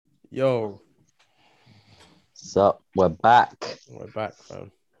Yo, So we're back we're back,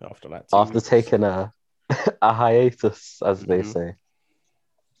 fam. After like two after weeks. taking a hiatus, as they Mm-hmm. say,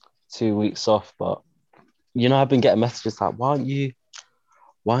 2 weeks off. But I've been getting messages like, why aren't you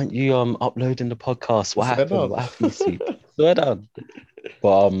uploading the podcast? What Swear happened? down. What happened this week? Swear down.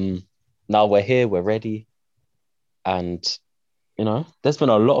 But now we're here, we're ready, and there's been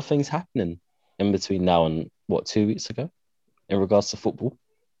a lot of things happening in between now and 2 weeks ago in regards to football.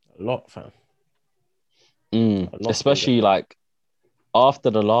 A lot, fam. A lot's been Especially going on. like after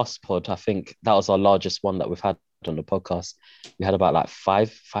the last pod, I think that was our largest one that we've had on the podcast. We had about like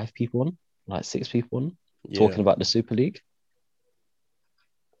five people on, like six people on, Yeah, talking about the Super League.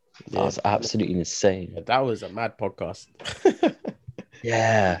 That yeah. was absolutely insane. That was a mad podcast.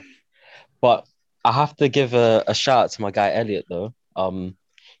 Yeah. But I have to give a shout out to my guy Elliot though.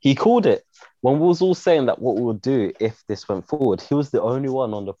 He called it when we was all saying that what we would do if this went forward. He was the only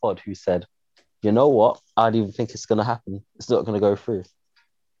one on the pod who said, "You know what? I don't even think it's gonna happen. It's not gonna go through."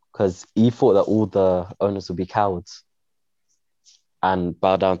 Because he thought that all the owners would be cowards and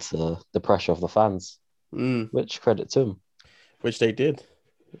bow down to the pressure of the fans, Mm, which credit to him. which they did.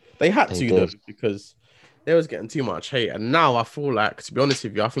 They had They to though, did. because they was getting too much hate. And now I feel like, to be honest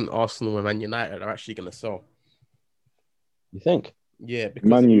with you, I think Arsenal and Man United are actually gonna sell. You think? Yeah, because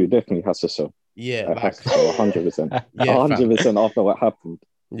Man U definitely has to sell. yeah, It like has to sell 100%. yeah, fam. 100% after what happened.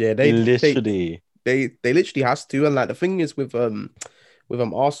 Yeah, Literally. they literally has to. And like the thing is with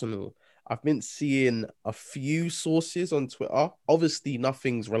Arsenal, I've been seeing a few sources on Twitter. Obviously,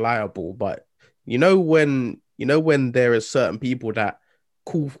 nothing's reliable, but when there are certain people that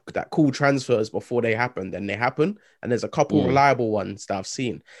call transfers before they happen, then they happen. And there's a couple Mm. reliable ones that I've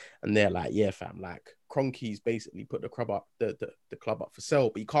seen, and they're like, yeah, fam, like Kroenke's basically put the club up for sale,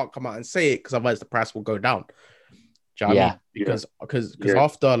 but you can't come out and say it because otherwise the price will go down. Do you know what I Yeah, mean? Because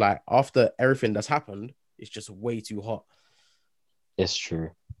Yeah. after everything that's happened, it's just way too hot. it's true.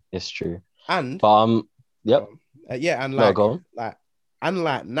 It's true. And But yep. yeah, and No, go on. like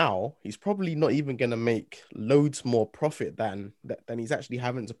now, he's probably not even gonna make loads more profit than he's actually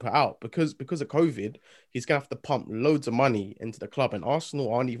having to put out because of COVID. He's gonna have to pump loads of money into the club, and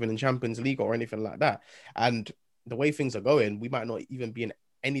Arsenal aren't even in Champions League or anything like that. And the way things are going, we might not even be in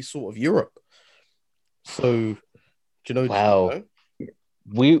any sort of Europe. So, Wow. know?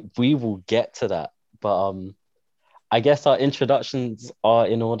 We will get to that. But I guess our introductions are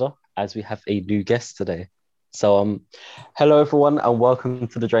in order as we have a new guest today. So hello everyone and welcome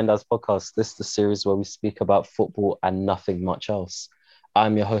to the Draindads podcast. This is the series where we speak about football and nothing much else.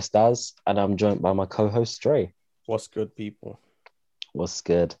 I'm your host Daz and I'm joined by my co-host Dre. What's good, people? What's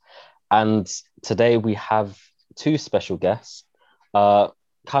good? And today we have two special guests.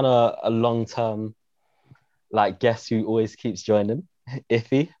 Kind of a long-term guest who always keeps joining.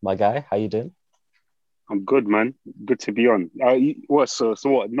 Iffy, my guy, how you doing? I'm good, man. Good to be on. So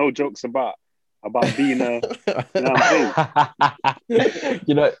what? No jokes about being a. You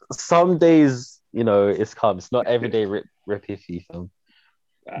know what I'm Some days, it's calm. It's not every day rip Iffy film.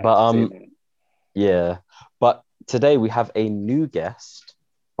 saying? But Just saying that. yeah. But today we have a new guest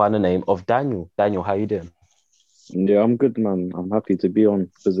by the name of Daniel. Daniel, how you doing? Yeah, I'm good, man. I'm happy to be on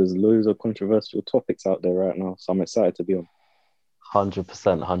because there's loads of controversial topics out there right now, so I'm excited to be on. 100%,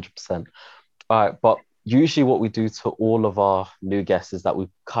 100%. All right, but usually what we do to all of our new guests is that we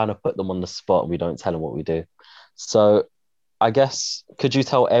kind of put them on the spot and we don't tell them what we do. So I guess, could you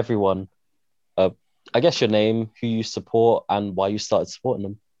tell everyone, your name, who you support and why you started supporting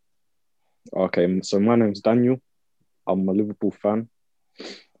them? Okay, so my name's Daniel. I'm a Liverpool fan,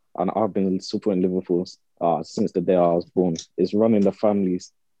 and I've been supporting Liverpool since the day I was born. It's running the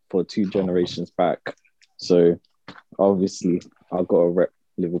families for two generations back. So obviously, I've got to rep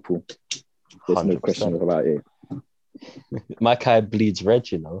Liverpool. There's no 100%. question about it. My guy bleeds red,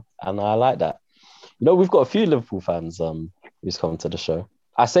 and I like that. We've got a few Liverpool fans who's come to the show.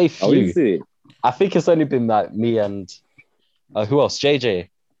 I say few. Oh, is it? I think it's only been like me and who else? JJ.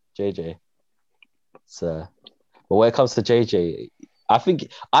 So, but when it comes to JJ, I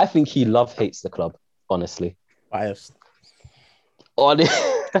think he love hates the club. Honestly, Biased.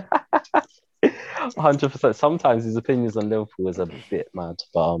 100%. Sometimes his opinions on Liverpool is a bit mad,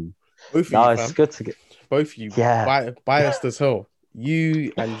 but Both of now you, it's fam. good to get. Both of you. Yeah. Biased as hell.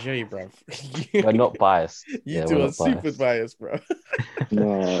 You and Jay, bruv. We're not biased. You Yeah, two we're are not super biased. biased, bro.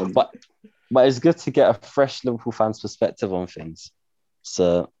 No, But it's good to get a fresh Liverpool fan's perspective on things.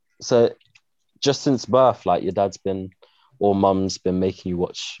 So just since birth, like your dad's been or mum's been making you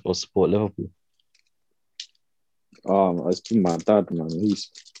watch or support Liverpool. it's been my dad, man.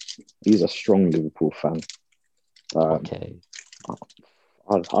 He's a strong Liverpool fan. Okay.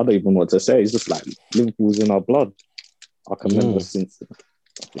 I don't even know what to say. It's just like Liverpool's in our blood. I can remember since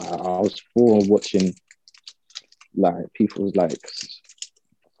like, I was born watching like people's like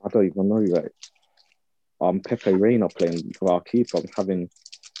I don't even know like Pepe Reina playing for our keeper. I'm having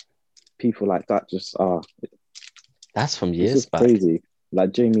people like that just That's from it's years just back. crazy.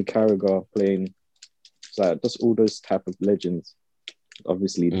 Like Jamie Carragher playing, it's like just all those type of legends.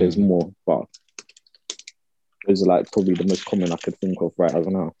 Obviously, there's more, but those are like probably the most common I could think of right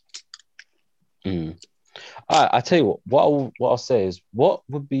now. I tell you what I'll say is, what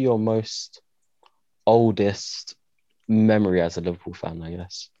would be your most oldest memory as a Liverpool fan, I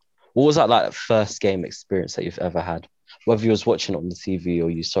guess? What was that like first game experience that you've ever had? Whether you was watching it on the TV or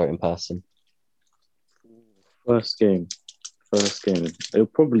you saw it in person? First game. It'll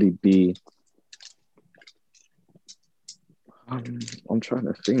probably be. I'm trying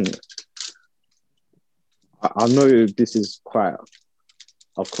to think. I know this is quite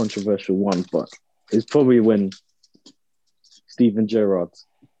a controversial one, but it's probably when Steven Gerrard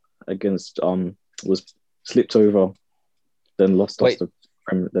against was slipped over, then lost us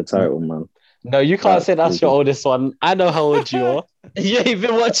the title, man. No, you can't say that's your oldest one. I know how old you are. You've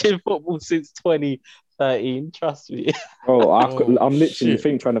been watching football since 2013. Trust me. Bro, I'm literally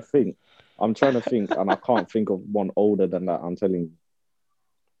trying to think. I'm trying to think, and I can't think of one older than that. I'm telling you.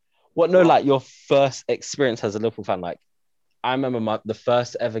 What? No, like your first experience as a Liverpool fan. Like, I remember the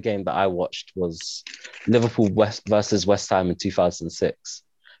first ever game that I watched was Liverpool versus West Ham in 2006.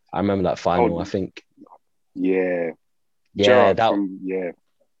 I remember that final. I think. Yeah. Yeah, that.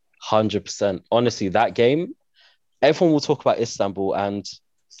 100%. Honestly, that game, everyone will talk about Istanbul, and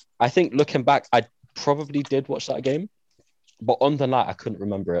I think looking back, I probably did watch that game, but on the night I couldn't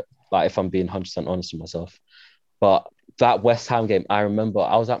remember it. Like, if I'm being 100% honest with myself, but that West Ham game, I remember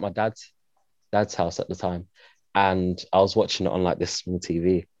I was at my dad's house at the time, and I was watching it on like this small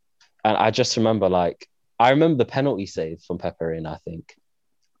TV, and I just remember I remember the penalty save from Pepe Reina.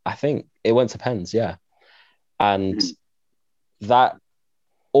 I think it went to pens, yeah, and that.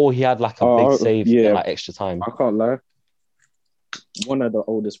 Or he had like a big save in like extra time. I can't lie. One of the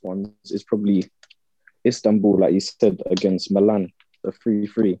oldest ones is probably Istanbul, like you said, against Milan, the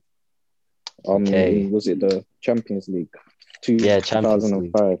 3-3. Was it the Champions League?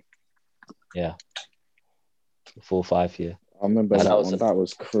 2005. Yeah. 4-5 year. I remember that one. That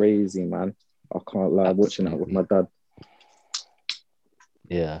was crazy, man. I can't lie, watching that with my dad.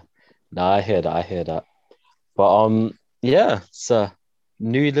 Yeah. No, I hear that. But yeah, so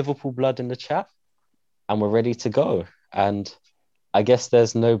new Liverpool blood in the chat, and we're ready to go. And I guess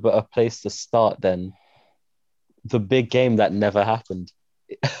there's no better place to start than the big game that never happened.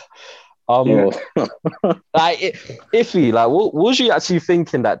 Iffy, what was you actually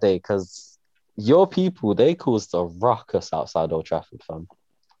thinking that day? Because your people, they caused a ruckus outside Old Trafford, fam.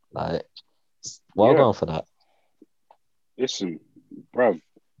 Like, well done for that. Listen, bruv.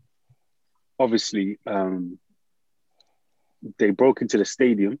 Obviously, they broke into the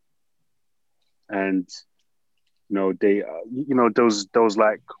stadium, and they those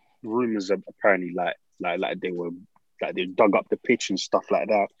like rumors apparently like they dug up the pitch and stuff like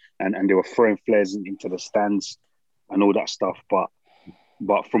that, and they were throwing flares into the stands and all that stuff. But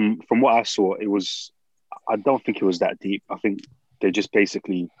from what I saw, I don't think it was that deep. I think they just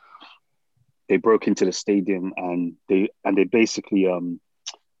basically broke into the stadium and they basically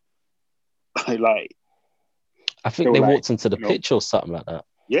like. I think they walked into the pitch or something like that.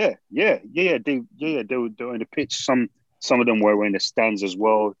 Yeah. They were in the pitch. Some of them were in the stands as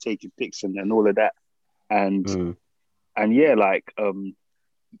well, taking pics and all of that. And yeah,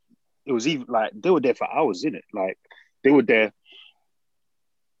 it was even like they were there for hours, innit? Like they were there,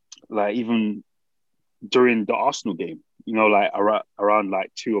 like even during the Arsenal game, like around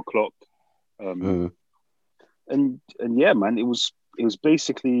like 2:00. And yeah, man, it was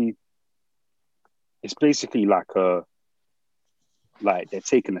basically. It's basically like they're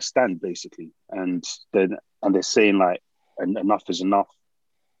taking a stand basically, and they're saying like enough is enough.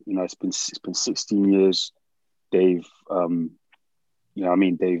 It's been 16 years. They've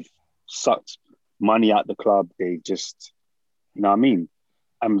they've sucked money out the club. They just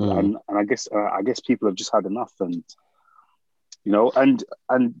and I guess people have just had enough, and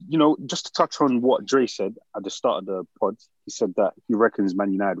just to touch on what Dre said at the start of the pod, he said that he reckons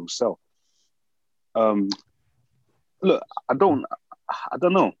Man United will sell. Look, I don't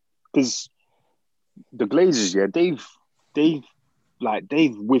know, because the Glazers,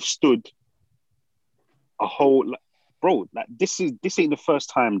 they've withstood a whole, bro. Like this ain't the first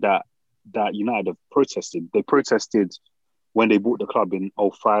time that United have protested. They protested when they bought the club in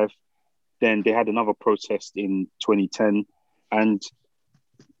 2005. Then they had another protest in 2010, and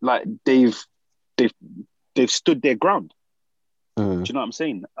like they've they've stood their ground. Do Mm. you know what I'm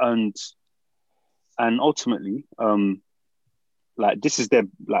saying? And ultimately, like this is their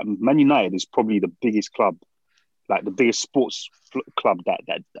like Man United is probably the biggest club, like the biggest sports club that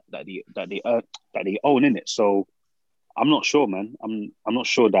they own in it. So I'm not sure, man. I'm not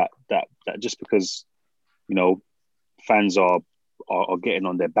sure that just because fans are getting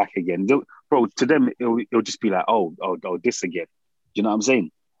on their back again, bro. To them, it'll just be like, oh, this again. Do you know what I'm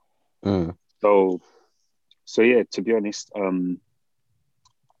saying? Mm. So yeah. To be honest,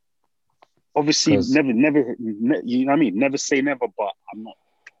 obviously, 'Cause- never, you know what I mean? Never say never, but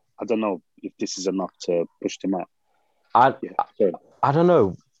I don't know if this is enough to push them out. I don't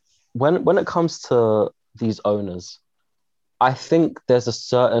know. When it comes to these owners, I think there's a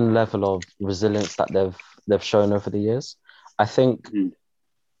certain level of resilience that they've shown over the years. I think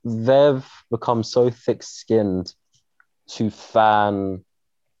they've become so thick-skinned to fan,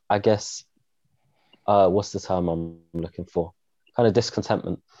 I guess, what's the term I'm looking for? Kind of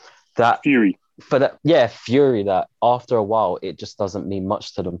discontentment. That Fury. Fury, that after a while, it just doesn't mean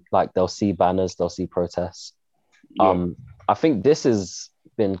much to them. Like they'll see banners, they'll see protests. Yeah. I think this has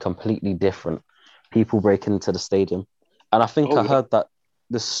been completely different. People breaking into the stadium. And I think I heard that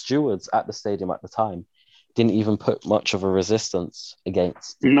the stewards at the stadium at the time didn't even put much of a resistance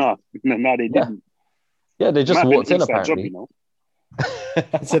against. No, they didn't. Yeah, they just walked in, apparently. Job,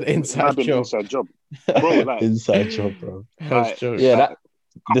 It's an inside job. Inside job. Bro, like, inside job, bro. That's joke. Yeah,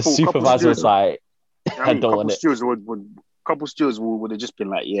 the supervisor was like, I don't want it. Couple stewards would have just been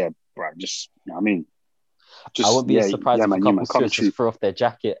like, yeah, bro, just, you know what I mean? I wouldn't be surprised if a couple stewards just threw off their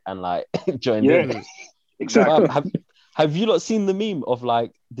jacket and like joined in. Exactly. Have you not seen the meme of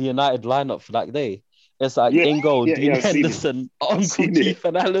like the United lineup for that day? It's like in goal, Dean Henderson, Uncle Keith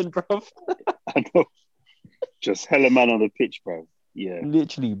and Allen, bro. I know. Just hella man on the pitch, bro. Yeah.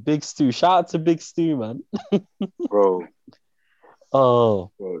 Literally, Big Stu. Shout out to Big Stu, man. Bro.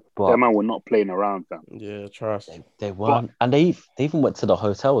 Oh. That man were not playing around, fam. Yeah, trust. They weren't. And they even went to the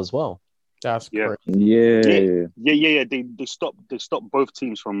hotel as well. That's crazy. Yeah. They stopped both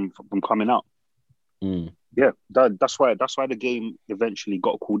teams from coming out. Mm. Yeah, that's why the game eventually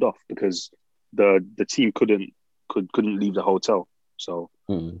got called off, because the team couldn't leave the hotel. So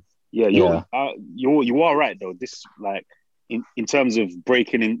you are right though. This, like, in terms of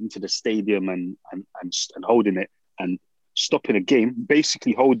breaking into the stadium and holding it and stopping a game,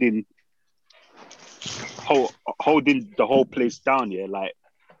 basically holding the whole place down. Yeah,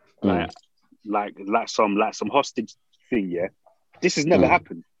 like some hostage thing. Yeah, this has never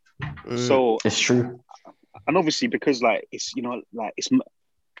happened. So it's true. And obviously, because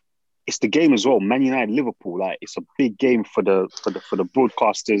it's the game as well. Man United, Liverpool, like it's a big game for the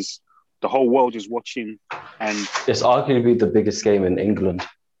broadcasters. The whole world is watching, and it's arguably the biggest game in England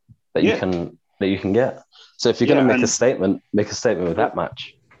that you can get. So if you're going to make a statement with that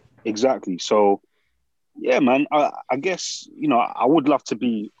match. Exactly. So yeah, man. I guess I would love to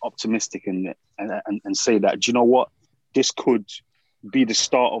be optimistic and say that, do you know what, this could be the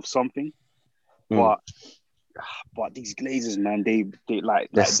start of something, but these Glazers, man,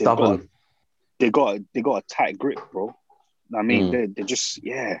 they're stubborn. They got a tight grip, bro. I mean, they're just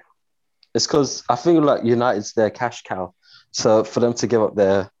It's because I feel like United's their cash cow. So for them to give up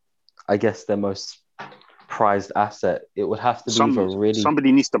their most prized asset, it would have to be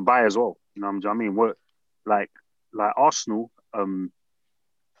somebody needs to buy as well. You know what I mean? We're like Arsenal.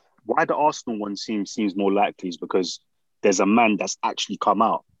 Why the Arsenal one seems more likely is because there's a man that's actually come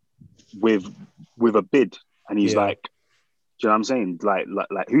out with a bid, and he's like, do you know what I'm saying? Like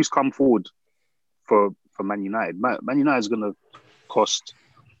who's come forward for Man United? Man United is gonna cost,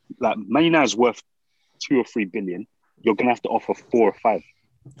 like, Man United is worth 2 or 3 billion. You're gonna have to offer 4 or 5. Do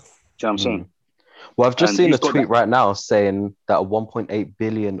you know what I'm saying? Well, I've just seen a tweet right now saying that a 1.8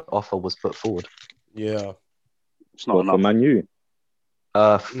 billion offer was put forward. Yeah, it's not enough for Man U.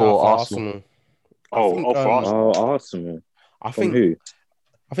 For Arsenal. Arsenal. I think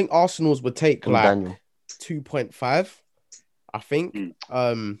Arsenal's would take like 2.5. I think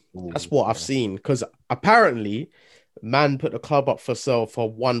that's what I've seen, because apparently Man put the club up for sale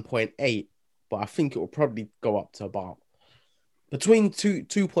for 1.8, but I think it will probably go up to about between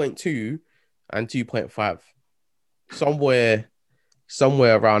 2.2 and 2.5,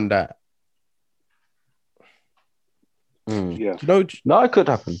 somewhere around that. Yeah, no, it could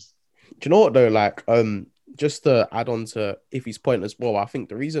happen. Do you know what though? Like, just to add on to Iffy's point as well, I think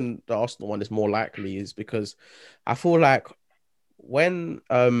the reason the Arsenal one is more likely is because I feel like when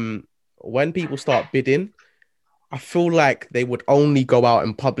people start bidding, I feel like they would only go out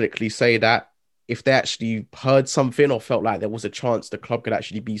and publicly say that if they actually heard something or felt like there was a chance the club could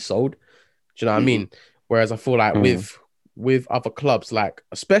actually be sold. Do you know what I mean? Whereas I feel like with other clubs, like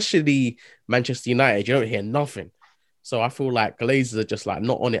especially Manchester United, you don't hear nothing. So I feel like Glazers are just like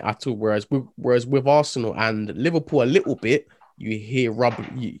not on it at all. Whereas with Arsenal and Liverpool a little bit, you hear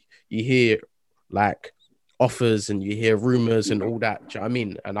you hear like offers and you hear rumors and all that. Do you know what I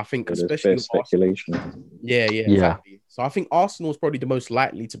mean? And I think There's especially bare with Arsenal, speculation. yeah, exactly. So I think Arsenal is probably the most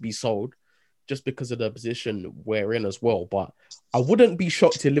likely to be sold just because of the position we're in as well. But I wouldn't be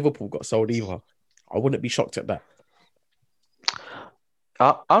shocked if Liverpool got sold either. I wouldn't be shocked at that.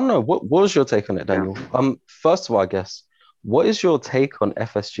 I don't know. What was your take on it, Daniel? First of all, I guess, what is your take on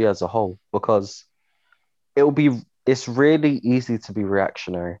FSG as a whole? Because it's really easy to be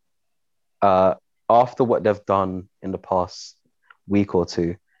reactionary. After what they've done in the past week or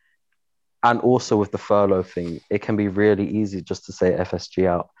two, and also with the furlough thing, it can be really easy just to say FSG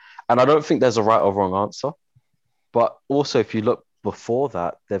out. And I don't think there's a right or wrong answer. But also, if you look before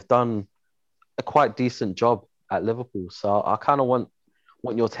that, they've done a quite decent job at Liverpool. So I kind of want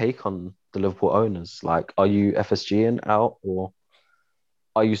your take on the Liverpool owners. Like, are you FSG in out, or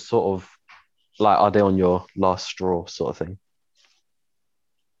are you sort of like, are they on your last straw sort of thing?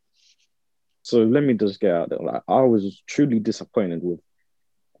 So let me just get out there. Like, I was truly disappointed with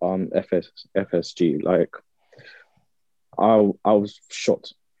FSG. Like, I was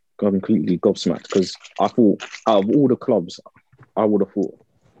shocked, completely gobsmacked, because I thought out of all the clubs, I would have thought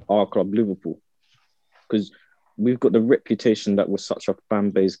our club, Liverpool, because we've got the reputation that we're such a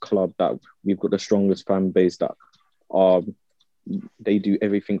fan-based club, that we've got the strongest fan base, that they do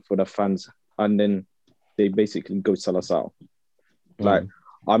everything for the fans, and then they basically go sell us out. Like,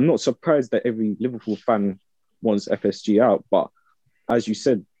 I'm not surprised that every Liverpool fan wants FSG out, but as you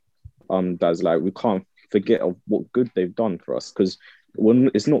said, Daz, like, we can't forget of what good they've done for us, because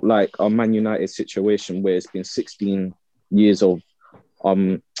it's not like a Man United situation where it's been 16 years of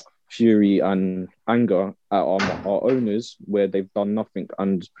fury and anger at our owners, where they've done nothing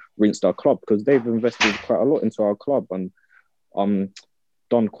and rinsed our club, because they've invested quite a lot into our club and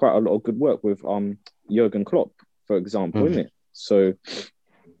done quite a lot of good work with Jurgen Klopp, for example, isn't it? So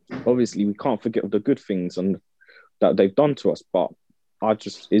obviously we can't forget of the good things and that they've done to us, but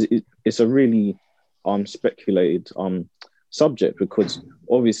it's a really speculated subject, because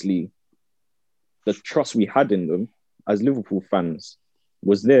obviously the trust we had in them as Liverpool fans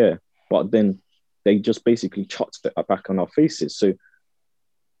was there, but then they just basically chucked it back on our faces. So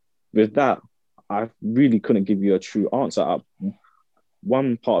with that, I really couldn't give you a true answer.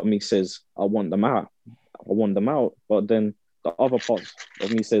 One part of me says I want them out, but then the other part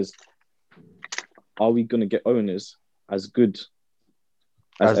of me says, are we going to get owners as good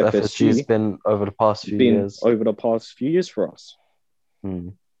as FSG has been over the past few years for us?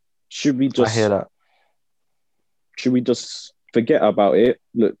 Should we just? I hear that. Should we just forget about it?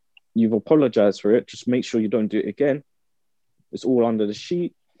 Look, you've apologized for it. Just make sure you don't do it again. It's all under the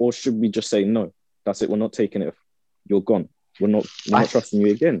sheet. Or should we just say, no, that's it, we're not taking it. You're gone. We're not trusting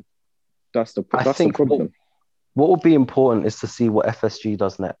you again. That's the problem. What will be important is to see what FSG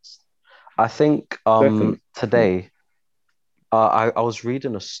does next. I think today, I was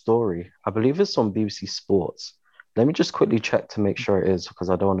reading a story. I believe it's on BBC Sports. Let me just quickly check to make sure it is, because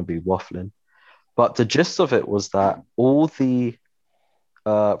I don't want to be waffling. But the gist of it was that all the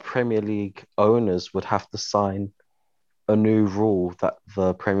Premier League owners would have to sign a new rule that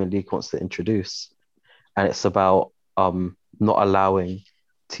the Premier League wants to introduce. And it's about not allowing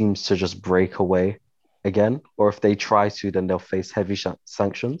teams to just break away again. Or if they try to, then they'll face heavy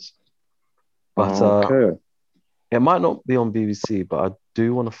sanctions. But it might not be on BBC, but I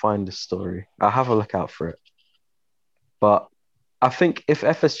do want to find this story. I'll have a look out for it. But I think if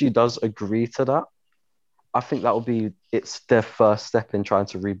FSG does agree to that, I think that will be their first step in trying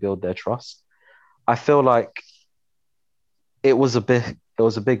to rebuild their trust. I feel like it was a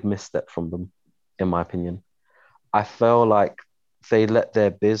big misstep from them, in my opinion. I feel like they let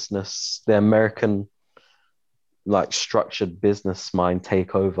their business, their American like structured business mind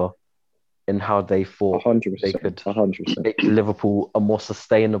take over in how they thought 100%, they could 100%. make Liverpool a more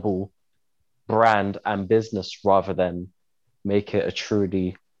sustainable brand and business, rather than make it a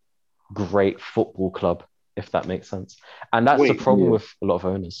truly great football club, if that makes sense. And that's the problem with a lot of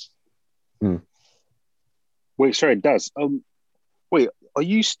owners. Wait, sorry, it does. Wait, are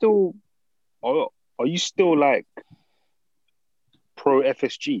you still like pro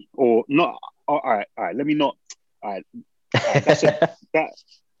FSG or not? All right. Let me not. All right.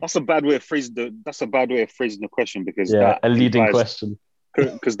 That's a bad way of phrasing the question, because a leading question.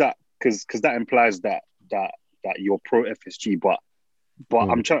 Because that implies that you're pro FSG, but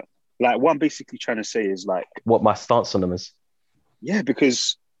I'm trying. like what I'm basically trying to say is like, What my stance on them is. yeah,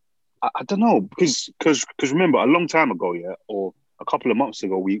 because I don't know, because remember a long time ago, yeah, or a couple of months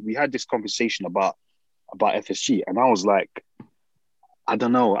ago, we had this conversation about FSG, and I was like, I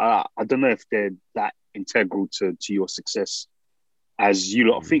don't know, I don't know if they're that integral to your success as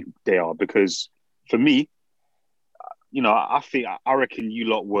you lot think they are, because for me, you know, I reckon you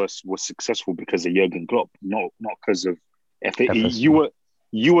lot were successful because of Jurgen Klopp, not because of FSG.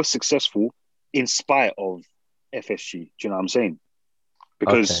 You were successful in spite of FSG. Do you know what I'm saying?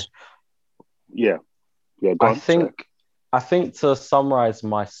 Because yeah, go on. I think to summarize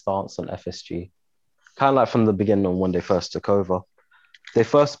my stance on FSG, kind of like from the beginning when they first took over, they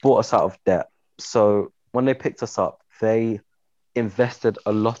first brought us out of debt. So when they picked us up, they invested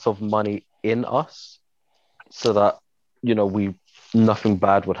a lot of money in us so that, you know, nothing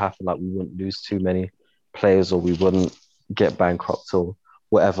bad would happen. Like we wouldn't lose too many players or we wouldn't get bankrupt or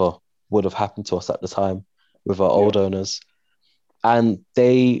whatever would have happened to us at the time with our old owners. And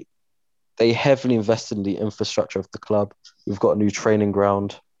they heavily invested in the infrastructure of the club. We've got a new training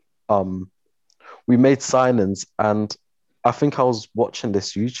ground. We made signings, and I think I was watching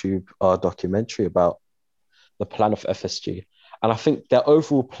this YouTube documentary about the plan of FSG. And I think their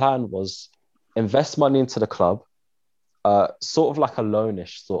overall plan was invest money into the club, sort of like a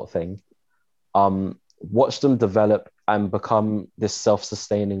loanish sort of thing. Watch them develop and become this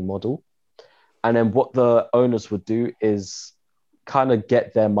self-sustaining model. And then what the owners would do is kind of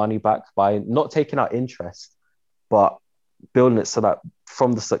get their money back by not taking out interest, but building it so that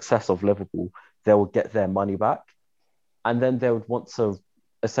from the success of Liverpool, they will get their money back. And then they would want to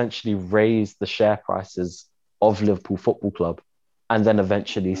essentially raise the share prices of Liverpool Football Club and then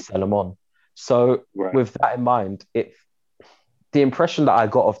eventually sell them on. So with that in mind, the impression that I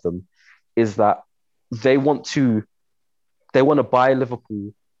got of them is that they want to buy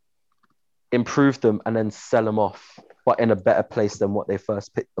Liverpool, improve them, and then sell them off, but in a better place than what they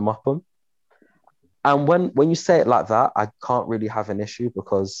first picked them up on. And when you say it like that, I can't really have an issue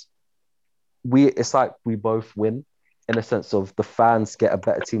because it's like we both win in a sense of the fans get a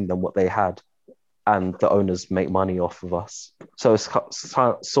better team than what they had and the owners make money off of us. So it's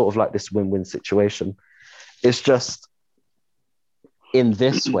sort of like this win-win situation. It's just in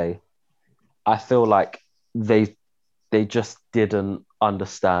this way, I feel like they just didn't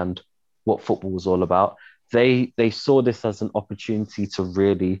understand what football was all about. They saw this as an opportunity to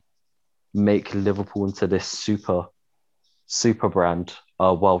really make Liverpool into this super brand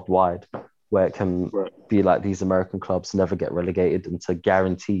worldwide, where it can be like these American clubs never get relegated and to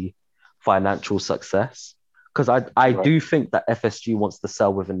guarantee financial success. Because I do think that FSG wants to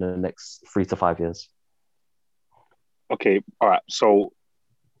sell within the next 3 to 5 years. Okay, all right. So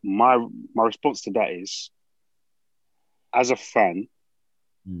my response to that is, as a fan,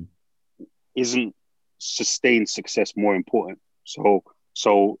 isn't sustained success more important? So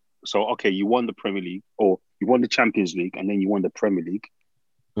okay, you won the Premier League or you won the Champions League and then you won the Premier League.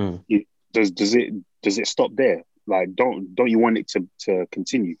 Does it stop there? Like, don't you want it to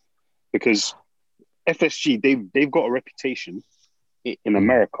continue? Because FSG, they've got a reputation in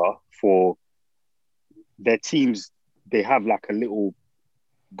America for their teams. They have like a little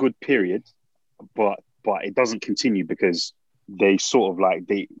good period, but it doesn't continue because they sort of like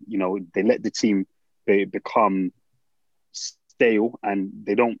they let the team become stale and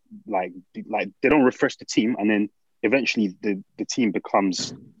they don't they don't refresh the team, and then eventually the team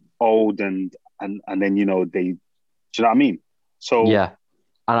becomes old and then they, do you know what I mean? So yeah,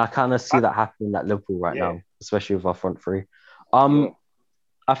 and I kind of see that happening at Liverpool right now, especially with our front three. I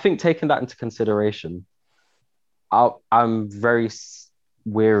think taking that into consideration, I'm very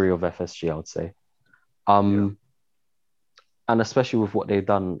wary of FSG, I would say. And especially with what they've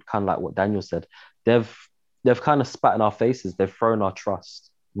done, kind of like what Daniel said, they've kind of spat in our faces. They've thrown our trust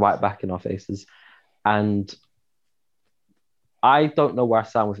right back in our faces. And I don't know where I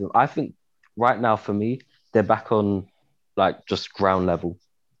stand with them. I think right now, for me, they're back on like just ground level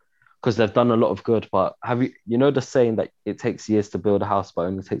because they've done a lot of good. But you know the saying that it takes years to build a house, but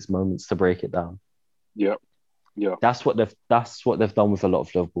only takes moments to break it down? Yeah. That's what they've done with a lot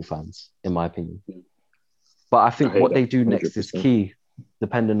of Liverpool fans, in my opinion. But I think what they do next 100%. Is key,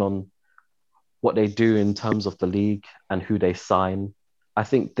 depending on what they do in terms of the league and who they sign. I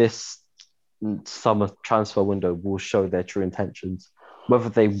think this summer transfer window will show their true intentions, whether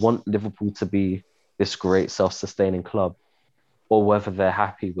they want Liverpool to be this great self-sustaining club or whether they're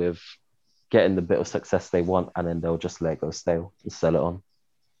happy with getting the bit of success they want and then they'll just let it go stale and sell it on.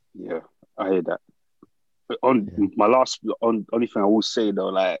 Yeah, I hear that. Only thing I will say though,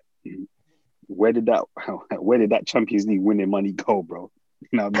 like, where did that Champions League winning money go, bro?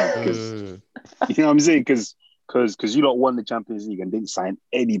 You know what I mean? Because Mm. you know what I'm saying? Because you lot won the Champions League and didn't sign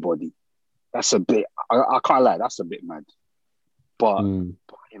anybody. That's a bit. I can't lie. That's a bit mad. But you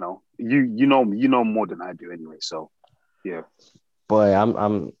know, you know more than I do anyway. So yeah. Boy,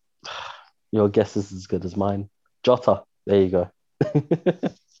 I'm. Your guess is as good as mine. Jota. There you go.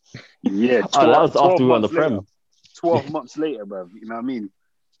 Yeah, Oh, that was after we won the months later. Prem. 12 months later, bro. You know what I mean?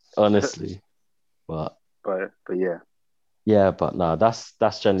 Honestly, but yeah. yeah, but no,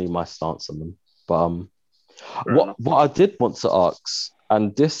 that's generally my stance on them. But Fair enough. what I did want to ask,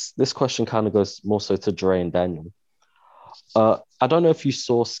 and this question kind of goes more so to Dre and Daniel. I don't know if you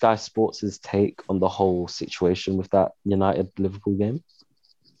saw Sky Sports' take on the whole situation with that United Liverpool game.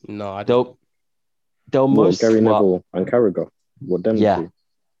 No, I don't. They'll most Gary Neville and Carragher. What them yeah, two?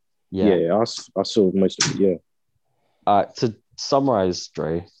 yeah. Yeah, I saw most of it. Yeah. To summarize,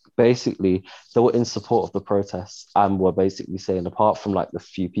 Dre, basically they were in support of the protests and were basically saying, apart from like the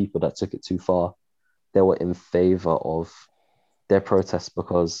few people that took it too far, they were in favor of their protests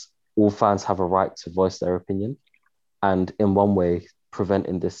because all fans have a right to voice their opinion. And in one way,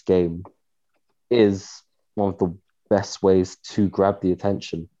 preventing this game is one of the best ways to grab the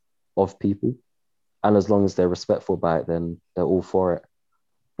attention of people. And as long as they're respectful about it, then they're all for it.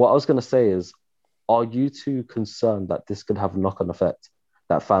 What I was going to say is, are you too concerned that this could have a knock-on effect,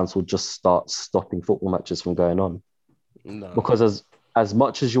 that fans will just start stopping football matches from going on? No. Because as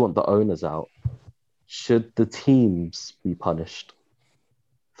much as you want the owners out, should the teams be punished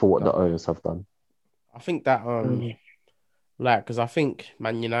for what the owners have done? I think that because I think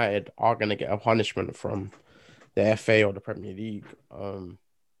Man United are gonna get a punishment from the FA or the Premier League.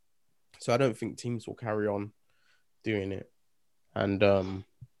 So I don't think teams will carry on doing it. And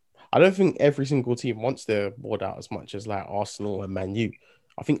I don't think every single team wants their board out as much as like Arsenal and Man U.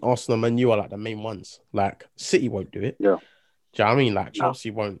 I think Arsenal and Man U are like the main ones. Like City won't do it. Yeah. Do you know what I mean? Like Chelsea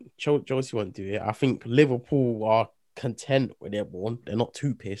won't do it. I think Liverpool are content with their board. They're not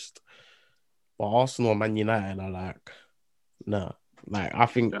too pissed. But Arsenal and Man United are like, no. Like I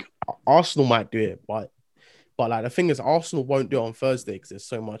think Arsenal might do it, but like the thing is, Arsenal won't do it on Thursday because there's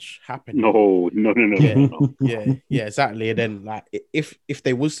so much happening. No. Yeah, exactly. And then like if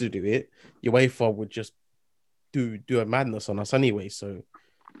they was to do it, UEFA would just do a madness on us anyway. So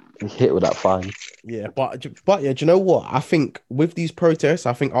hit with that fine. Yeah, but yeah, do you know what? I think with these protests,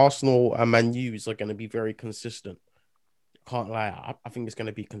 I think Arsenal and Man U's are going to be very consistent. Can't lie, I think it's going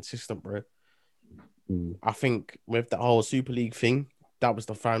to be consistent, bro. I think with the whole Super League thing, that was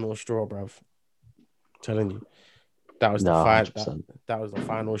the final straw, bruv. I'm telling you, that was that was the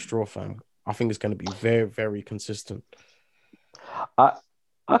final straw, fam. I think it's going to be very, very consistent.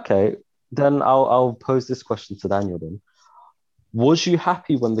 Okay, then I'll pose this question to Daniel then. Was you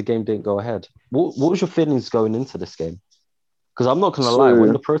happy when the game didn't go ahead? What was your feelings going into this game? Because I'm not gonna lie,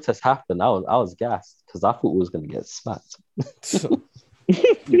 when the protest happened, I was gassed because I thought we was gonna get smacked. You thought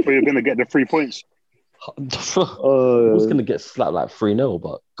you were gonna get the 3 points? I was gonna get slapped like 3-0,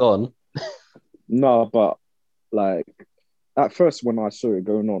 but gone. No, but like at first when I saw it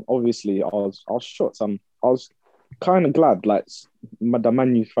going on, obviously I was shocked. I was kind of glad like the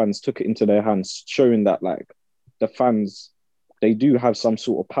Man U fans took it into their hands, showing that like the fans, they do have some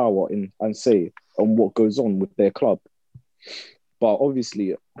sort of power in and say on what goes on with their club. But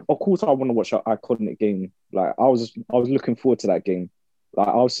obviously, of course, I want to watch an iconic game. Like I was looking forward to that game. Like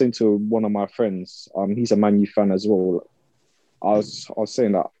I was saying to one of my friends, he's a Man U fan as well. I was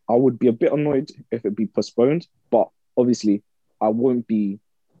saying that I would be a bit annoyed if it be postponed, but obviously I won't be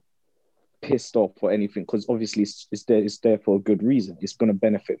pissed off or anything because obviously it's there for a good reason. It's going to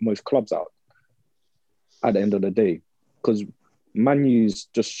benefit most clubs out at the end of the day, because Man U's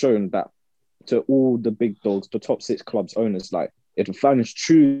just shown that to all the big dogs, the top 6 clubs owners, like if the fans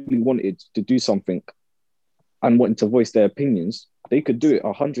truly wanted to do something and wanted to voice their opinions, they could do it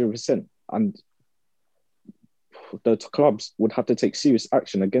 100%, and the clubs would have to take serious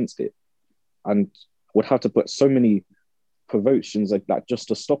action against it and would have to put so many promotions like that just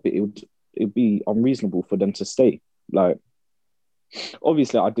to stop it. It'd be unreasonable for them to stay. Like,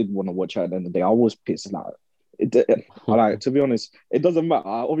 obviously, I did want to watch it at the end of the day. I was pissed. Like, to be honest, it doesn't matter.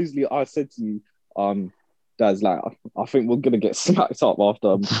 Obviously, I said to you, Daz, like, I think we're gonna get smacked up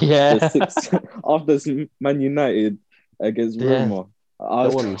after after Man United against Roma. I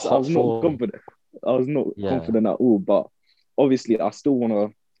was not confident. I was not confident at all. But obviously, I still want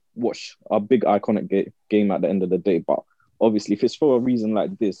to watch a big iconic game at the end of the day. But obviously, if it's for a reason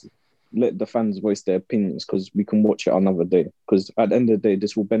like this, let the fans voice their opinions because we can watch it another day. Because at the end of the day,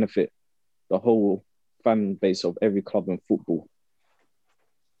 this will benefit the whole fan base of every club in football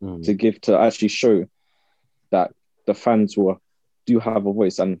to actually show that the fans were do have a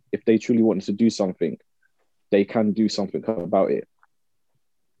voice, and if they truly wanted to do something, they can do something about it.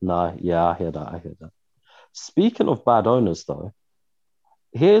 Nah, yeah, I hear that. Speaking of bad owners, though,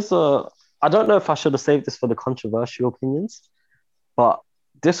 I don't know if I should have saved this for the controversial opinions, but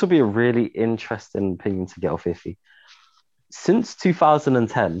this would be a really interesting opinion to get off Iffy. Since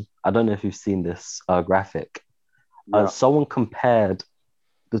 2010, I don't know if you've seen this graphic. Someone compared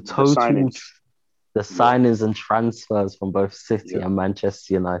the total, the signings and transfers from both City and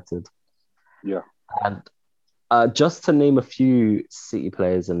Manchester United. Yeah. And just to name a few City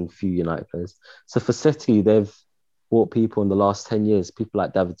players and a few United players. So for City, they've bought people in the last 10 years, people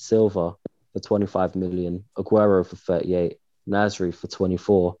like David Silva for 25 million, Aguero for 38, Nasri for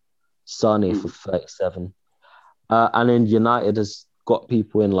 24, Sane for 37. And then United has got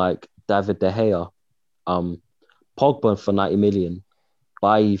people in like David De Gea, Pogba for 90 million,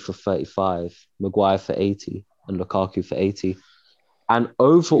 Bailly for 35, Maguire for 80, and Lukaku for 80. And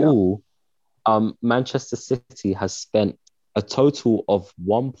overall, Manchester City has spent a total of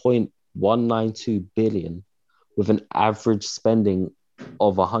 1.192 billion with an average spending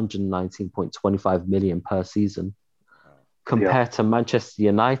of 119.25 million per season, compared to Manchester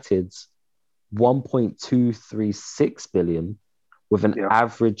United's 1.236 billion with an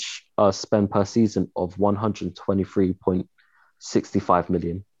average spend per season of 123.65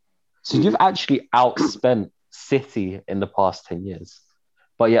 million. So you've actually outspent City in the past 10 years.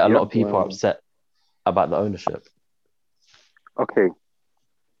 But yeah, a lot of people are upset about the ownership. Okay.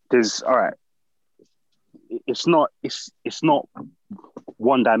 All right. It's not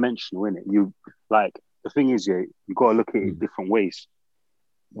one dimensional, innit? The thing is, you gotta look at it different ways.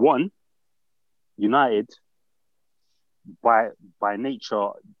 One, United, by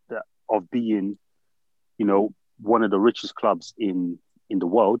nature of being, one of the richest clubs in the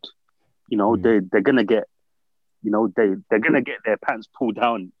world, they're gonna get, they're gonna get their pants pulled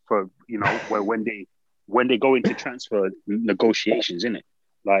down for, when they go into transfer negotiations, innit?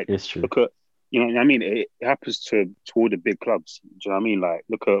 Like, it's true. Look at, it happens to all the big clubs. Do you know what I mean? Like,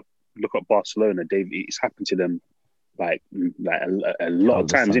 look at Barcelona. It's happened to them like a lot of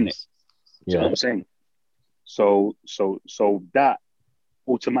times, innit? Do you know what I'm saying? So that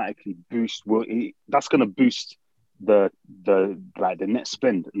automatically that's gonna boost the net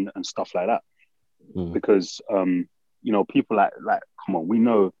spend and stuff like that. Because people like come on, we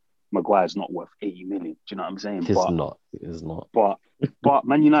know Maguire's not worth 80 million. Do you know what I'm saying? It is not. But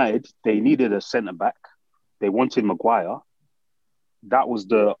Man United, they needed a centre back. They wanted Maguire. That was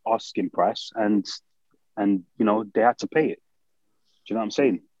the asking price, and they had to pay it. Do you know what I'm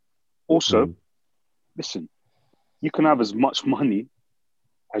saying? Also, listen, you can have as much money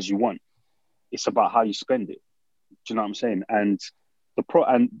as you want. It's about how you spend it. Do you know what I'm saying? And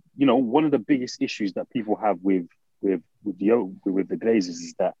one of the biggest issues that people have with the Glazers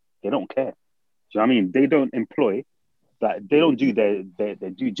is that they don't care. Do you know what I mean? They don't employ, they don't do their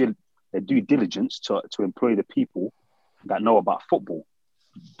due diligence to employ the people that know about football,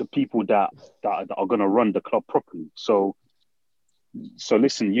 the people that are going to run the club properly. So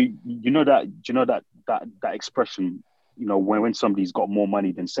listen, you know that expression, when somebody's got more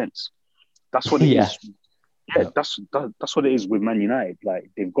money than sense. That's what it is. Yeah, that's what it is with Man United. Like,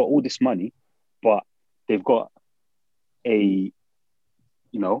 they've got all this money, but they've got I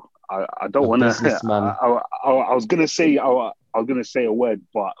don't want to. I was gonna say a word,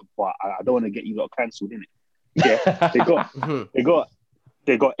 but I don't want to get you lot cancelled, innit? Yeah,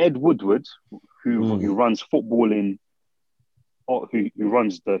 they got Ed Woodward, who runs footballing, or who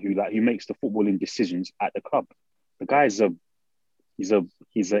makes the footballing decisions at the club. The guy's he's an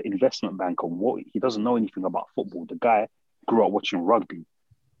investment banker. He doesn't know anything about football. The guy grew up watching rugby. Do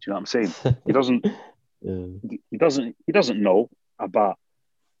you know what I'm saying? He doesn't. He doesn't know about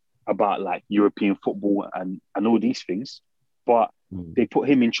like European football and all these things, but they put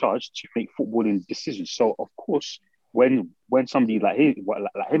him in charge to make footballing decisions. So of course, when somebody like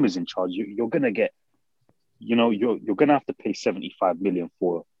him is in charge, you're gonna get, you're gonna have to pay 75 million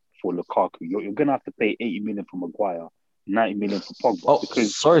for Lukaku. You're gonna have to pay 80 million for Maguire, 90 million for Pogba. Oh,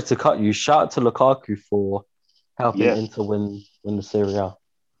 because sorry to cut you. Shout out to Lukaku for helping Inter win the Serie A.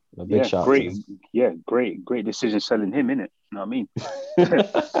 A big shout. Great decision selling him, innit? You know what I mean?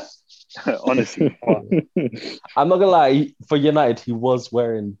 Honestly, but I'm not gonna lie. For United, he was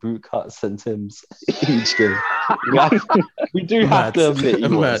wearing boot cuts and Timbs each game. We do have to admit he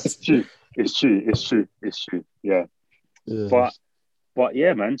was. It's true. Yeah. But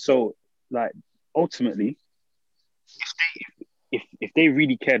yeah, man. So, like, ultimately, if they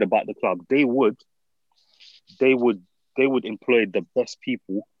really cared about the club, they would employ the best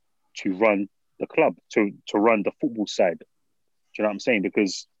people to run the club, to run the football side you know what I'm saying?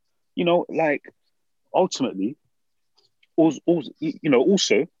 Because, like ultimately,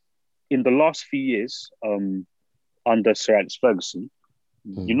 also in the last few years, under Sir Alex Ferguson,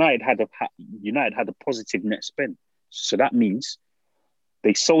 United had a positive net spend. So that means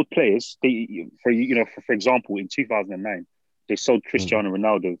they sold players. For example, in 2009, they sold Cristiano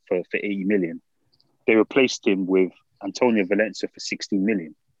Ronaldo for 80 million. They replaced him with Antonio Valencia for 16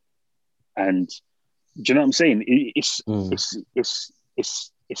 million. And do you know what I'm saying? It's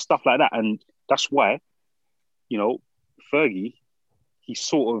stuff like that, and that's why, Fergie, he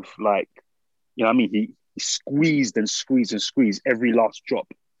sort of like, he squeezed and squeezed and squeezed every last drop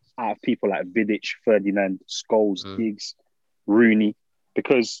out of people like Vidic, Ferdinand, Scholes, Giggs, Rooney,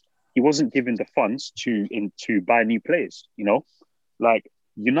 because he wasn't given the funds to buy new players. Like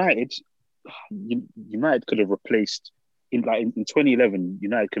United could have replaced in 2011.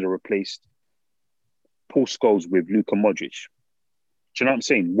 United could have replaced Paul Scholes with Luka Modric. Do you know what I'm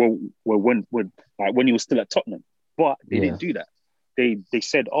saying? Well, when he was still at Tottenham, but they didn't do that. They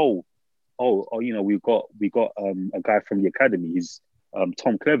said, we got a guy from the academy. He's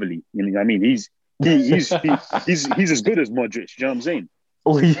Tom Cleverley. You know what I mean? He's as good as Modric. You know what I'm saying?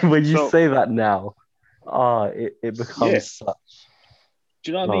 When you say that now, it becomes such.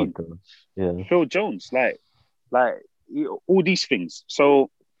 Do you know what I mean? Gosh. Yeah. Phil Jones, like all these things. So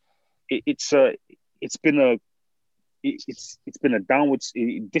it's been a downwards.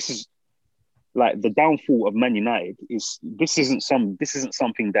 This is like the downfall of Man United. This isn't something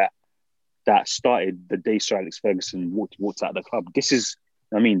that started the day Sir Alex Ferguson walked out of the club. This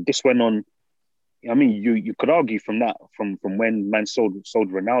went on. You could argue from when Man sold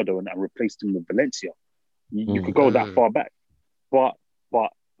Ronaldo and replaced him with Valencia. You could go that far back, but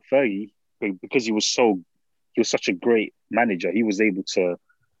Fergie, because he was such a great manager, he was able to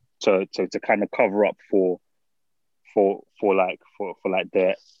kind of cover up for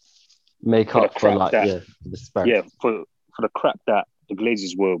the make up for the for the crap that the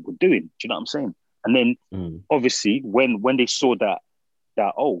Glazers were doing. Do you know what I'm saying? And then obviously when they saw that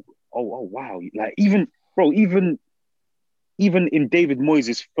oh wow, like even in David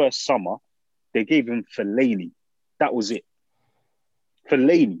Moyes' first summer, they gave him Fellaini. That was it.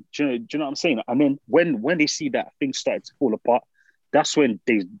 Fellaini. Do you know what I'm saying? And then when they see that things started to fall apart, that's when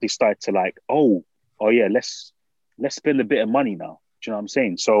they started to like, oh yeah, let's spend a bit of money now. Do you know what I'm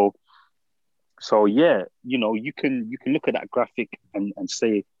saying? So yeah, you can look at that graphic and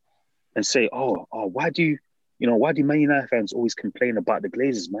say, oh, why do Man United fans always complain about the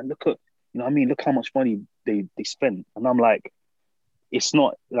Glazers, man? Look at, look how much money they spend. And I'm like, it's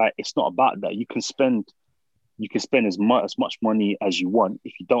not about that. You can spend as much money as you want.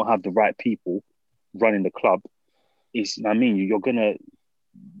 If you don't have the right people running the club, you're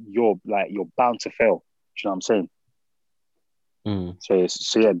bound to fail. Do you know what I'm saying?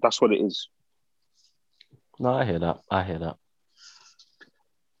 So yeah, that's what it is. No, I hear that.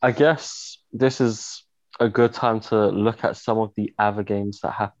 I guess this is a good time to look at some of the other games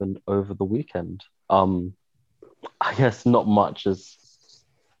that happened over the weekend. I guess not much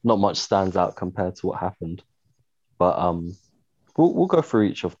stands out compared to what happened, but we'll go through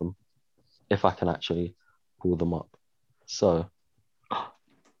each of them if I can actually pull them up. So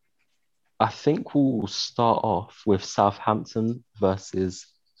I think we'll start off with Southampton versus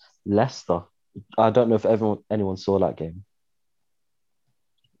Leicester. I don't know if anyone saw that game.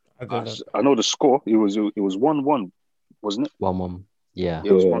 I know the score. It was 1-1, wasn't it? 1-1. Yeah.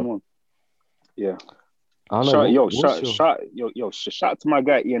 It was 1-1. Yeah. I don't know. Shout out to my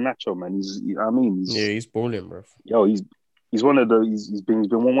guy Ian Nacho, man. He's balling, bro. Yo, he's been one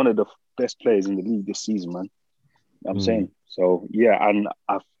of the best players in the league this season, man. I'm saying. So yeah, and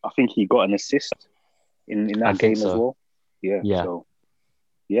I think he got an assist in that game as well. Yeah. So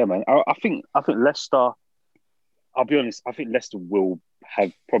yeah, man. I think Leicester. I'll be honest. I think Leicester will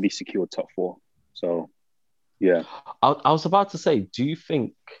have probably secured top 4. So yeah. I was about to say, do you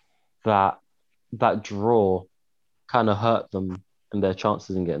think that draw kind of hurt them and their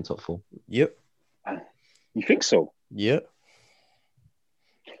chances in getting top 4? Yep. You think so? Yep.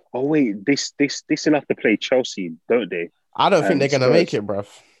 Oh wait, they still have to play Chelsea, don't they? I don't think they're gonna make it, bruv.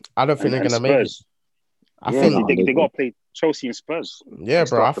 I don't think they're gonna make it. I think they got to play Chelsea and Spurs. Yeah,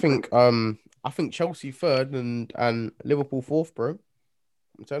 bro. I think Chelsea 3rd and Liverpool 4th, bro.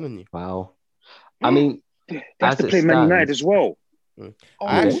 I'm telling you. Wow. I mean, they have to play Man United as well.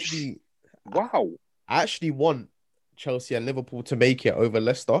 I actually want Chelsea and Liverpool to make it over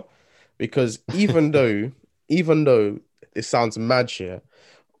Leicester, because even though it sounds mad here,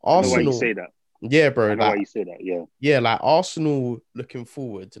 Arsenal. I know why you say that. Yeah, bro. I know why you say that. Yeah. Yeah, like Arsenal looking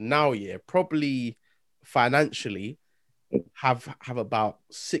forward now. Yeah, probably financially, have about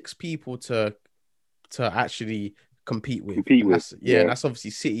 6 people to actually compete with. Compete And with, that's, yeah. and that's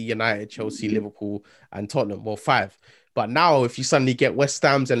obviously City, United, Chelsea, Liverpool, and Tottenham. Well, 5. But now, if you suddenly get West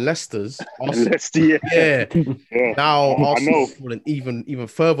Ham's and Leicester's, Arsenal, Leicester, yeah, yeah. now I Arsenal know. falling even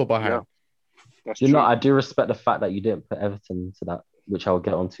further behind. That's You true. know, I do respect the fact that you didn't put Everton into that, which I'll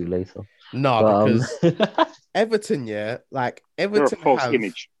get onto later. No, But, because Everton, like They're a Everton false have,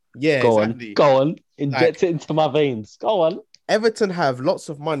 image. yeah, go exactly. on, inject it into my veins. Go on. Everton have lots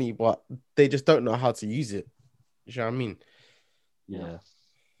of money, but they just don't know how to use it. You know what I mean? Yeah.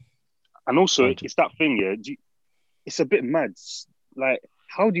 And also, 100. it's that thing, yeah. It's a bit mad. Like,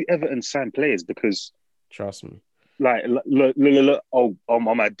 how do you Everton sign players? Because, Trust me. like, look. Oh,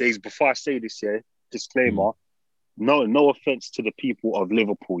 my days. Before I say this, yeah, disclaimer. No offense to the people of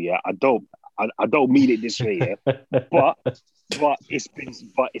Liverpool, yeah. I don't mean it this way, yeah. but it's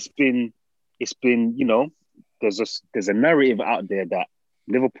been, you know, there's a narrative out there that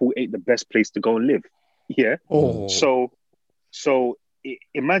Liverpool ain't the best place to go and live, yeah. Oh, So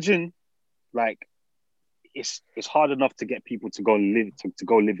imagine, like, it's hard enough to get people to go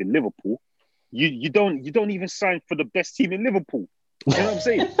live in Liverpool. You don't even sign for the best team in Liverpool. You know what I'm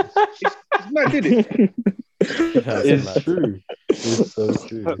saying? It's mad, isn't it? It's true. It's so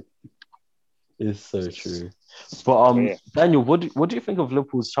true. It's so true. But Yeah. Daniel, what do you think of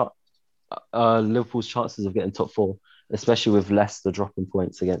Liverpool's chances of getting top 4, especially with Leicester dropping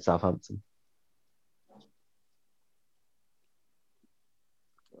points against Southampton?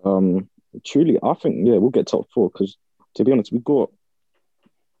 Truly, I think we'll get top 4 because, to be honest, we've got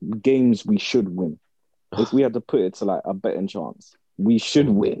games we should win. If we had to put it to like a betting chance, we should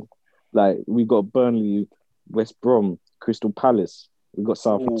win. Like, we got Burnley, West Brom, Crystal Palace. We got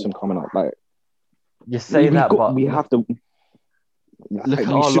Southampton coming up. Like, you say but we have to. Look at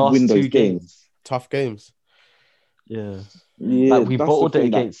we our should last win those 2 games. tough games. Yeah, Yeah, like we bottled it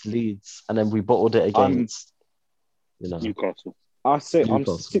against Leeds, and then we bottled it against Newcastle. I say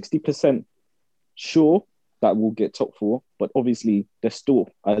Newcastle. I'm 60% sure that we'll get top 4, but obviously there's still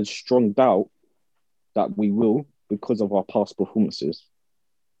a strong doubt that we will because of our past performances.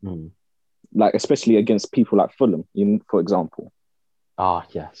 Like, especially against people like Fulham, for example.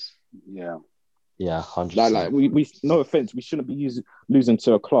 Yes. Yeah. Yeah, 100%. Like we no offense, we shouldn't be losing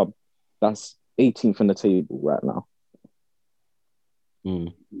to a club that's 18th in the table right now.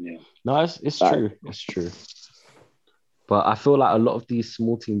 Yeah. No, it's true. It's true. But I feel like a lot of these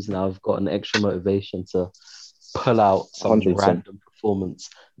small teams now have got an extra motivation to pull out some 100%. random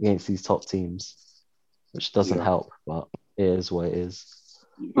performance against these top teams, which doesn't help, but it is what it is.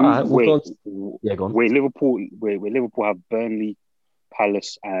 All right, go on. Wait, Liverpool have Burnley,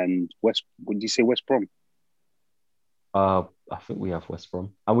 Palace, and West. What did you say? West Brom. I think we have West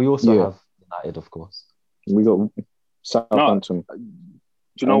Brom, and we also have United, of course. We got Southampton.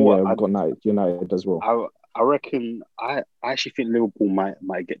 Do you know what? We got United as well. I reckon. I actually think Liverpool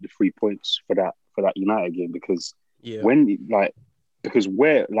might get the 3 points for that United game because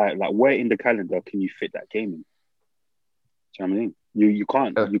where in the calendar can you fit that game in? Do you know what I mean?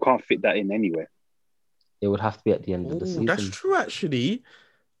 You can't fit that in anywhere. It would have to be at the end of the season. That's true, actually.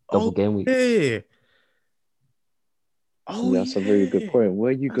 Double game week. Yeah. That's a very good point.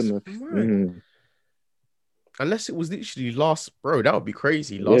 Where are you gonna? Unless it was literally that would be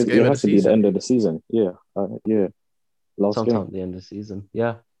crazy. Last game it of has the to be season. the end of the season. Yeah, Sometime game. at the end of the season.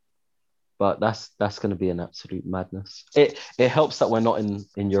 Yeah, but that's going to be an absolute madness. It helps that we're not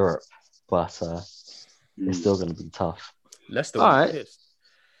in Europe, but it's still going to be tough. Leicester. All right. Pissed.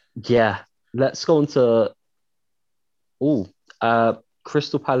 Yeah, let's go into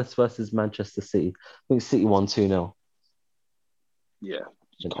Crystal Palace versus Manchester City. I think City won 2-0. Yeah,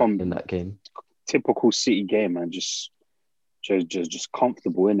 in that game. Typical City game, man. Just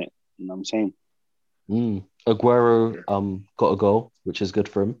comfortable in it. You know what I'm saying? Aguero got a goal, which is good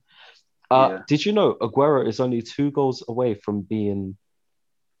for him. Did you know Aguero is only 2 goals away from being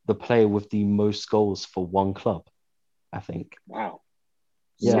the player with the most goals for one club? I think. Wow.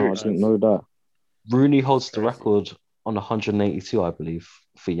 Yeah, I didn't know that. Rooney holds the record on 182, I believe,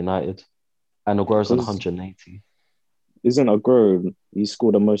 for United, and Aguero's on 180. Isn't Aguero? He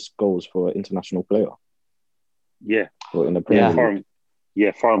scored the most goals for an international player. Yeah. Or in the Premier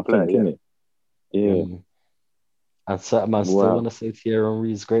League. Foreign player. Yeah. And certain man still want to say Thierry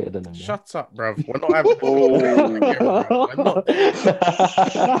Henry is greater than him. Shut up, bruv. We're not having.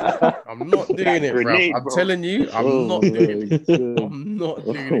 I'm not doing it, bruv. I'm telling you, I'm not doing it. I'm not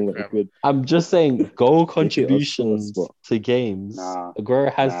doing it, bruv. I'm just saying, goal contributions to games.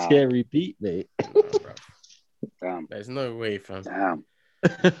 Aguero has Thierry beat, mate. Damn. There's no way, fam. Damn.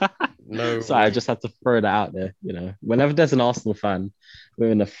 No Sorry, I way. just had to throw that out there. You know, whenever there's an Arsenal fan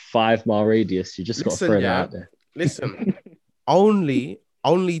within a 5 mile radius, you just got to Listen, throw that yeah. out there. Listen, only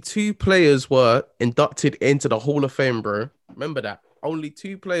two players were inducted into the Hall of Fame, bro. Remember that. Only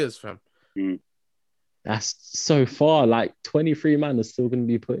two players, fam. That's so far. Like 23 man is still going to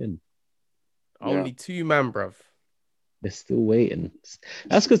be put in. Only two man, bruv. They're still waiting.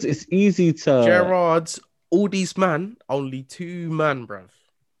 That's because it's easy to. Gerrard's all these man, only two man, bruv.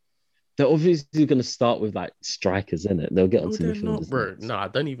 They're obviously going to start with like strikers, in it. They'll get No, onto they're midfielders not, bro. next. Nah,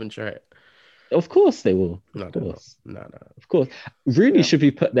 don't even try it. Of course they will. No, Of they're not. course. No. Of course. Rooney should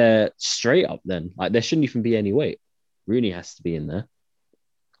be put there straight up then. Like there shouldn't even be any weight. Rooney has to be in there.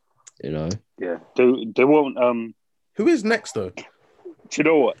 You know? Yeah. They won't Who is next though? do you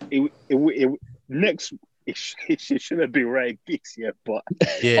know what? Next it should have been Ryan Giggs, yeah, but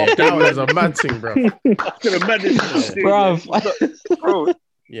Yeah, that was a mad thing, bro. after the madness, bro,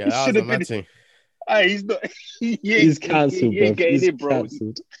 Yeah, It that should was a have mad been- thing. he's not. He's cancelled, He ain't bro. getting He's in, bro.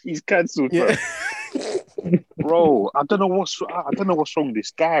 cancelled. He's cancelled, bro. Yeah. Bro, I don't know what's wrong with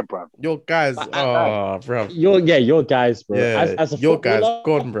this guy, bro. Your guys, bro. Your guys, bro. Yeah, As a your guys footballer,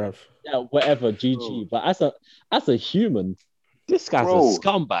 gone, bro. yeah, whatever, GG. But as a human, this guy's Bro. a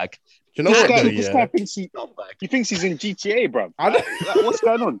scumbag. Do you know This what guy, though? this Yeah, guy thinks he thinks he's in GTA, bro. I don't- Like, what's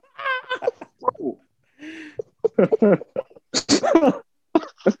going on? Bro,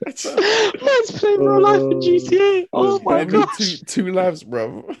 Man's playing real life in GTA. Oh my Maybe god. two lives,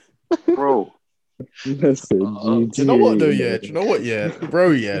 bro. Listen, bro. Do you know what though? Yeah, do you know what? Yeah,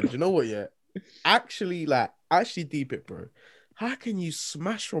 bro. Yeah, do you know what? Yeah, actually deep it, bro. How can you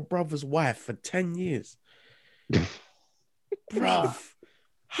smash your brother's wife for 10 years, bro?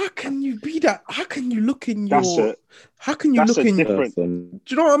 How can you be that? How can you look in That's your? it. How can you That's look a in? Do different.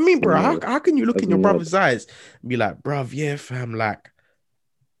 you know what I mean, bro? No. How can you look in your That's brother's eyes and be like, bruv, yeah, fam, like,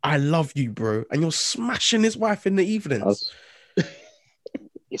 I love you, bro, and you're smashing his wife in the evenings.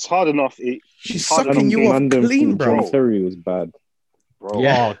 It's hard enough. She's hard sucking enough. you off clean, John bro. Terry was bad. Bro.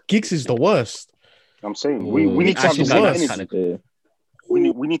 Yeah. Oh, Giggs is the worst. I'm saying we need to have the Actually, same worse. energy. Yeah.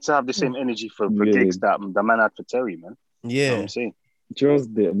 We need to have the same energy for Yeah. Giggs that the man had for Terry, man. You know what Yeah, I'm saying?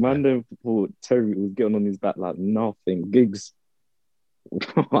 Just the man them for Terry was getting on his back like nothing. Gigs.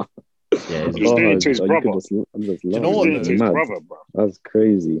 Yeah, He's doing it to his brother. Do you know what, Doing it to his brother, bro. That's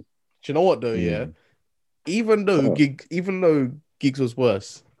crazy. do you know what though? Yeah, even though Giggs was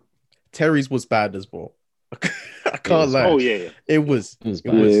worse, Terry's was bad as well. I can't lie. Oh yeah. It was. It was It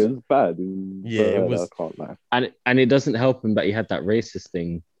bad. was. It was bad. It was Yeah, it bad, was. I can't lie. And it doesn't help him that he had that racist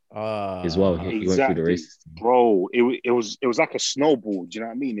thing as well. He went through Exactly. the racist thing. Bro, it was like a snowball. Do you know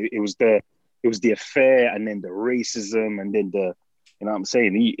what I mean? It was the affair, and then the racism, and then the, you know what I'm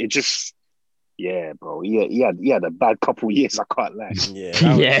saying? It just, yeah, bro. He had a bad couple of years. I can't lie. Yeah,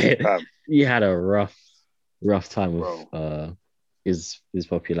 that was- Yeah, Um, he had a rough time with Bro. his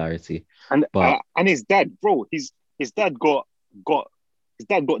popularity. and But- and his dad, bro. His dad got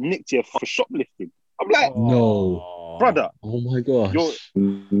nicked here for shoplifting. I'm like, No. brother, Oh my gosh. You're-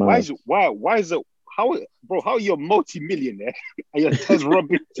 Mad. why is it? How are you a multi-millionaire and your dad's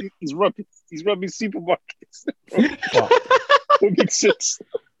robbing? He's robbing supermarkets. That makes sense.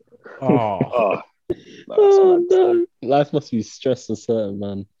 Oh, Oh no. Life must be stress for certain,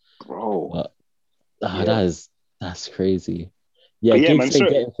 man. Bro. But Yeah. that's crazy. Yeah, But yeah, Giggs man, ain't sure.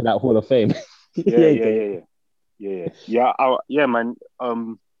 getting to that Hall of Fame. Yeah, man.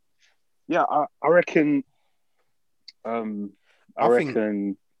 I reckon. I I think-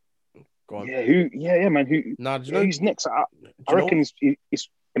 reckon. go on. Yeah, man. Nah, do you know? Who's next? I do you know- reckon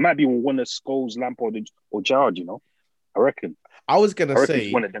it might be one of Scholes, Lampard, or Gerrard. You know, I reckon. I was gonna I reckon say,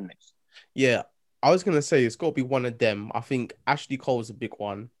 it's one of them next. yeah, I was gonna say it's got to be one of them. I think Ashley Cole's a big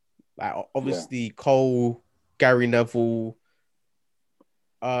one. Like obviously Cole, Gary Neville.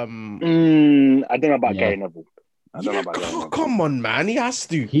 I don't know about Yeah. Gary Neville. I don't know about Gary Neville. Come on, man, he has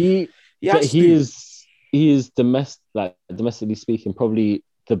to. He has to. is domestically speaking, probably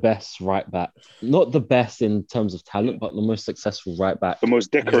the best right back. Not the best in terms of talent, but the most successful right back. The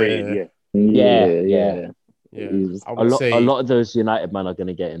most decorated, Yeah. Yeah. Yeah, He's- I A would say. lot of those United men are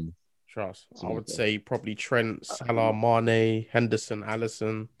gonna get in. Trust. I would say probably Trent, Salah, Mane, Henderson,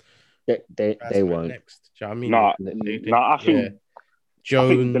 Allison. They That's like won't. next. Do you know what I mean? Nah, I think. Yeah. I think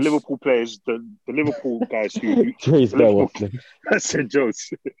Jones. the Liverpool players, the Liverpool guys who Praise the bear Liverpool- Watson. I said Jones,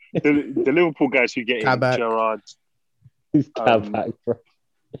 the Liverpool guys who get in Kabak. Gerrard. He's Um, back, bro. I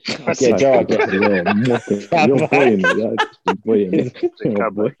Yeah, said Gerrard, Yeah, you're boying it. You're boying it. You're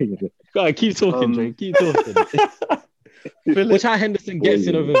Kabak. boying it. Go on, keep talking, Jay. Keep talking. Philip. Watch how Henderson gets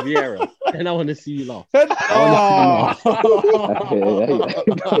in over Vieira. Then I want to see you laugh.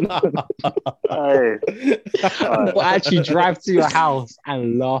 Hey, Or actually drive to your house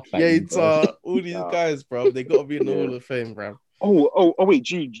and laugh at Yeah, you, it's bro. all these guys, bro. They got to be in the Hall of Fame, bro. Wait,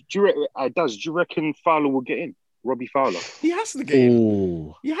 do you reckon Fowler will get in? Robbie Fowler. He has to get in.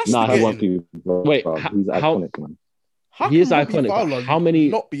 Ooh. He has Nah, to I get want in. to, bro. Wait, He's iconic, man. How He is can Robbie iconic, but Fowler how many-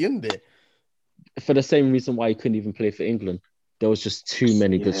 not be in there? For the same reason why he couldn't even play for England. There was just too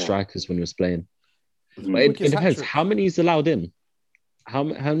many good Yeah. strikers when he was playing. Mm. But it Wicked depends. hat-trick. How many is allowed in? How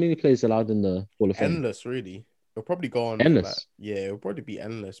many players allowed in the Hall of Fame? Endless, really. It'll probably go on. Endless? For like, yeah, it'll probably be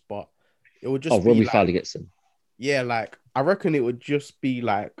endless, but it would just Oh, be Robbie like, Fowler gets in. yeah, like I reckon it would just be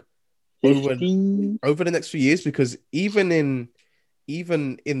like over 15? the next few years, because even in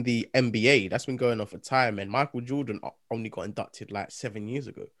the NBA, that's been going on for time, and Michael Jordan only got inducted like 7 years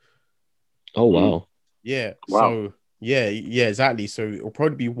ago. Oh, wow. Yeah. Wow. So yeah, exactly. So it'll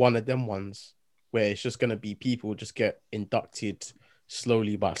probably be one of them ones where it's just gonna be people just get inducted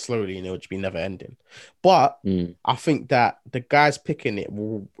slowly by slowly, and it'll just be never ending. But Mm. I think that the guys picking it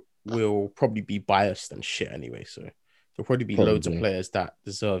will probably be biased and shit anyway. So there'll probably be loads of Probably. players that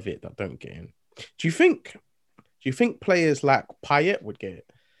deserve it that don't get in. Do you think players like Payet would get it?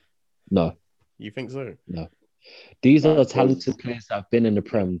 No. You think so? These No, are talented players that have been in the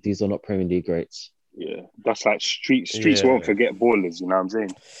Prem. These are not Premier League greats. Yeah, that's like streets Yeah. won't forget ballers. You know what I'm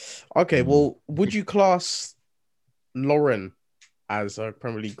saying? Okay, well, would you class Lauren as a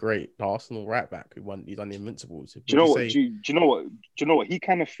Premier League great, the Arsenal right back who won? He's done the Invincibles. Do you know what? Do you know what? He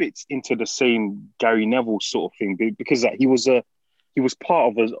kind of fits into the same Gary Neville sort of thing because he was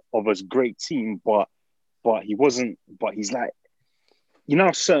part of a great team, but he wasn't. But he's like, you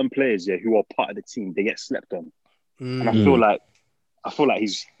know, certain players who are part of the team, they get slept on, and I feel like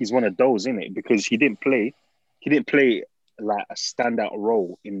he's one of those, in it, because he didn't play like a standout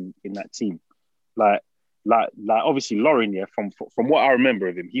role in that team, like obviously Lauren, from what I remember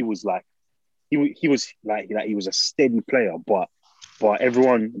of him, he was like he was he was a steady player, but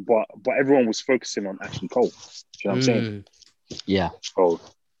everyone was focusing on Ashley Cole. Do you know what I'm saying? Yeah. Oh,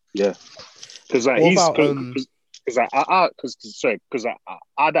 yeah, because like What he's about, because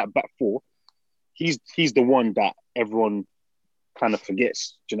I that back four, he's the one that everyone kind of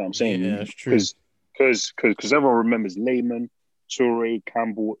forgets. Do you know what I'm saying? Yeah, that's true. Because everyone remembers Lehman, Toure,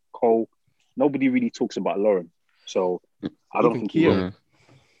 Campbell, Cole. Nobody really talks about Lauren, so I don't Even think Keogh. he will.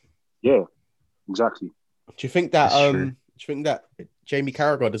 Yeah, exactly. Do you think that That's true. do you think that Jamie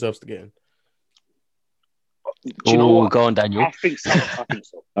Carragher deserves to get in? Do you know what? Go on, Daniel. I think so. I think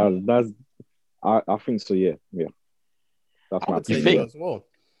so. Yeah. That's I my would say opinion. so as well.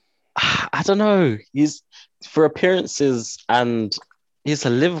 I don't know. He's for appearances and he's a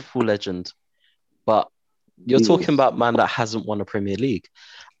Liverpool legend, but you're He talking is. about man that hasn't won a Premier League.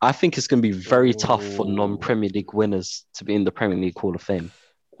 I think it's going to be very tough for non-Premier League winners to be in the Premier League Hall of Fame.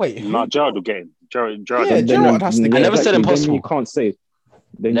 Wait, who? No, Gerard will get in. Gerard. Yeah, Gerrard has to get I never said Then impossible. you can't say.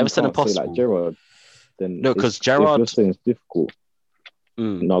 Then Never you said can't say impossible. like Gerard. Then No, 'cause if Gerrard- you're saying it's difficult.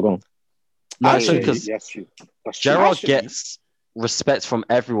 Mm. No, go on. No, Actually, actually, because That's true. That's true. Gerard Actually- gets respect from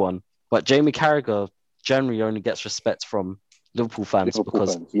everyone, but Jamie Carragher generally only gets respect from Liverpool fans Liverpool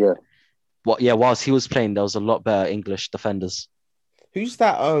because fans, yeah. whilst he was playing, there was a lot better English defenders. Who's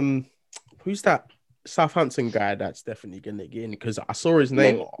that? Who's that Southampton guy that's definitely gonna get in? Because I saw his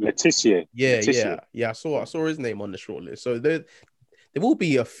name. Laetitia. Yeah. Laetitia. I saw his name on the shortlist. So there will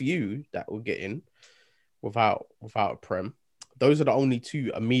be a few that will get in without a prem. Those are the only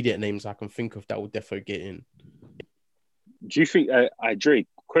two immediate names I can think of that will definitely get in. Do you think, Drake?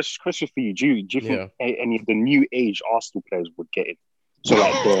 Question for you. Do you think any of the new age Arsenal players would get in? So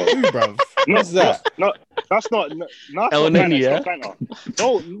like the Who, bruv? Who's that? No, that's not. No, that's El not Nini, yeah? banter.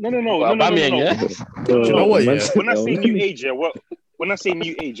 No. Aubameyang, yeah? Do you know what, yeah? When I say new age, when I say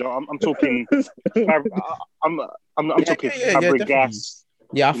new age, I'm talking. I'm talking Fabregas.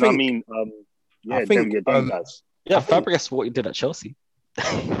 Yeah, I You know what I think. mean, I think, them guys. Yeah, Fabregas, what he did at Chelsea.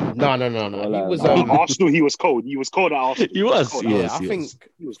 No. Well, He was Arsenal. He was cold. He was cold at Arsenal. He was. cold. Yeah. I think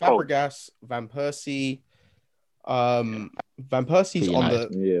He was cold. Fabregas, Van Persie, Van Persie's For on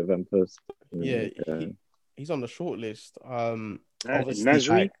United. the Yeah, Van Persie. yeah. He's on the short list. Obviously,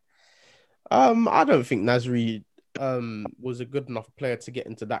 Nasri. I don't think Nasri was a good enough player to get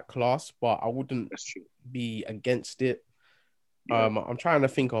into that class, but I wouldn't That's true. be against it. Yeah. I'm trying to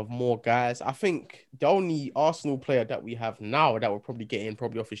think of more guys. I think the only Arsenal player that we have now that will probably get in,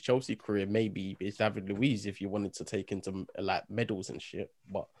 probably off his Chelsea career, maybe is David Luiz if you wanted to take into like medals and shit.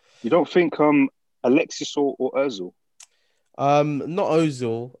 But You don't think Alexis or Ozil? not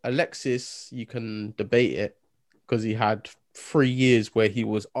Ozil. Alexis, you can debate it because he had 3 years where he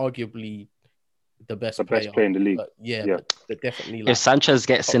was arguably the best player. player in the league. But yeah, Yeah. but they're definitely If Sanchez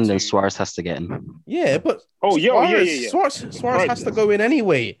gets top in, then two. Suarez has to get in. Yeah, but yeah. Suarez has to go in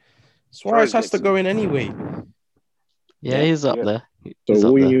anyway. Suarez has to go in anyway. Yeah, he's up there. So He's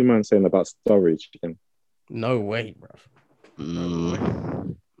up what are there. you man saying about Sturridge then? No way, bro.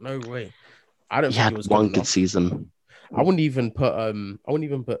 No way. I don't He think had he was one good good enough. season. I wouldn't even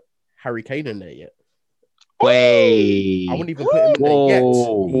put Harry Kane in there yet. Wait. I wouldn't even put him in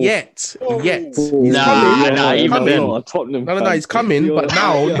there yet. He's Nah, coming. nah, He's even coming. then. No, he's coming. But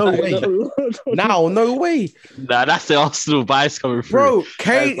now, no way. Now, no way. Nah, that's the Arsenal bias coming through. Bro,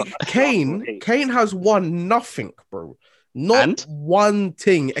 Kane has won nothing, bro. Not one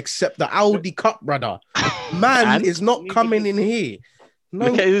thing except the Audi Cup, brother. Man is not coming in here. No.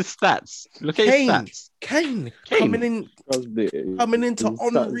 Look at his stats. Kane coming into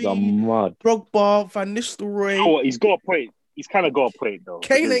Henry, Drogba, Van Nistelrooy. Oh, he's got a point. He's kind of got a point though.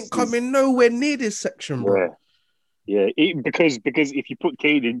 Kane ain't coming nowhere near this section, bro. Yeah, because if you put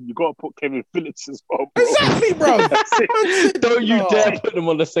Kane in, you got to put Kevin Phillips as well, bro. Exactly, bro. Don't you dare put them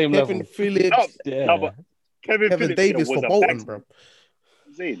on the same level. Kevin Phillips. But Kevin Phillips Davis was for a Bolton, bro.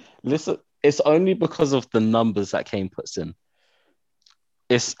 Listen, it's only because of the numbers that Kane puts in.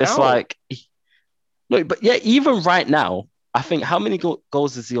 It's like, look, but yeah, even right now, I think how many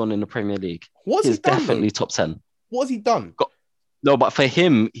goals is he on in the Premier League? He's definitely top 10. What has he done? No, but for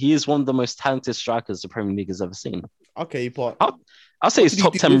him, he is one of the most talented strikers the Premier League has ever seen. Okay, but I'll say he's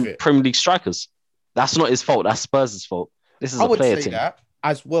top 10 Premier League strikers. That's not his fault. That's Spurs' fault. This is a player team. I would say that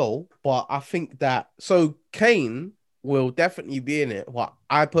as well, but I think that Kane will definitely be in it. Well,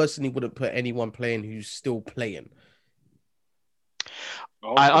 I personally wouldn't put anyone playing who's still playing.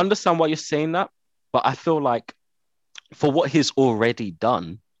 I understand why you're saying that, but I feel like for what he's already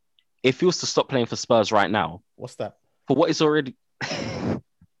done, if he was to stop playing for Spurs right now, what's that? For what he's already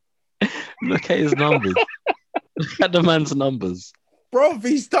look at his numbers. Look at the man's numbers. Bro,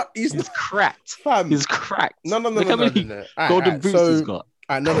 he's cracked. Fam. He's cracked. No. Golden boots he's got.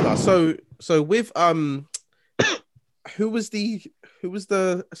 No. So with who was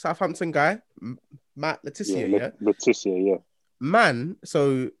the Southampton guy? Matt Letizia, yeah? Letizia, yeah. Man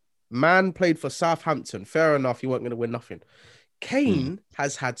played for Southampton. Fair enough, he weren't going to win nothing. Kane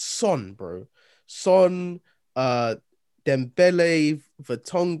has had Son, bro. Son, Dembele,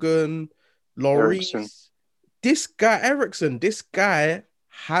 Vertonghen, Lloris. This guy, Eriksen, this guy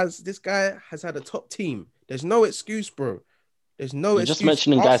has had a top team. There's no excuse, bro. There's no excuse. You're just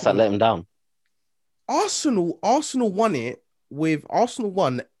mentioning guys that let him down. Arsenal won it. Arsenal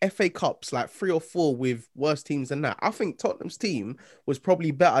won FA Cups like 3 or 4 with worse teams than that. I think Tottenham's team was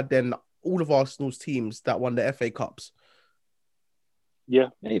probably better than all of Arsenal's teams that won the FA Cups.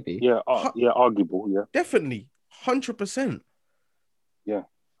 Yeah, maybe. Yeah, arguable. Yeah, definitely, 100%. Yeah,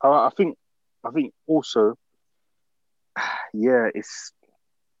 I think also, yeah, it's.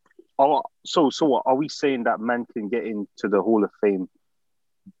 So what are we saying that man can get into the Hall of Fame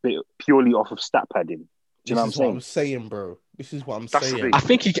purely off of stat padding? Do you know what I'm saying? What I'm saying, bro. This is what I'm saying. I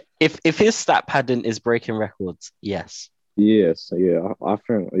think if his stat padding is breaking records, yes. Yes, yeah. I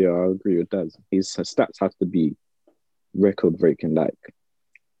think I agree with that. His stats have to be record breaking, like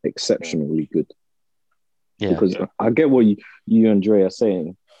exceptionally good. Yeah. Because I get what you and Dre are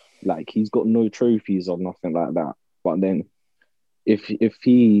saying. Like he's got no trophies or nothing like that. But then if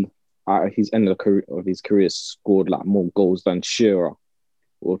he at his end of his career scored like more goals than Shearer,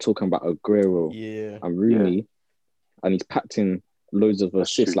 we're talking about Aguero and Rooney, and he's packed in loads of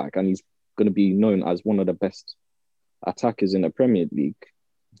assists, and he's going to be known as one of the best attackers in the Premier League.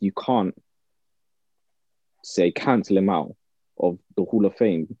 You can't say cancel him out of the Hall of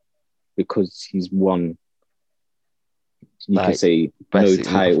Fame because he's won, you can say, no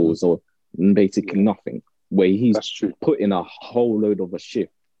titles or basically nothing, where he's put in a whole load of a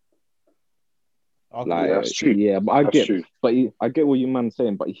shift. Okay, that's true. Yeah, but I get what you man's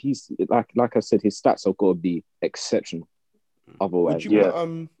saying. But he's like I said, his stats have got to be exceptional. Otherwise,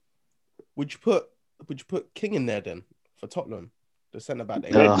 would you put King in there then for Tottenham, the centre back?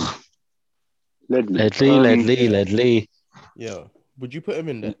 Ledley. Yeah, would you put him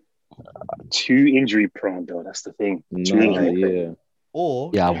in there? Too injury prone though. That's the thing.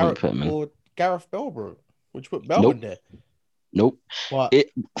 Or I wouldn't put him in. Or Gareth Bale, bro. Would you put Bale in there? Nope. For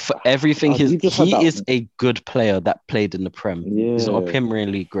everything, he is a good player that played in the Prem. Yeah. He's not a Premier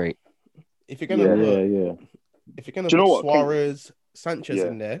League great. If you're gonna put Suarez, Sanchez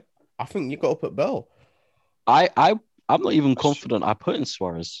in there, I think you got to put Bale. I'm not even confident I put in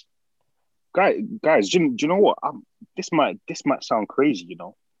Suarez. Guys, do you know what? This might sound crazy, you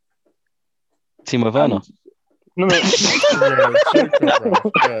know. Timo Werner. No, no.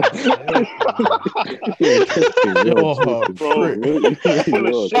 Yeah, joker, bro. You're Bro, that's full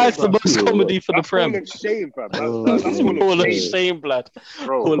of shame, That's the bro. most comedy for the That's full Prem. of shame, fam. That's Oh, full All of of shame, shame, blood.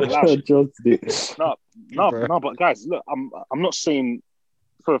 bro. All of Like, just no, but guys, look, I'm not saying.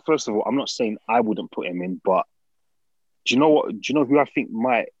 First of all, I'm not saying I wouldn't put him in, but do you know what? Do you know who I think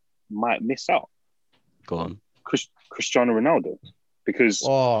might miss out? Go on. Cristiano Ronaldo, because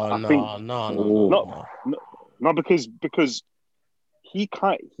Oh I think no, because he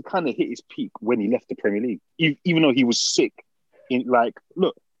kind of hit his peak when he left the Premier League, even though he was sick.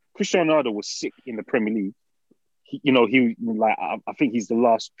 Look, Cristiano Ronaldo was sick in the Premier League. I think he's the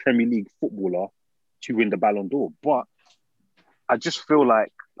last Premier League footballer to win the Ballon d'Or, but I just feel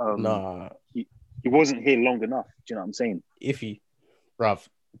like he wasn't here long enough. Do you know what I'm saying? Bruv,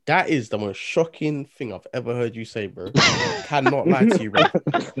 that is the most shocking thing I've ever heard you say, bro. Cannot lie to you, bro.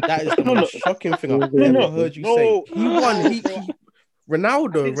 That is the most shocking thing I've ever heard you say. He won.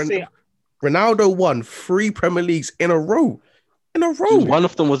 Ronaldo won 3 Premier Leagues in a row. One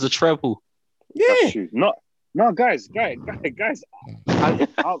of them was a treble. Yeah. That's true. No, guys.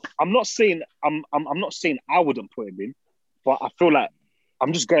 I'm not saying I'm not saying I wouldn't put him in, but I feel like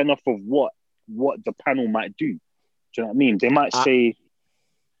I'm just going off of what the panel might do. Do you know what I mean? They might say,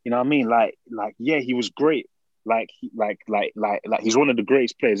 you know what I mean? Like, yeah, he was great. Like he's one of the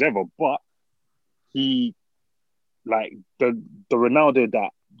greatest players ever. But he, like the Ronaldo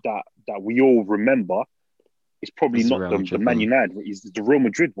that we all remember is probably not the Man United. He's the Real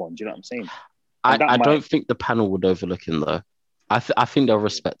Madrid one. Do you know what I'm saying? I don't think the panel would overlook him though. I think they'll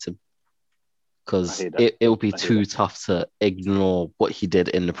respect him because it will be too tough to ignore what he did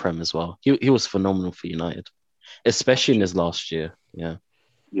in the Prem as well. He was phenomenal for United, especially in his last year. Yeah.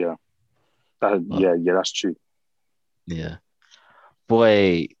 That's true. Yeah,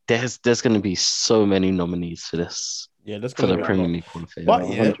 boy, there's going to be so many nominees for this. Yeah, there's for the Premier League qualifier. But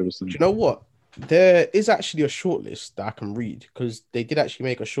yeah, do you know what? There is actually a shortlist that I can read because they did actually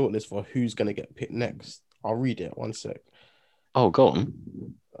make a shortlist for who's going to get picked next. I'll read it. One sec. Oh, go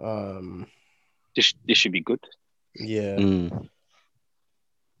on. This should be good. Yeah.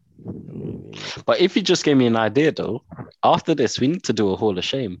 But if you just gave me an idea, though, after this, we need to do a Hall of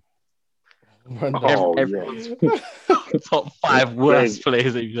Shame. Top 5 worst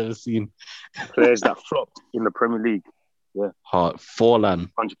players that you've ever seen. Players that flopped in the Premier League. Yeah.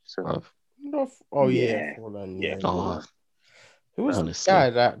 Forlan. 100%. Oh yeah, Forlan. Yeah. Oh, who was the guy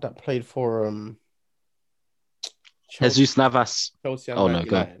that played for Jesus Navas? Chelsea no,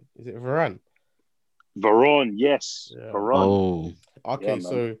 go. Is it Varane? Varane, yes. Yeah. Varane. Oh. Okay,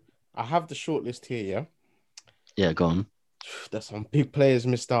 so I have the shortlist here, yeah? Yeah, go on. There's some big players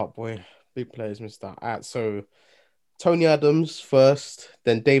missed out, boy. Big players missed out. All right, so Tony Adams first,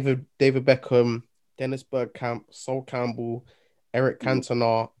 then David Beckham, Dennis Bergkamp, Sol Campbell, Eric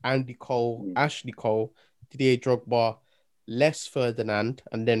Cantona, Andy Cole, Ashley Cole, Didier Drogba, Les Ferdinand,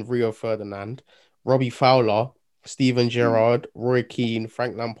 and then Rio Ferdinand, Robbie Fowler, Steven Gerrard, Roy Keane,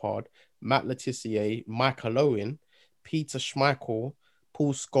 Frank Lampard, Matt Letizia, Michael Owen, Peter Schmeichel,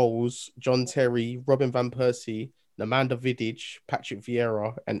 Paul Scholes, John Terry, Robin Van Persie, Nemanja Vidic, Patrick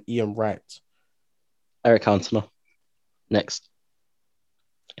Vieira, and Ian Wright. Eric Cantona. Next.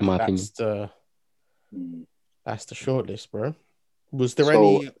 In my opinion. That's the shortlist, bro. Was there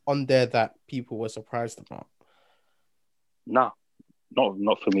any on there that people were surprised about? Nah,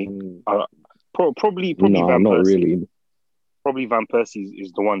 not for me. Probably no, Van not Persie. Really. Probably Van Persie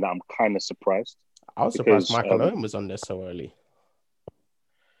is the one that I'm kind of surprised. I was surprised Michael Owen was on there so early.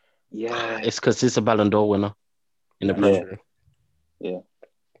 Yeah, it's because he's a Ballon d'Or winner in the Premier. Yeah.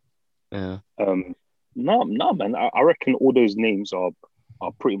 No, man. I reckon all those names are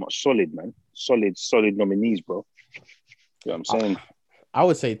pretty much solid, man. Solid nominees, bro. You know what I'm saying? I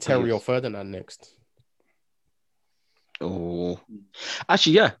would say Terry or Ferdinand next. Oh,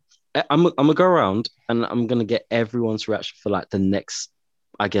 actually, yeah. I'm gonna go around and I'm gonna get everyone's reaction for like the next,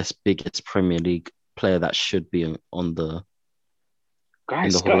 I guess, biggest Premier League player that should be on the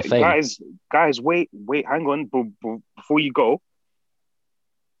Hall of Fame. Guys, wait, hang on. Before you go,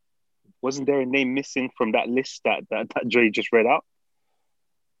 wasn't there a name missing from that list that Dre just read out?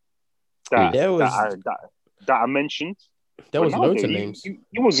 That I mentioned. There was loads of names. He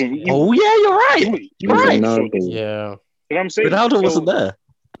wasn't. Oh yeah, you're right. You're right. Yeah. You know what I'm saying? Ronaldo wasn't there.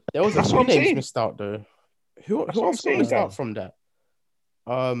 There was a few names missed out though. Who else got missed out from that?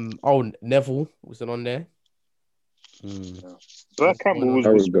 Neville wasn't on there. Bergkamp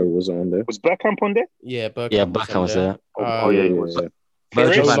was on there. Was Bergkamp on there? Yeah, Bergkamp. Yeah, Bergkamp was there. He was.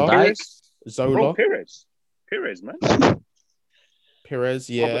 Virgil van Dijk. Zola. Perez, man. Perez,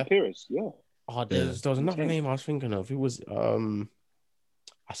 yeah. Perez, yeah. Oh, there was another name I was thinking of. It was I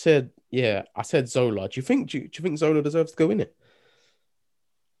said Zola. Do you think Zola deserves to go in it?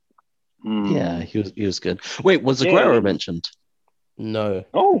 Yeah, he was good. Wait, was Yeah. Aguero mentioned? No.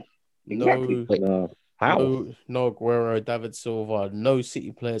 Oh, No. exactly. Wait, No. how? No Aguero, David Silva, no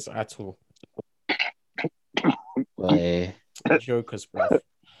City players at all. Wait. Jokers, bruv.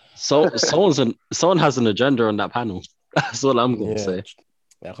 So someone has an agenda on that panel. That's all I'm gonna say.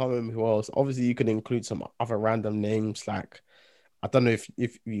 I can't remember who else. Obviously, you can include some other random names. Like, I don't know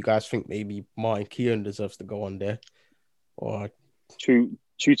if you guys think maybe Martin Keown deserves to go on there, or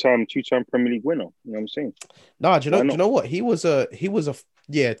Two-time Premier League winner. You know what I'm saying? no. Do you know what? He was a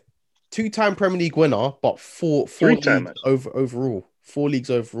two-time Premier League winner, but four Three-time, leagues overall. 4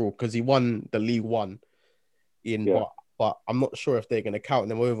 leagues overall because he won the League One but I'm not sure if they're going to count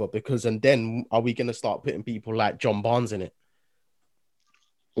them over and then are we going to start putting people like John Barnes in it?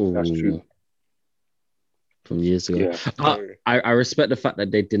 That's true. From years ago. Yeah. I respect the fact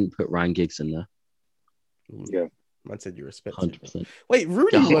that they didn't put Ryan Giggs in there. Yeah. Man said you respect 100%. Wait,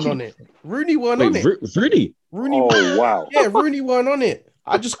 Rooney weren't on it. Rooney weren't on it. Rooney? Oh, wow. Yeah, Rooney weren't on it.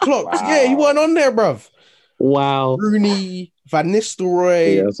 I just clocked. Wow. Yeah, he weren't on there, bruv. Wow. Rooney, Van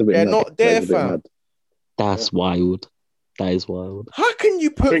Nistelrooy, they're not there, fam. That's wild. That is wild. How can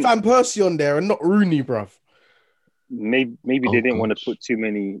you put Van Persie on there and not Rooney, bruv? Maybe they didn't want to put too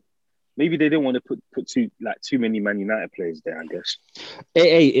many. Maybe they didn't want to put too many Man United players there, I guess.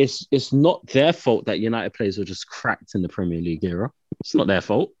 Hey, it's not their fault that United players were just cracked in the Premier League era. It's not their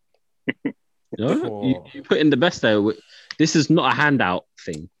fault. You put in the best there. This is not a handout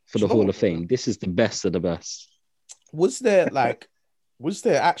thing for the Hall of Fame. This is the best of the best. Was there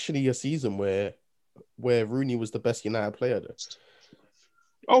actually a season where Rooney was the best United player though?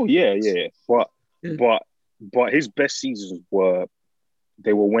 Oh yeah. But his best seasons were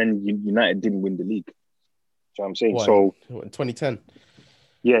when United didn't win the league. You know what I'm saying? So in 2010.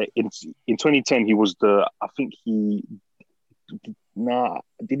 Yeah, in 2010 he was did he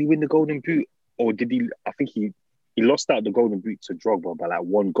win the Golden Boot or did he? I think he lost out the Golden Boot to Drogba by like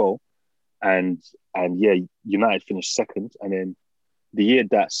 1 goal, and yeah, United finished second, and then the year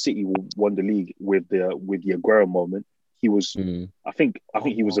that City won the league with the Aguero moment, he was I think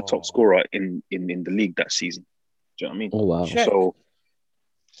he was a top scorer in the league that season. Do you know what I mean? Oh wow! Check. So,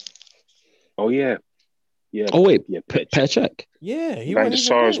 yeah. Oh wait, yeah, Petr Cech. Yeah, he Van der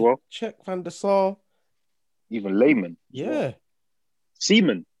Sar as well. Check Van der Sar. Even Lehman. Yeah.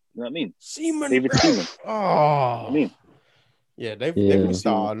 Seaman. You know what I mean? Seaman. David Seaman. Oh. I mean. Yeah, they've missed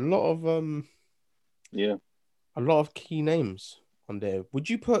out a lot of a lot of key names on there. Would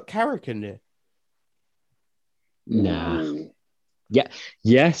you put Carrick in there? Nah. Yeah.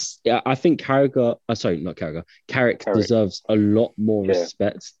 Yes. Yeah, I think Carrick deserves a lot more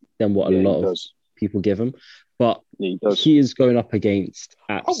respect than what a lot of people give him. But he is going up against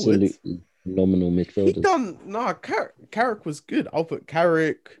absolutely phenomenal midfielders. Carrick was good. I'll put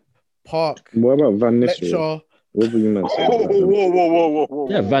Carrick, Park. What about Van Nistelrooy? What were you meant to say? Whoa.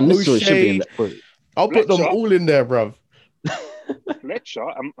 Yeah, Van Nistelrooy should be in there. I'll put them all in there, bruv. Fletcher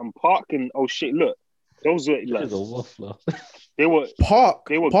and Park and look. Those were like, a waffler. They were Park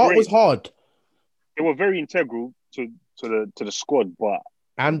great. Was hard. They were very integral to the squad, but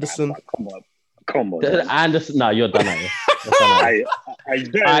Anderson. Come on. Anderson, no, you're done.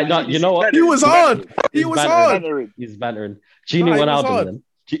 You know what? He was hard. He's bantering. Genie Wijnaldum then.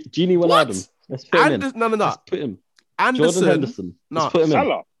 Genie Wijnaldum. Let's put him in. No. Let's put him. Anderson. Jordan Henderson. No. Let's put him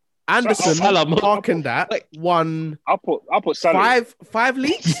Salah. in. Anderson. Salah. Park and that won. I'll put Salah. Five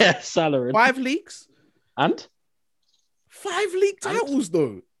leagues. Yeah, Salah in. 5 leagues. And 5 league titles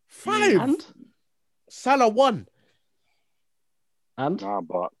though. 5. And Salah won. And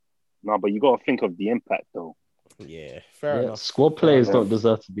No, but you got to think of the impact, though. Yeah, fair enough. Squad players don't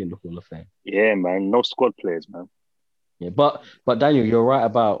deserve to be in the Hall of Fame. Yeah, man. No squad players, man. Yeah, but Daniel, you're right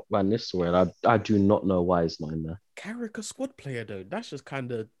about Van Nistelrooy. I do not know why he's not in there. Carrick a squad player, though. That's just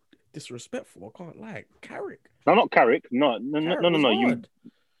kind of disrespectful. I can't lie. Carrick. No, not Carrick. No. No.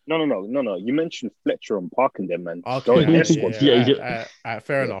 You mentioned Fletcher and Park and them, man. Okay.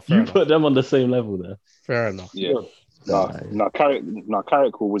 Fair enough. You put them on the same level there. Fair enough. Yeah. No,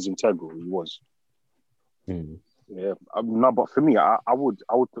 Carrick was integral. He was. Yeah. No, but for me, I would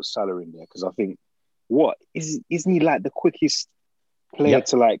put Salah in there because I think isn't he like the quickest player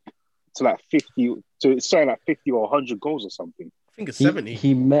to 50 to something like 50 or 100 goals or something? I think it's 70.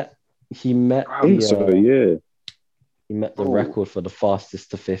 He met. I think so. Yeah. He met the record for the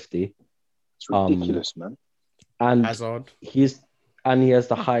fastest to 50. It's ridiculous, man. And Hazard. he has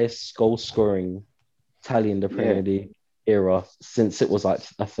the highest goal scoring tally in the Premier League era since it was like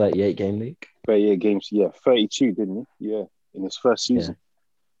a 38 game league. 38 games. Yeah, 32, didn't he? Yeah, in his first season.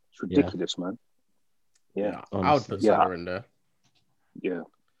 It's Yeah. ridiculous, man. Yeah, I would put honestly. Salah in there. yeah.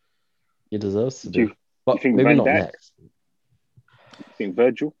 He deserves to Do you, be. But think maybe Van not Dijk? next. You think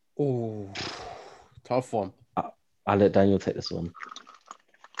Virgil? Oh, tough one. I'll let Daniel take this one.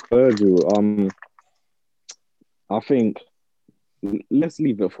 Virgil, I think let's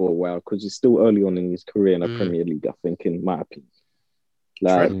leave it for a while because he's still early on in his career in the Premier League. I think, in my opinion,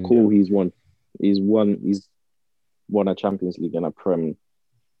 like Trent? cool, he's won a Champions League and a Prem,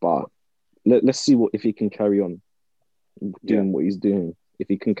 but let's see if he can carry on doing what he's doing. If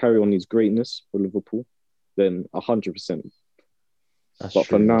he can carry on his greatness for Liverpool, then 100%. But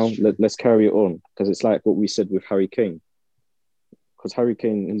for now, let's carry it on because it's like what we said with Harry Kane. Because Harry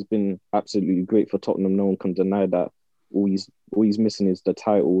Kane, he's been absolutely great for Tottenham. No one can deny that. All he's missing is the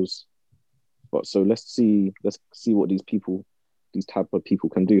titles. But so let's see what these type of people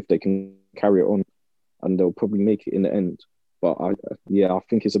can do if they can carry it on, and they'll probably make it in the end. But I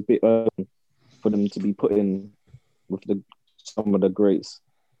think it's a bit early for them to be put in with some of the greats,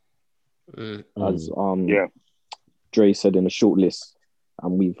 as Dre said in the short list,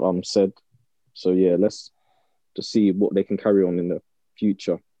 and we've said. So yeah, let's just see what they can carry on in the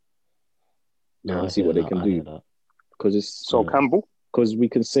future. And see what they can do. Because it's so Campbell. Because we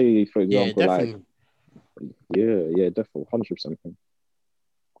can say, for example, definitely. definitely, 100%.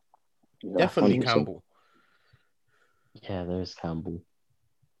 Definitely 100%. Campbell. Yeah, there's Campbell.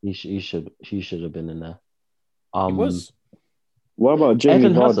 He should have been in there. He was. What about Jamie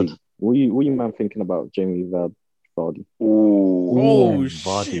Eden Vardy? Hazard. What you man thinking about Jamie Vardy? Oh,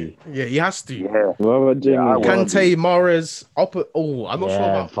 Vardy. shit. Yeah, he has to. Yeah. What about Jamie Vardy? Kante, Mahrez. I'm not sure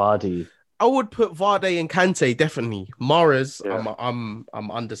about Vardy. I would put Vardy and Kante definitely. Mahrez, I'm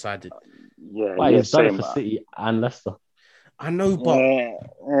undecided. Yeah, Why, he's done it for City and Leicester. I know, but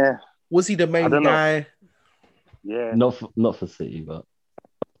was he the main guy? Yeah, not for City, but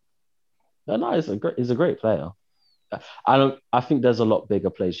no, he's a great player. I think there's a lot bigger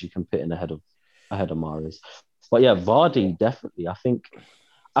players you can put in ahead of Mahrez. But yeah, Vardy definitely. I think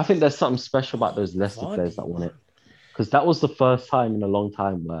there's something special about those Leicester players that won it, because that was the first time in a long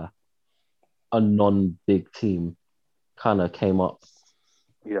time where a non-big team kind of came up,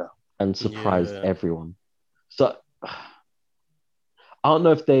 and surprised everyone. So I don't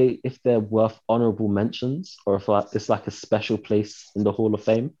know if they're worth honorable mentions or if it's like a special place in the Hall of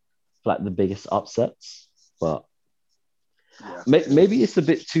Fame for like the biggest upsets. But maybe it's a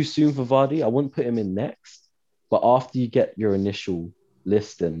bit too soon for Vardy. I wouldn't put him in next. But after you get your initial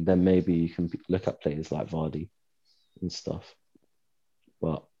listing, then maybe you can look at players like Vardy and stuff.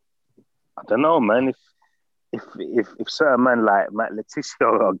 But I don't know, man. If certain man like Matt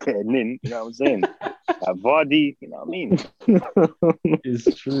Letizia are getting in, you know what I'm saying? Like Vardy, you know what I mean? It's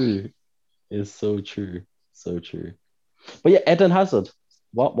true. It's so true. So true. But yeah, Eden Hazard.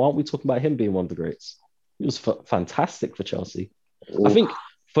 Why aren't we talking about him being one of the greats? He was fantastic for Chelsea. Ooh. I think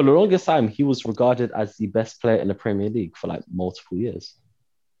for the longest time, he was regarded as the best player in the Premier League for like multiple years.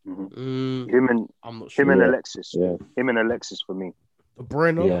 Mm-hmm. Him and Alexis. Yeah. Him and Alexis for me. De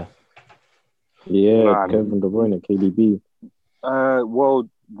Bruyne. Yeah. Yeah, Kevin De Bruyne, KDB. Well,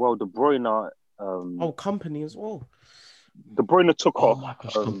 De Bruyne. Company as well. De Bruyne took off. My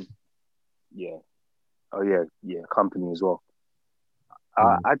gosh, yeah. Oh yeah, company as well.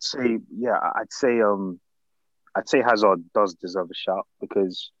 I'd say Hazard does deserve a shout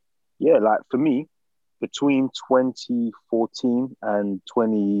because, like for me, between 2014 and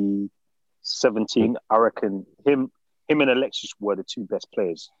 2017, I reckon him and Alexis were the two best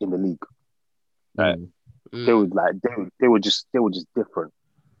players in the league. They were just different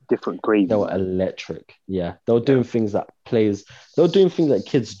gravy. They were electric. Yeah, they were doing things that kids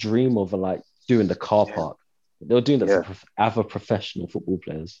dream of, and like doing the car park. They were doing that for other professional football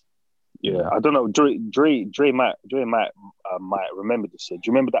players. Yeah, I don't know. Dre might remember this. Do you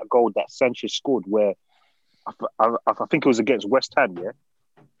remember that goal that Sanchez scored where I think it was against West Ham? Yeah.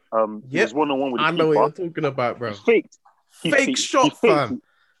 He was 1-on-1 with the keeper. I know what you're talking about, bro. Fake shot, fam.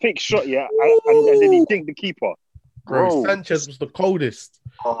 Fake shot, yeah. And then he dinked the keeper. Bro, Sanchez was the coldest.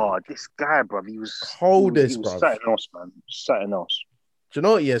 Oh, this guy, bro. He was coldest, bro. Something else, man. Something else. Do you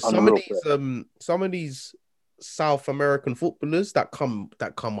know what? Yeah, some of these South American footballers that come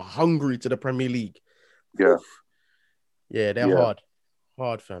hungry to the Premier League. Yeah. Yeah, they're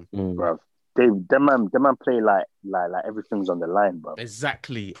hard, fam. Bro. Them man play like everything's on the line, bro.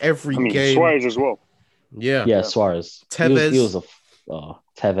 Exactly. Every game. Suarez as well. Yeah, Suarez. Tevez. He was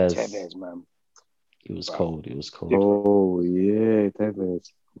Tevez. Tevez, man. He was cold. Oh yeah,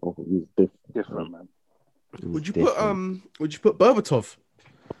 Tevez. Oh, he's different, man. Would you put Berbatov?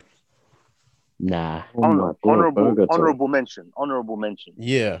 Nah. Oh my God, Bergkamp. Honorable mention. Honorable mention.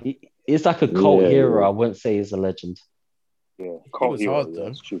 Yeah, He's like a cult Yeah, hero. yeah. I wouldn't say he's a legend. Yeah, he cult was hero. hard Yeah, though.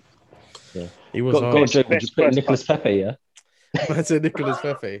 that's true. Yeah. He was Go, hard. Jake. Would you Best put first Nicholas touch. Pepe? Yeah. Man said Nicholas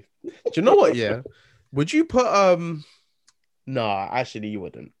Pepe. Do you know what? Yeah, would you put Nah, actually, you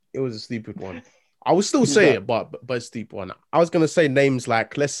wouldn't. It was a stupid one. I would still say it, but a stupid one. I was gonna say names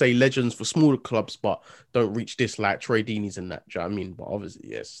like, let's say legends for smaller clubs, but don't reach this, like Troy Deeney's and that. Do you know what I mean? But obviously,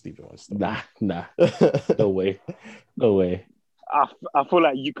 yes, stupid one still. Nah. No way. No way. I feel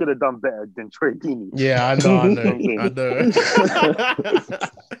like you could have done better than Troy Deeney. Yeah, I know.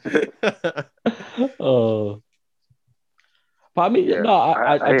 Oh. But I mean, Yeah, no,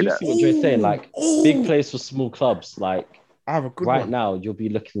 I hear do that. see what you're saying. Like big players for small clubs. Like I have a good right one. now, you'll be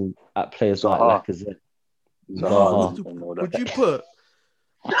looking at players Zaha. like Lacazette. No, Zaha. would you put?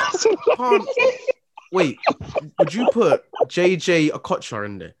 Wait, would you put JJ Okocha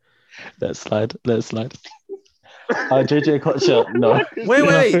in there? Let's slide. JJ Kocher. No.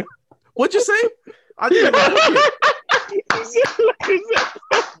 Wait. What'd you say? I didn't even catch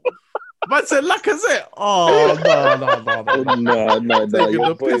it. Man said Lacazette. Oh no. No. Taking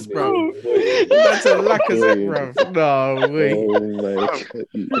the piss, bro. Man said Lacazette, bro. No way. Oh my.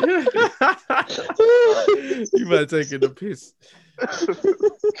 You man taking the piss.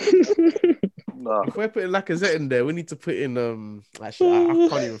 No. If we're putting Lacazette in there, we need to put in actually I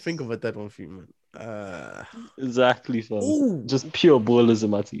can't even think of a dead one for you, man. Exactly, fam. Ooh. Just pure ballers in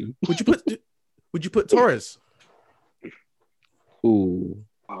my team. Would you put Torres? Ooh.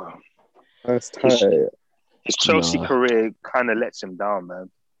 That's tight. His Chelsea Nah. career kind of lets him down,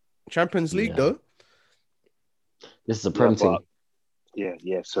 man. Champions League Yeah. though. This is a Prem team.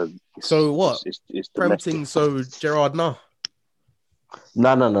 Yeah. So what? It's Prem domestic. team, so Gerard nah.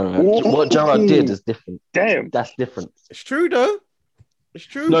 No. What Gerrard did is different. Damn. That's different. It's true though. It's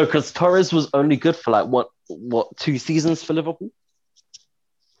true. No, because Torres was only good for like what 2 seasons for Liverpool.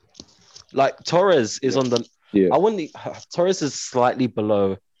 Like Torres is on the. Yeah. Torres is slightly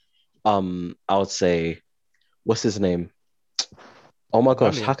below. I would say, what's his name? Oh my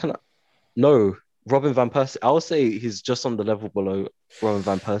gosh, how can I? No, Robin van Persie. I would say he's just on the level below Robin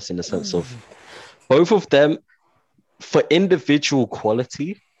van Persie in the sense of both of them for individual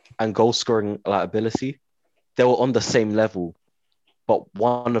quality and goal scoring ability, they were on the same level, but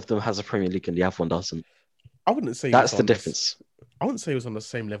one of them has a Premier League and the other one doesn't. I wouldn't say That's the difference. I wouldn't say he was on the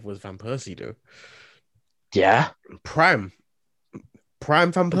same level as Van Persie though. Yeah. Prime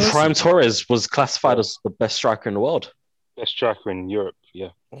Van Persie. Prime Torres was classified as the best striker in the world. Best striker in Europe. Yeah.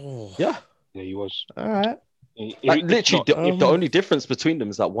 Oh. Yeah. Yeah, he was. All right. Like literally, the only difference between them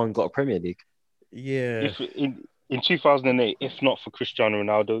is that one got a Premier League. Yeah. If in 2008, if not for Cristiano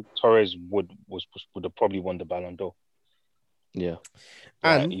Ronaldo, Torres would have probably won the Ballon d'Or. Yeah.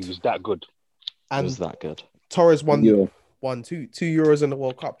 And he was that good. It And was that good. Torres won Yeah. two Euros in the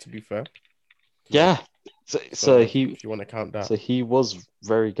World Cup, to be fair. Yeah. So if you want to count that. So he was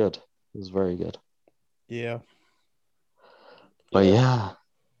very good. He was very good. Yeah. But yeah,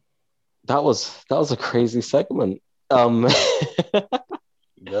 that was a crazy segment. Yep.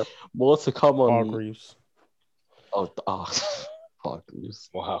 More to come on. Hargreaves. Hargreaves.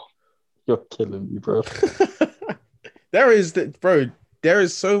 Wow. You're killing me, bro. There is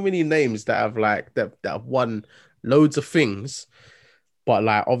so many names that have that have won loads of things, but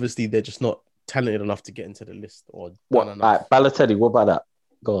like obviously they're just not talented enough to get into the list or What? done enough. Balotelli, what about that?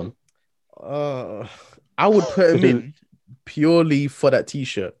 Go on. I would put him in purely for that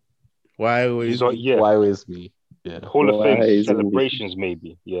t-shirt. Why always? Why always me? Yeah. Hall of Why Fame is it- celebrations,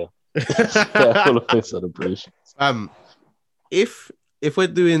 maybe. Yeah. Yeah, Hall of Fame celebration. If we're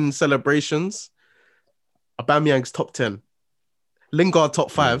doing celebrations, Aubamayang's top 10, Lingard top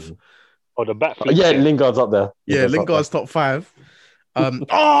 5. Oh, the back flip. Yeah, Lingard's up there. Yeah, Lingard's top 5.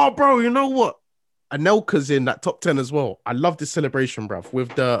 Bro, you know what? Anelka's in that top 10 as well. I love this celebration, bruv. With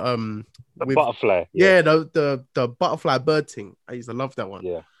the butterfly. Yeah, the butterfly bird thing. I used to love that one.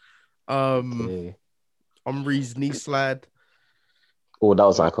 Yeah. Okay. Omri's knee slide. Oh, that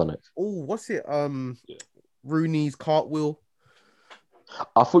was iconic. Oh, what's it? Rooney's cartwheel.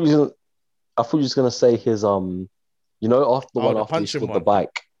 I thought you was gonna say his after the he punching scored the one.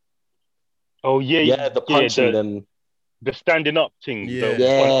 bike. Oh yeah. Yeah, the punching then. The standing up thing. Yeah.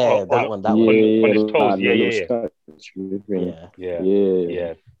 That one. On his toes.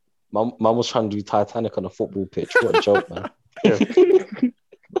 Yeah. Mum was trying to do Titanic on a football pitch. What a joke, man.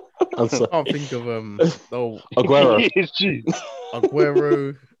 I'm I sorry. can't think of Aguero.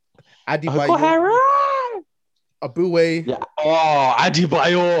 Aguero, Adebayor, Aboué. Yeah. Oh,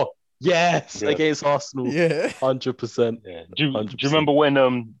 Adebayor. Yes, Yeah. against Arsenal. Yeah. 100%. Yeah. Do you 100%. remember when do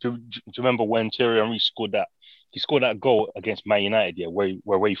you remember when Thierry Henry scored that? He scored that goal against Man United, yeah,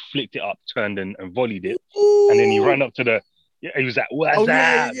 where he flicked it up, turned and volleyed it, and then he Ooh. ran up to the. Yeah, he was like, "What's Oh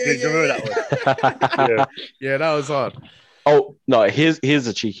that?" yeah, Do you remember that one? Yeah. yeah. That was hard. Oh no, here's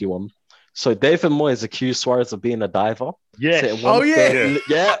a cheeky one. So David Moyes accused Suarez of being a diver. Yes. So it Oh, was yeah.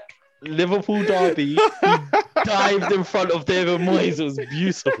 yeah. Liverpool derby. He dived in front of David Moyes. It was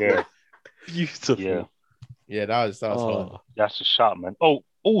beautiful. Yeah. Beautiful. Yeah. Yeah, that was hard. Oh. That's a shot, man. Oh,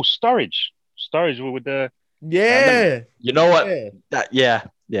 Sturridge with the. Yeah. You know what? Yeah.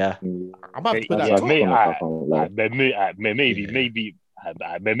 Yeah. I'm about to put That's that top. Mate, iconic, I can't lie.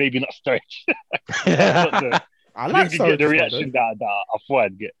 maybe not Sturridge. I I like didn't get the Sturridge's one, reaction that I thought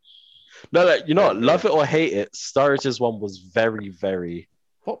I'd get. No, you know what? Yeah. Love it or hate it, Sturridge's one was very, very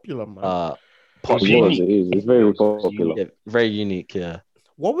though. Popular, man. It popular. was It is. It's very popular. Yeah, very unique, yeah.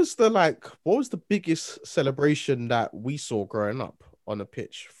 What was the biggest celebration that we saw growing up on a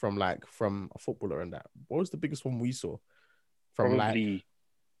pitch from a footballer and that? What was the biggest one we saw? From Probably,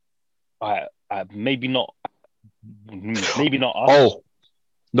 maybe not us. Oh,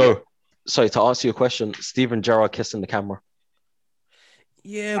 no. Sorry, to answer your question, Steven Gerrard kissing the camera.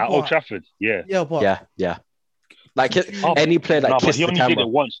 yeah, At Old Trafford, yeah. yeah, but Yeah. Like Oh, any player that No, but kissed he the only did camera. it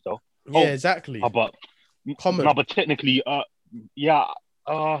once though. yeah, exactly. But Common. no, but technically, but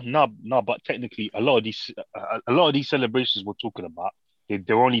technically, a lot of these celebrations we're talking about,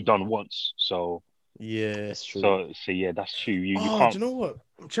 they're only done once. So Yeah. That's true. so yeah, that's true. You Oh, can't. do you know what?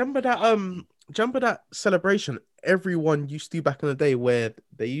 Do you remember that celebration everyone used to do back in the day where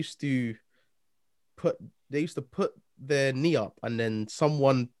they used to put their knee up and then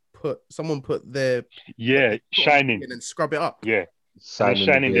someone put their Shining. and then scrub it up. Yeah, Shining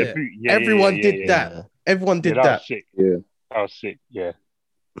shining the their boot. boot. Yeah, Everyone yeah, did yeah, that. Yeah. Everyone did that that. was sick. Yeah. That was sick. Yeah.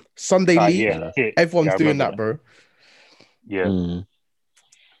 Sunday league. Yeah. Everyone's Yeah, I doing remember that, bro. Yeah. Mm.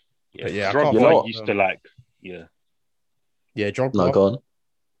 Yeah. But yeah, I Drogba can't find- used to like. Yeah. Yeah, Drogba. No, go on.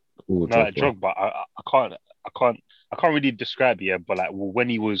 Ooh, No, like Drogba. I can't really describe it. Yeah, but like when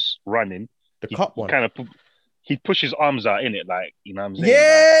he was running, The cup one. kind of he'd push his arms out in it, like, you know what I'm saying? Yeah,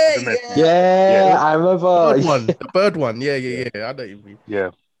 Like, I don't know if- Yeah, I remember. Bird one. The bird one. Yeah. I know what you mean. Yeah.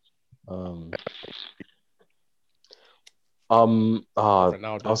 I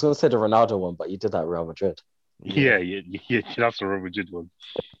Ronaldo. was gonna say the Ronaldo one, but you did that Real Madrid. Yeah. That's a Real Madrid one.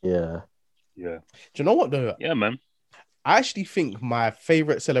 Yeah. Yeah. Do you know what though? Yeah, man. I actually think my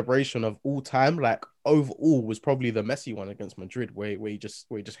favorite celebration of all time, like overall, was probably the Messi one against Madrid, where he just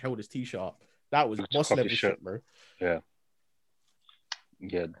held his t-shirt up. That was Just boss cut level his shit, shirt. bro. Yeah.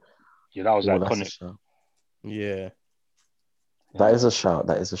 That was Oh, that's a iconic. shout. Yeah. That is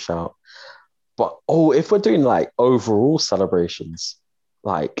a shout. But if we're doing like overall celebrations,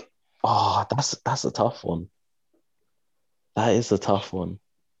 like that's a tough one. That is a tough one.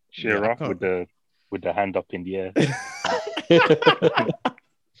 Shearer Yeah, with the hand up in the air.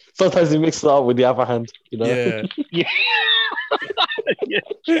 Sometimes he mixes it up with the other hand, you know. Yeah.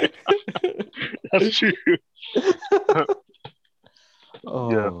 Yeah. That's true.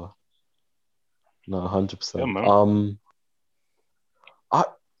 Oh. Yeah. No, 100%. Yeah, man.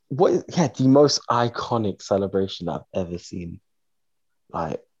 The most iconic celebration I've ever seen?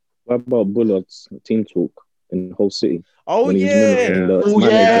 Like, What about Bullard's team talk in the whole city? Oh When he's yeah. mimicking the oh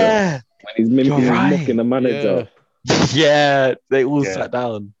manager. yeah, When he's mimicking You're and right. mocking the manager. yeah, they all Yeah. sat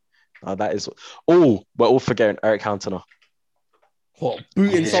down. That is. Oh, we're all forgetting Eric Cantona. What,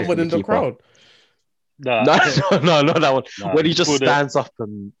 booting Yeah. someone in the Keeper. crowd? Nah, No, not that one. nah, When he just scored stands up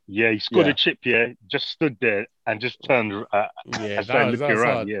and he scored Yeah. a chip, just stood there and just turned Yeah, and started looking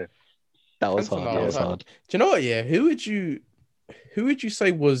around. hard. Yeah. that was Cantona hard. That was was hard. Do you know what? Yeah, who would you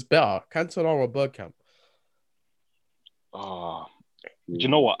say was better, Cantona or Bergkamp? Do you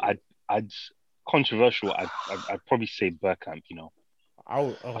know what? I'd controversial. I'd probably say Bergkamp. You know,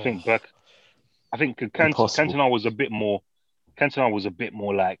 I think Impossible. Cantona was a bit more. Cantona was a bit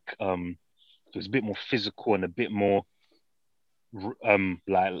more like it was a bit more physical and a bit more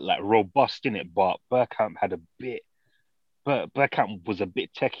like robust in it. But Bergkamp had a bit. Bergkamp was a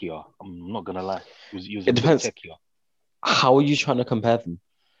bit techier. I'm not gonna lie. He was It a depends. bit techier. How are you trying to compare them?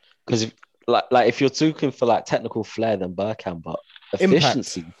 Because if you're looking for like technical flair, then Bergkamp, but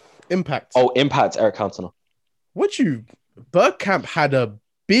efficiency. Impact. Oh, impact, Eric Cantona. Bergkamp had a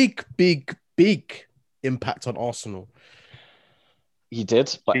big impact on Arsenal. He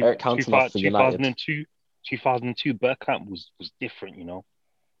did, but Eric Cantona for United. 2002, Bergkamp was different. You know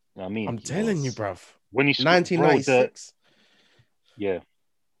what I mean? I'm telling you, bruv. When he 1996.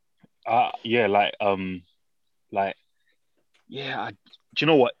 like do you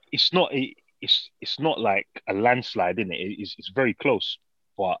know what? It's not like a landslide, isn't it? It's very close,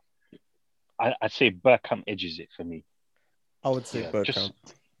 but I'd say Bergkamp edges it for me. I would say Yeah, Bergkamp.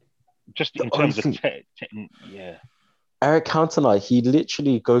 just The in only terms of thing- yeah. Eric Cantona, he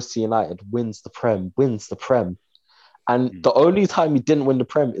literally goes to United, wins the Prem. And the only time he didn't win the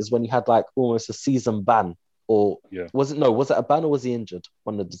Prem is when he had like almost a season ban. Or was it a ban or was he injured?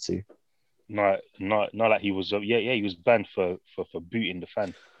 One of the two. No, not like he was. He was banned for booting the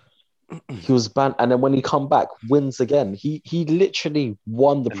fan. He was banned, and then when he come back, wins again. He literally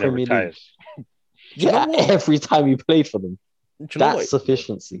won the And then Premier League. retires. Yeah, every time he played for them. Do you know That's what?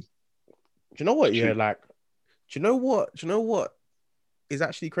 sufficiency. Do you know what? Yeah, True. like, do you know what is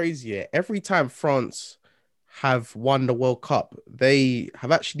actually crazy? Yeah, every time France have won the World Cup, they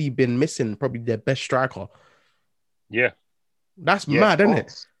have actually been missing probably their best striker. Yeah, That's mad, isn't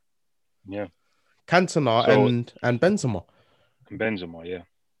it? yeah. Cantona So- and Benzema. And Benzema, yeah.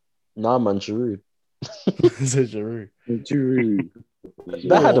 Nah, man, Giroud. So Giroud. Giroud.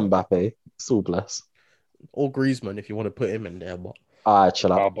 They had Mbappe. It's all bless. Or Griezmann if you want to put him in there, but All right, chill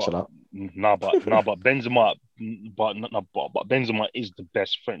Nah, out. but Benzema, but Benzema is the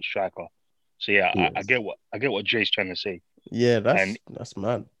best French striker. So yeah, He I is. get what Jay's trying to say. yeah, And- that's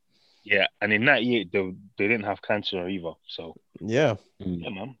mad. Yeah, and in that year they didn't have Cantona either. So Yeah. yeah,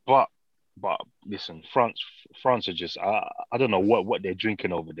 man. But listen, France are just I don't know what they're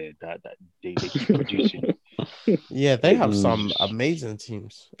drinking over there that they keep producing. Yeah, they have Mm. some amazing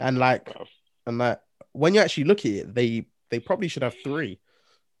teams. And like when you actually look at it, they probably should have three,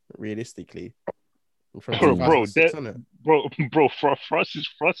 realistically. From Bro, 2006, innit? Bro, France's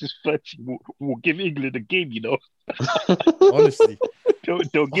 30 will give England a game, you know. Honestly.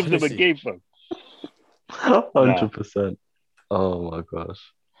 They'll give them a Honestly. game, fam. 100%. Oh my gosh.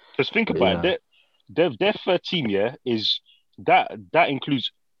 Just think about it. Their third team, yeah, is that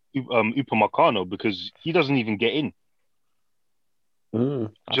includes Upamecano because he doesn't even get in. Mm.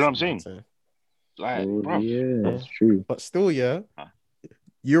 Do you know what I'm saying? Like, bro, Yeah, it's true. But still, yeah.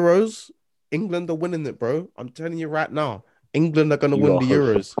 Euros, England are winning it, bro. I'm telling you right now. England are gonna You win got the hope.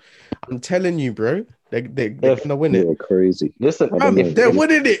 Euros. I'm telling you, bro. They're If- gonna win it. You're crazy. Listen, I don't know. if, They're if,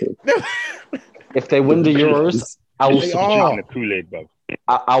 winning it. if they win the Euros, They just are. drinking a Kool-Aid, bro.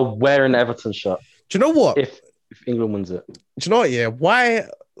 I'll wear an Everton shirt Do you know what? if England wins it. Do you know what? Yeah.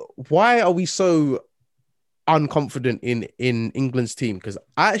 Why are we so unconfident in England's team? Because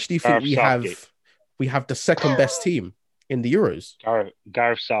I actually think Gareth Southgate. we have the second best team in the Euros.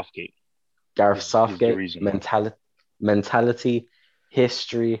 Gareth Southgate. Gareth Is the Southgate, reason, mentality,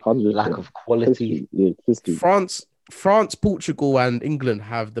 history, 100%. lack of quality. History. France, Portugal, and England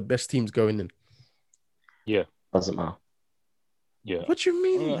have the best teams going in. Doesn't matter. Yeah. What do you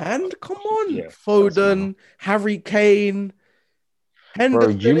mean, man? Come on. Yeah, Foden, Harry Kane,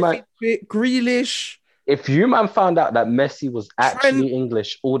 Henderson, you if might- he's fit, Grealish. If you man found out that Messi was actually Trent-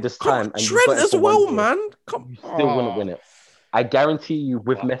 English all this Come time on, and you Trent got him as for 1 well, year, man. Come you still wouldn't win it. I guarantee you,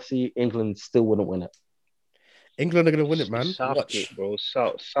 with Messi, England still wouldn't win it. England are gonna win it, man. Southgate, Watch.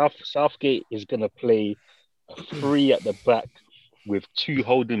 bro. Southgate is gonna play a three at the back with two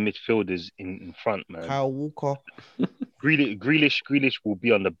holding midfielders in front, man. Kyle Walker, Grealish will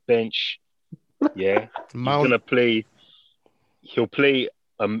be on the bench. Yeah, Mount. he's gonna play. He'll play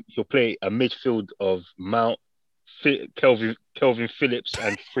a midfield of Mount, Kelvin Phillips,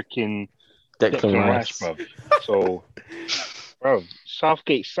 and freaking Declan Rice. bro. So, bro,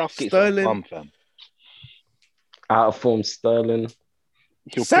 Southgate's Sterling. a bum, fam. Out of form, Sterling.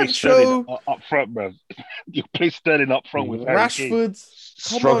 He'll Sancho. play Sterling up front, bro. He'll play Sterling up front with Harry Kane. Rashford.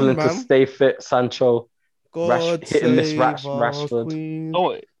 Come Struggling on, to man. stay fit, Sancho. God hit and miss save our Rashford. Queen.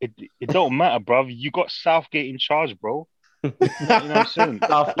 No, it don't matter, bro. You got Southgate in charge, bro. You know what I'm saying?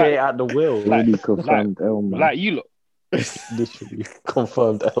 Southgate at the wheel. Like- Really confirmed Elman. Like you look, Literally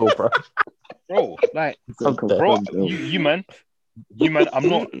confirmed L, bro. bro. Like, I'm dead. bro, you man.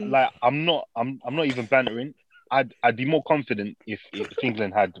 I'm not even bantering. I'd be more confident if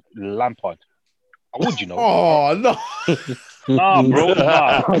England had Lampard. I would, you know. Oh no. Nah, bro.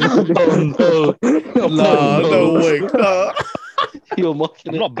 Nah. No way. No. You're mocking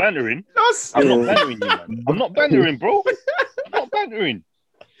I'm it. not bantering. That's I'm not bantering you, man. I'm not bantering, bro. I'm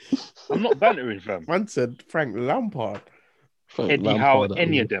not bantering, fam. man said Frank Lampard. Eddie Howe,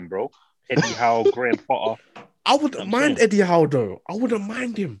 any of them, bro. Eddie Howe, Graham Potter. I wouldn't mind Eddie Howe though. I wouldn't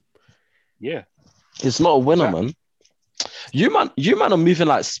mind him. Yeah. It's not a winner, man. You man are moving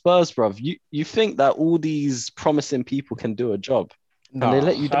like Spurs, bruv. You think that all these promising people can do a job, and they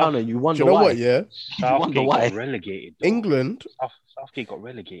let you down, and you Do wonder you know why. what? Yeah, wonder Southgate why. got relegated. Though. England. Southgate got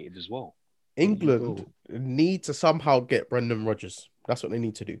relegated as well. England need to somehow get Brendan Rodgers. That's what they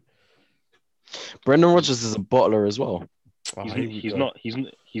need to do. Brendan Rodgers is a bottler as well. Oh, He's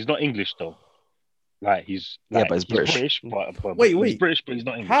not English though. Like he's but he's British. but Wait. he's British, but he's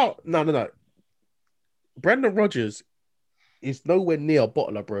not English. How? No. Brendan Rodgers is nowhere near a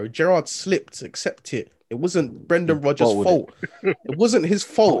bottler, bro. Gerrard slipped. Accept it. It wasn't Brendan Rodgers' fault. It wasn't his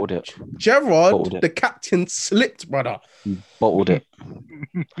fault. Gerrard, the captain, slipped, brother. Bottled it.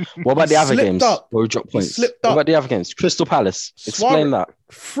 What about the other games? Where we dropped points. What about the other games? Crystal Palace. Explain that.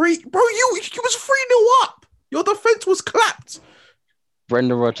 Bro, you was 3-0 up. Your defense was clapped.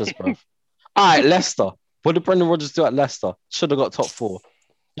 Brendan Rodgers, bro. All right, Leicester. What did Brendan Rodgers do at Leicester? Should have got top 4.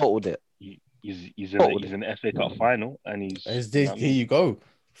 Bottled it. He's in the FA Cup final, and here you go.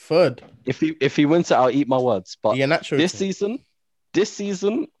 Third. If he wins it, I'll eat my words. But this season,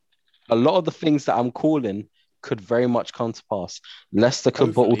 a lot of the things that I'm calling could very much come to pass. Leicester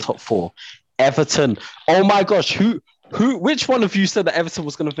could bottle top 4. Everton. Oh my gosh, which one of you said that Everton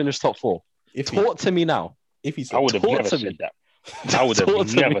was going to finish top 4? Talk to me now. I would have never said that. I would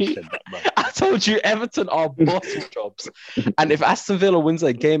have never said that, bro. I told you Everton are bottle jobs. And if Aston Villa wins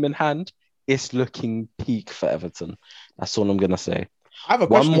a game in hand, it's looking peak for Everton. That's all I'm going to say. I have a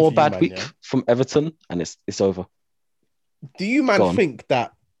question. One more bad week from Everton, and it's over. Do you think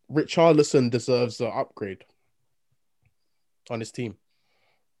that Richarlison deserves an upgrade on his team?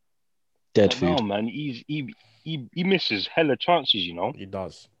 Dead food. No, man. He misses hella chances, you know. He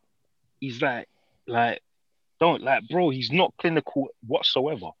does. He's bro, he's not clinical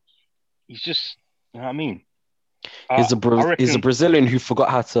whatsoever. He's just, you know what I mean? He's a Brazilian who forgot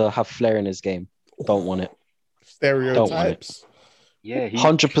how to have flair in his game. Don't want it. Stereotypes. Yeah,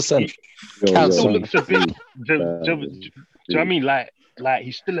 100%. Still looks a bit. Do you know what I mean? Like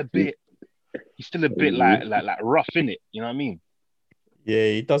he's still a bit like rough in it. You know what I mean? Yeah,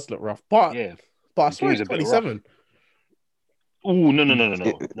 he does look rough, but I swear he's 27. Oh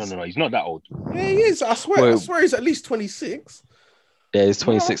no! He's not that old. Yeah, he is. I swear he's at least 26. Yeah, he's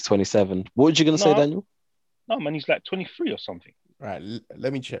 26, 27. What were you gonna say, Daniel? No, man, he's like 23 or something. Right,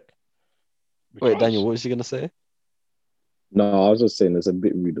 let me check. Wait, Daniel, what was you gonna say? No, I was just saying there's a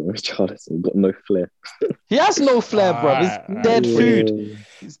bit rude on Richarlison. Got no flair. He has no flair, bro. He's dead food.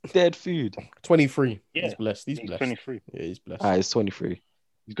 He's dead food. 23. Yeah. He's blessed. He's blessed. 23. Yeah, he's blessed. He's 23.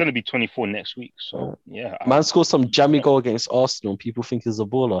 He's going to be 24 next week. So, yeah. Man scored some jammy goal against Arsenal. People think he's a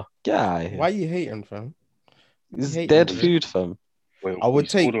baller. Guy. Why are you hating, fam? He's dead food, fam. Well, I would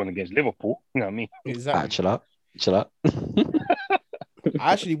take one against Liverpool. You know what I mean? Exactly. Chill out.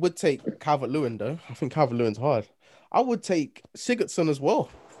 I actually would take Calvert-Lewin, though. I think Calvert-Lewin's hard. I would take Sigurdsson as well.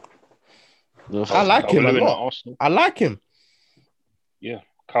 I like him a lot. I like him. Yeah.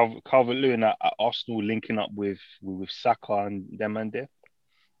 Calvert-Lewin at Arsenal linking up with Saka and them and there.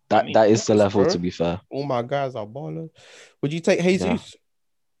 That is the level, to be fair. All my guys are ballers. Would you take Jesus?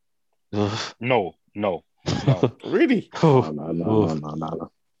 Yeah. No. Really? No.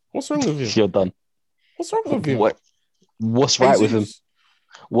 What's wrong with him? You're done. What's wrong with him? What's right with him?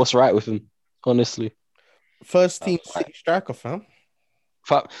 What's right with him? Honestly. First team City striker, fam.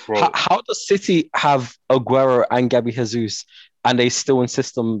 How does City have Aguero and Gabriel Jesus and they still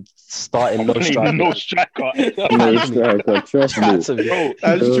insist on starting no striker? No striker. Trust me. Bro,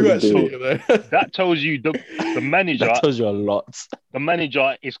 that's true, actually. That tells you the manager. That tells you a lot. The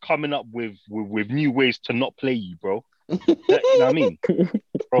manager is coming up with new ways to not play you, bro. You know what I mean?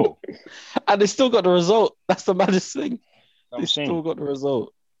 Bro. And they still got the result. That's the maddest thing. They still got the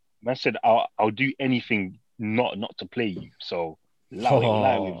result. Man said, I'll do anything not to play you. So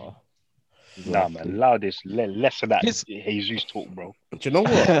allow this less of that Jesus talk, bro. Do you know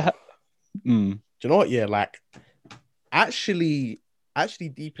what? Do you know what? Yeah, like actually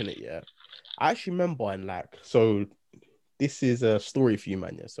deep in it, yeah. I actually remember so this is a story for you,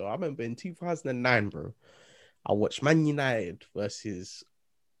 man. Yeah. So I remember in 2009, bro, I watched Man United versus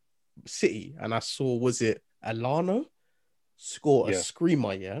City, and I saw, was it Alano score a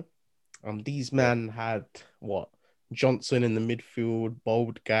screamer, yeah? These men had what? Johnson in the midfield,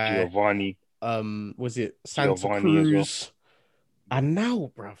 bold guy. Giovanni. Was it Santa Giovanni Cruz? Well. And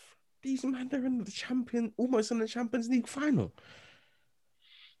now, bruv, these men are in the almost in the Champions League final.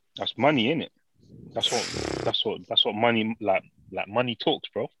 That's money, innit? That's what money like money talks,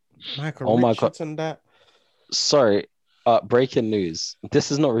 bro. Michael Richards and that. Sorry, breaking news. This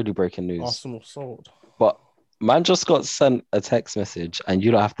is not really breaking news. Arsenal sold. But man just got sent a text message, and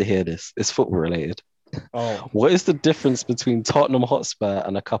you don't have to hear this. It's football related. Oh. What is the difference between Tottenham Hotspur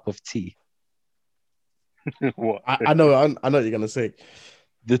and a cup of tea? What? I know what you're gonna say.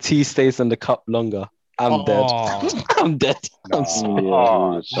 The tea stays in the cup longer, I'm dead. Oh, I'm dead. I'm Nah. sorry.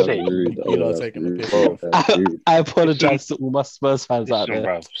 Oh, That's shit. rude. You lot That's taking the rude. piss, Bro, That's rude. I apologize to all my Spurs fans out Listen,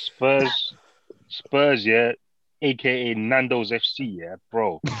 there. bro. Spurs, yeah, aka Nandos FC, yeah,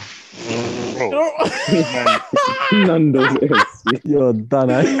 bro. Bro, man, Nando's FC. You're done,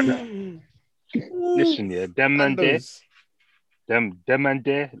 eh? listen, yeah, Nando's them man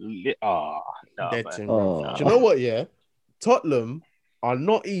there, nah, dead man. team, bro. Oh. Do you know what? Yeah, Tottenham are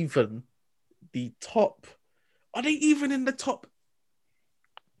not even the top. Are they even in the top?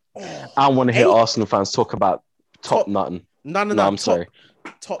 Oh, I want to hear 8? Arsenal fans talk about top nothing. No, No, I'm top, sorry.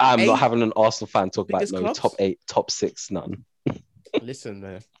 Top I'm 8 not having an Arsenal fan talk about biggest no clubs? top 8, top 6, nothing. Listen,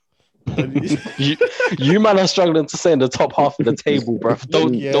 man. You man are struggling to stay in the top half of the table, bro.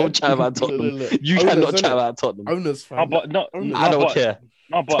 Don't Yeah. chat about Tottenham. Look. You Owners, cannot chat innit? about Tottenham. Owners, No, fam. but no, Owners. I no, don't but care.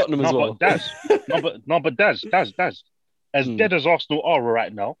 no, but Tottenham as no, well. but Daz, no, but Daz, as dead as Arsenal are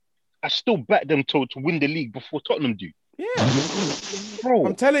right now, I still bet them to win the league before Tottenham do, Yeah. bro.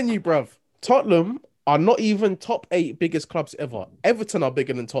 I'm telling you, bruv. Tottenham are not even top 8 biggest clubs ever. Everton are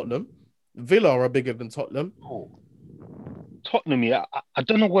bigger than Tottenham. Villa are bigger than Tottenham. Tottenham, yeah, I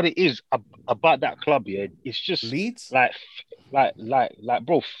don't know what it is about that club, yeah. It's just Leeds? like,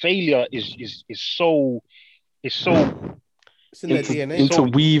 bro, failure is so. It's in their DNA.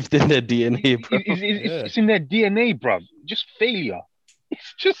 Interweaved in their DNA, bro. It's in their DNA, bruv. Just failure.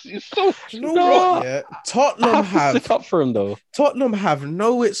 It's so. Do you know what? Yeah, I have to stick up for him though. Tottenham have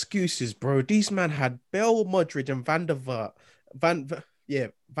no excuses, bro. These man had Bell, Modric, and Van der Vaart. Van der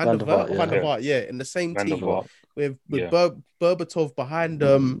Vaart, yeah, in the same Van der team Vaart. with Yeah. Berbatov behind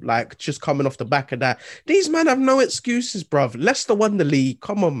them, like just coming off the back of that. These men have no excuses, bruv. Leicester won the league.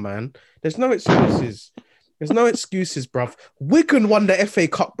 Come on, man. There's no excuses. There's no excuses, bruv. Wigan won the FA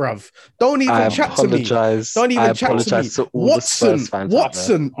Cup, bruv. Don't even chat to me. Don't even chat to me.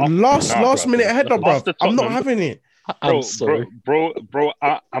 Watson, last minute header, bruv. I'm not having it. Bro,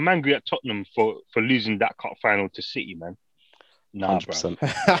 I'm angry at Tottenham for losing that cup final to City, man. Nah, 100%. bro.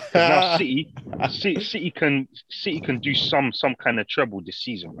 Now City can do some kind of treble this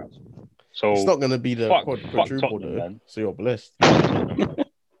season, man. So It's not gonna be the quadruple Tottenham, though. man. So you're blessed.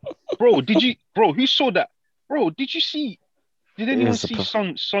 Bro, who saw that? Bro, did anyone see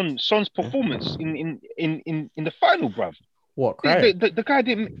Son's performance in the final, bruv? What, crying? The guy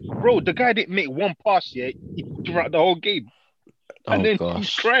didn't make one pass yet throughout the whole game. And then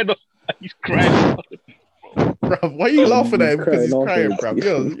he's crying. He's crying. Bruv, why are you laughing at him? Because he's crying,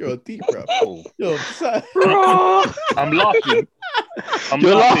 bruv. You're deep, bruv. You're sad. I'm laughing.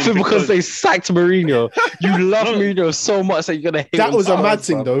 You're laughing because they sacked Mourinho. You love Mourinho so much that you're gonna hate him. That was a mad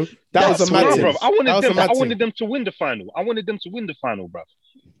thing, though. That was a mad thing. I wanted them to win the final. Bruv.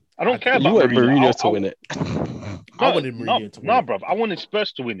 I don't care about you want Mourinho to win it. I wanted Mourinho to win it. Bruv. I wanted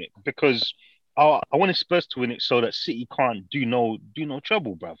Spurs to win it because I wanted Spurs to win it so that City can't do no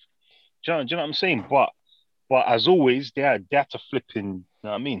trouble, bruv. Do you know what I'm saying? But as always, they had to flip in. You know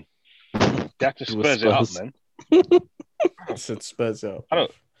what I mean? They had to Spurs it up, man. I said Spurs out.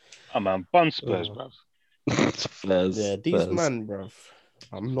 Man, bun Spurs, bruv. Spurs. Yeah, these man, bruv.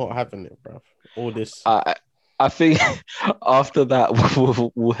 I'm not having it, bruv. All this. I think after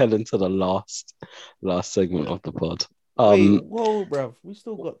that we'll head into the last segment of the pod. Wait, whoa, bruv. We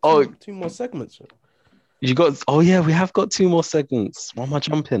still got two more segments. You got? Oh yeah, we have got 2 more segments. Why am I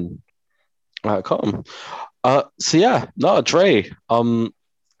jumping? All right, come. So yeah, no, Dre.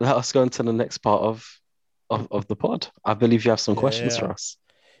 Let us go into the next part of the pod. I believe you have some questions for us.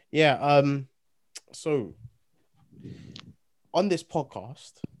 Yeah. So on this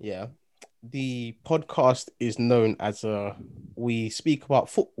podcast, the podcast is known as we speak about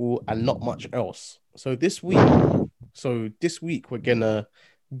football and not much else. So this week we're gonna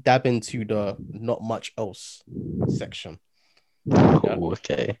dab into the not much else section. Oh,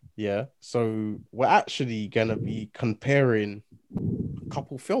 okay. Yeah. So we're actually gonna be comparing a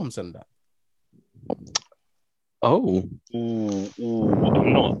couple films and that. Oh.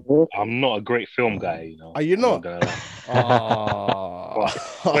 I'm not a great film guy, you know. Are you not? But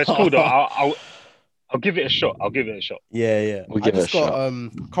it's cool though. I'll give it a shot. Yeah. We'll give it a shot. A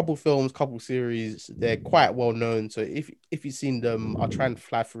couple films, couple series. They're quite well known. So if you've seen them, I'll try and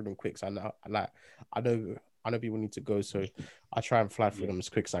fly through them quick. So I know people need to go, so I try and fly through them as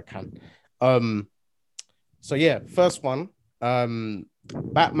quick as I can. So yeah, first one,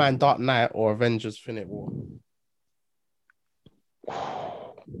 Batman Dark Knight or Avengers Infinite War.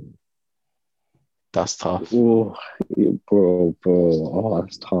 That's tough. Oh, bro. Oh,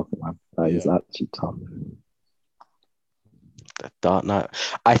 that's tough, man. That is actually tough. The Dark Knight.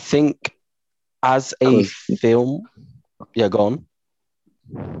 I think as a film, go on.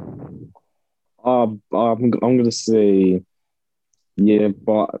 I'm gonna say yeah,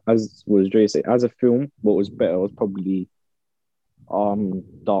 but as was Dre say, as a film, what was better was probably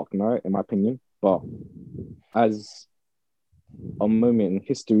Dark Knight, in my opinion. But as a moment in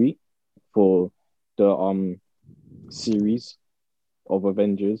history for the series of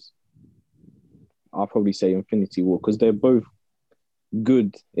Avengers, I'll probably say Infinity War because they're both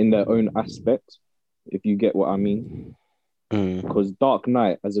good in their own aspect, if you get what I mean. Because Dark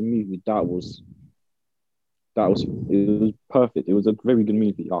Knight as a movie, it was perfect. It was a very good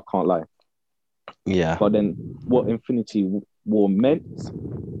movie. I can't lie. Yeah. But then what Infinity War meant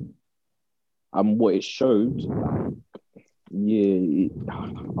and what it showed, yeah,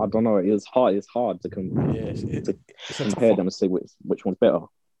 I don't know. It was hard. It's hard to compare them and say which one's better.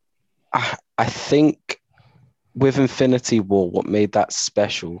 I think with Infinity War, what made that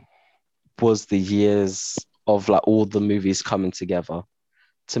special was the years of like all the movies coming together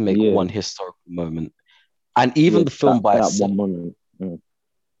to make one historical moment. And even the film by itself. One moment.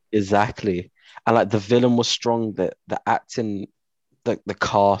 Exactly. And like the villain was strong, the acting, the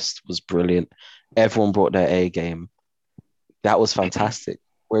cast was brilliant. Everyone brought their A game. That was fantastic.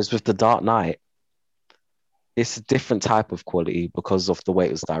 Whereas with The Dark Knight, it's a different type of quality because of the way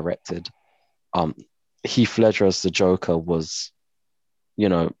it was directed. Heath Ledger as the Joker was,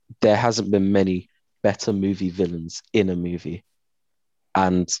 there hasn't been many better movie villains in a movie.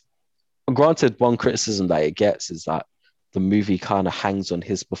 And granted, one criticism that it gets is that the movie kind of hangs on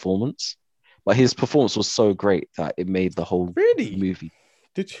his performance. But his performance was so great that it made the whole movie.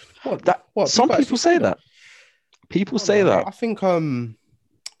 Did you what? Some people say that. People say that. I think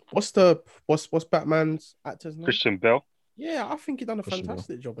what's Batman's actor's name? Christian Bale. Yeah, I think he done a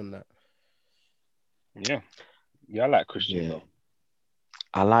fantastic job in that. Yeah, I like Christian Bale.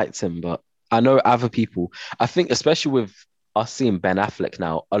 I liked him, but I know other people. I think especially with us seeing Ben Affleck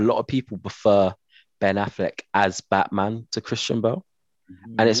now, a lot of people prefer Ben Affleck as Batman to Christian Bale,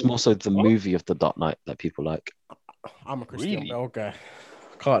 and it's more so the movie of The Dark Knight that people like. I'm a Christian Bale guy.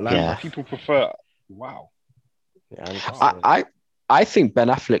 Can't lie. Yeah. People prefer. Wow. Yeah, I think Ben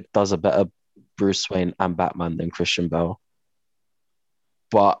Affleck does a better Bruce Wayne and Batman than Christian Bale,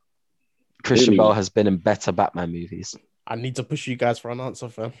 but Christian Bale has been in better Batman movies. I need to push you guys for an answer,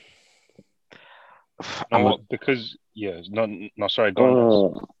 fam. Because sorry, go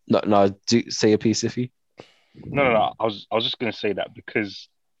on. No, do say a piece, Iffy. No. I was just gonna say that because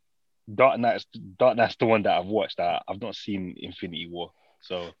Dark Knight's the one that I've watched. I've not seen Infinity War.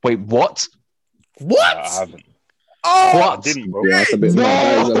 So wait, what? What? I haven't. Oh, what? I didn't, bro. Yeah, that's a bit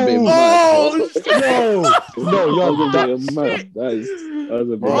mad. That is a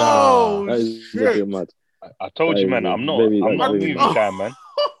bit mad. I told you, man. I'm not a movie guy, man.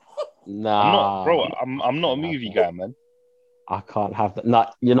 Nah, I'm not a movie guy, man. I can't have that. Nah,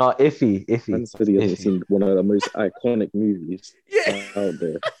 Iffy. Man said he hasn't seen one of the most iconic movies out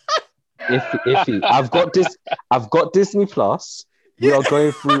there. Iffy. I've got Disney Plus. We are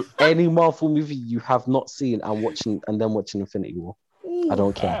going through any Marvel movie you have not seen and then watching Infinity War. I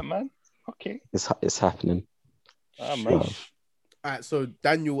don't care. Right, man. Okay. It's happening. Man. All right, so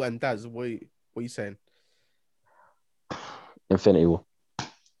Daniel and Daz, what are you saying? Infinity War.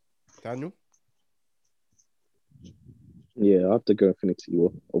 Daniel? Yeah, I have to go Infinity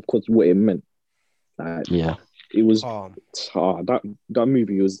War. Of course, what it meant. It was that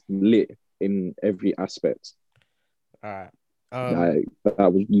movie was lit in every aspect. All right.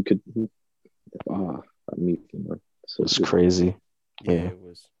 That was that movie, man. So it's crazy. Yeah, it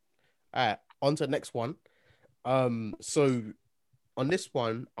was. All right, on to the next one. So on this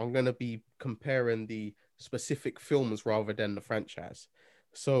one, I'm gonna be comparing the specific films rather than the franchise.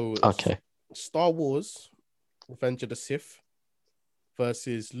 So Star Wars, Revenge of the Sith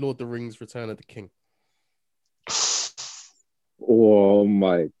versus Lord of the Rings, Return of the King. Oh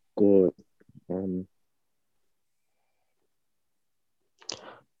my god.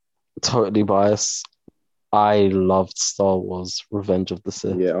 Totally biased. I loved Star Wars, Revenge of the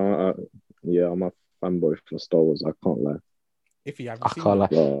Sith. Yeah, I'm a fanboy for Star Wars. I can't lie. If you haven't seen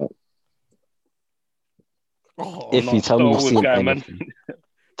it. If you tell me you've seen anything.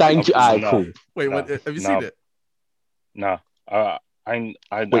 Thank you. Alright, cool. Wait, have you seen it? No. I ain't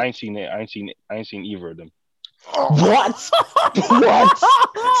seen it. I ain't seen either of them. What? What?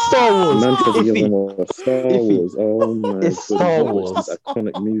 Star Wars. Star Wars. Oh my! It's Star Wars. This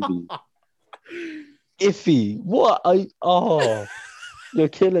iconic movie. Iffy, what? You're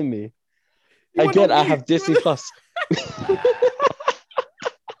killing me. Again, I have Disney Plus.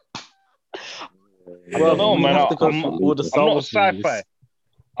 I don't know, man. I'm not sci-fi.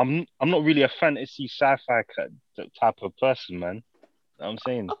 I'm not really a fantasy sci-fi type of person, man. You know what I'm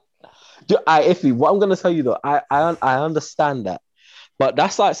saying. Iffy, what I'm gonna tell you though, I understand that, but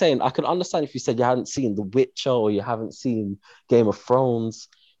that's like saying I can understand if you said you hadn't seen The Witcher or you haven't seen Game of Thrones,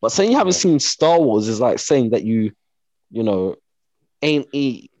 but saying you haven't seen Star Wars is like saying that you know, ain't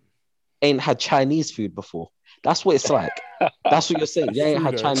had Chinese food before. That's what it's like. That's what you're saying. You ain't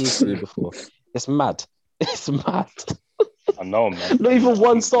had Chinese food before. It's mad. It's mad. I know, man. Not even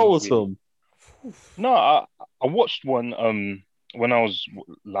one Star Wars film. No, I watched one when I was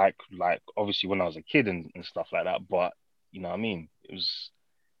like obviously when I was a kid and stuff like that. But you know what I mean? It was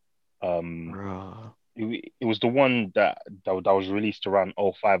it was the one that was released around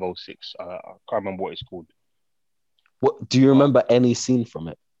 05, 06. I can't remember what it's called. What do you remember any scene from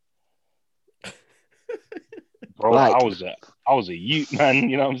it? Bro, like, I was a youth, man.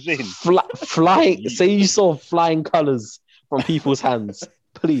 You know what I'm saying? Flying. Say you saw flying colors from people's hands,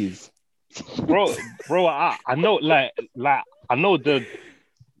 please. Bro, I know like I know the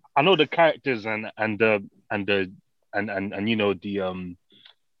characters and you know the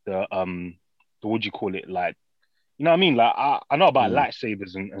what do you call it, like, you know what I mean, like I know about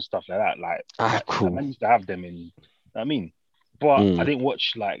lightsabers and stuff like that, like cool. I used to have them in, you know what I mean, but I didn't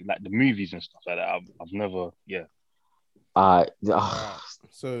watch like the movies and stuff like that. I've never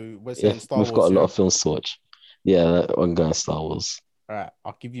so we're saying Star Wars. We've got a lot of films to watch. Yeah, I'm going Star Wars. All right,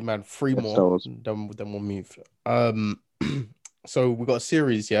 I'll give you, man, 3 more. Then we'll move. So we got a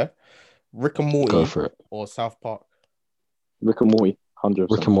series, yeah. Rick and Morty. Go for it. Or South Park. Rick and Morty, 100%.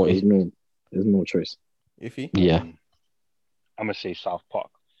 Rick and Morty. There's no choice. Iffy. Yeah. I'm gonna say South Park.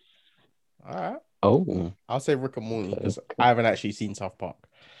 All right. Oh. I'll say Rick and Morty because I haven't actually seen South Park.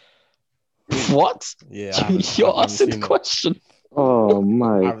 What? Yeah. You're asking the question. Oh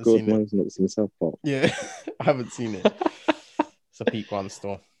my god, man's not seen South Park. Yeah, I haven't seen it. It's a peak one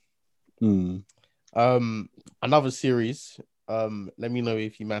still. Another series. Let me know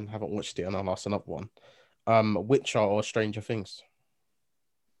if you man haven't watched it, and I'll ask another one. Witcher or Stranger Things?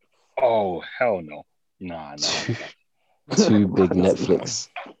 Oh hell no. Nah. Too big Netflix.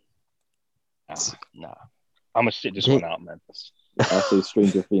 Nah. I'm gonna sit this one out, man. I'll say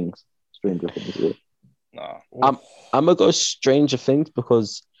Stranger Things. Yeah. Nah. I'm gonna go Stranger Things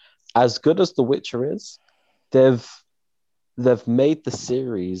because as good as The Witcher is, they've made the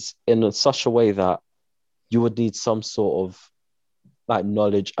series in such a way that you would need some sort of like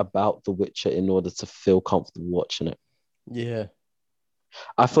knowledge about The Witcher in order to feel comfortable watching it. Yeah.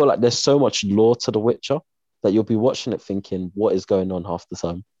 I feel like there's so much lore to The Witcher that you'll be watching it thinking, what is going on half the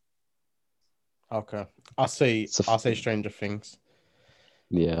time? Okay. I'll say Stranger Things.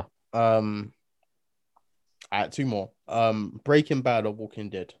 Yeah. I had 2 more. Breaking Bad or Walking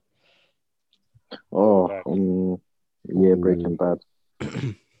Dead? Yeah, Breaking Bad.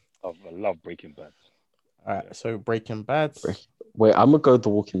 I love Breaking Bad. All right, so Breaking Bad. Wait, I'm gonna go The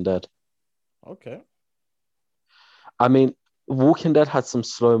Walking Dead. Okay. I mean, Walking Dead had some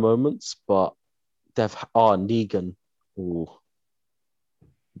slow moments, but Negan. Ooh.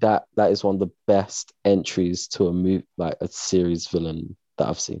 That is one of the best entries to a movie, like a series villain that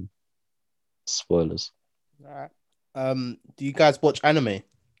I've seen. Spoilers. All right. Do you guys watch anime?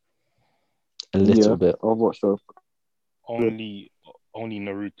 A little bit. I've watched those. Only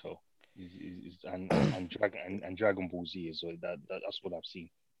Naruto and Dragon Ball Z is that's what I've seen.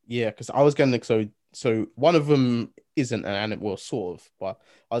 Yeah, because I was gonna so one of them isn't an anime, well, sort of, but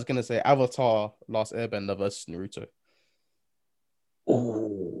I was gonna say Avatar: Last Airbender versus Naruto.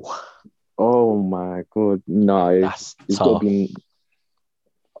 Oh my god, no, it's got to be.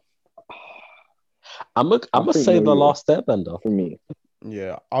 I'm gonna say The Last Airbender for me.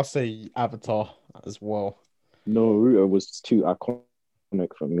 Yeah, I'll say Avatar as well. Naruto was too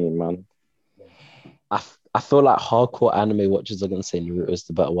iconic for me, man. I feel like hardcore anime watchers are gonna say Naruto is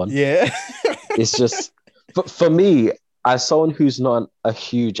the better one. Yeah, it's just for me, as someone who's not a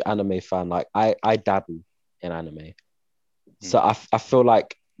huge anime fan, like I dabble in anime, so I feel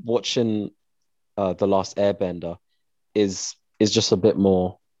like watching The Last Airbender is just a bit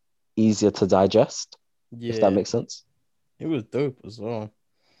more easier to digest. Yeah, if that makes sense. It was dope as well.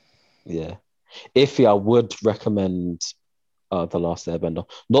 Yeah, Iffy, I would recommend The Last Airbender,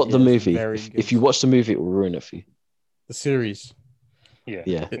 not the movie. If you watch the movie, it will ruin it for you. The series.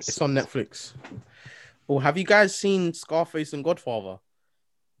 Yeah. It's on Netflix. Oh, have you guys seen Scarface and Godfather?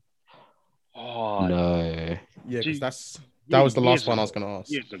 Oh no. Yeah, because that was the last one I was gonna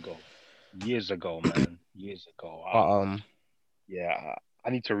ask. Years ago, man. Years ago. Yeah, I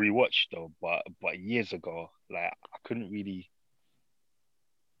need to rewatch though, but years ago, like I couldn't really.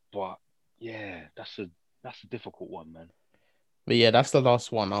 But yeah, that's a difficult one, man. But yeah, that's the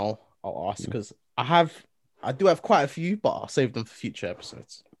last one I'll ask because I do have quite a few, but I'll save them for future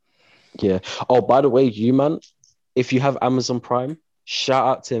episodes. Yeah. Oh, by the way, you man, if you have Amazon Prime, shout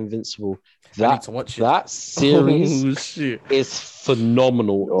out to Invincible. I need to watch it. That series Oh, shit. is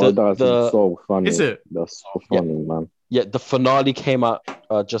phenomenal. Oh, that's so funny. Is it? That's so funny, man. Yeah, the finale came out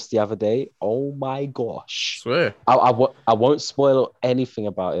just the other day. Oh my gosh! Swear. I won't spoil anything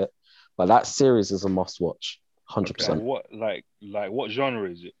about it, but that series is a must watch. 100%. What what genre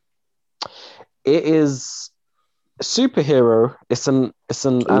is it? It is superhero. It's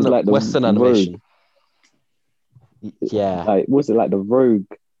like Western animation. Yeah. Like, was it like the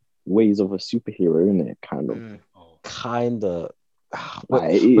rogue ways of a superhero, isn't it? Kind of. Kind of.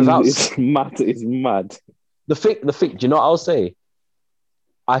 Like, it's mad. It's mad. The thing, do you know what I'll say?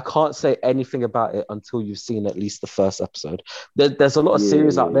 I can't say anything about it until you've seen at least the first episode. There's a lot of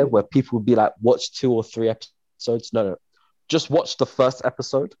series out there where people will be like, watch 2 or 3 episodes. No. Just watch the first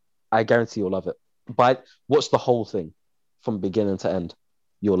episode. I guarantee you'll love it. But watch the whole thing from beginning to end.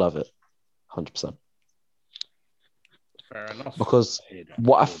 You'll love it. 100%. Fair enough. Because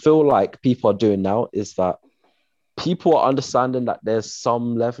what I feel like people are doing now is that people are understanding that there's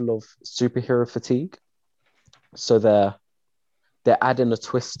some level of superhero fatigue. So they're adding a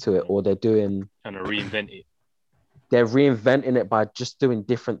twist to it, or they're doing... Trying to reinvent it. They're reinventing it by just doing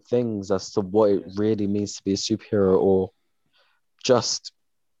different things as to what it really means to be a superhero, or just...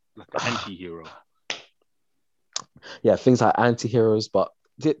 Like an anti-hero. Yeah, things like anti-heroes. But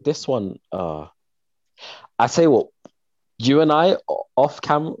this one... I tell you what, you and I, off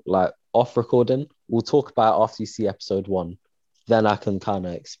camera, like off recording, we'll talk about it after you see episode 1. Then I can kind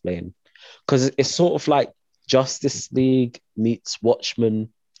of explain. Because it's sort of like Justice League meets Watchmen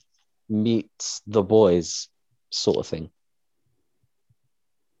meets The Boys sort of thing.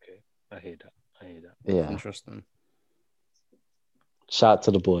 Okay, I hear that. Yeah. Interesting. Shout out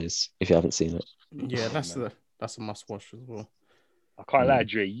to The Boys if you haven't seen it. Yeah, that's a must watch as well. I can't lie,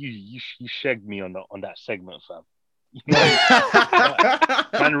 Dre. You shagged me on that segment, fam.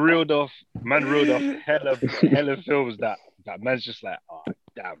 man reeled off hella films that man's just like, oh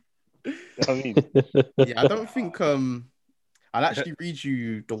damn. You know what I mean? Yeah, I don't think I'll actually read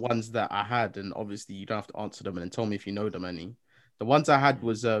you the ones that I had, and obviously you don't have to answer them and then tell me if you know them any. The ones I had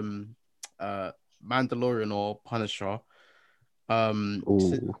was Mandalorian or Punisher,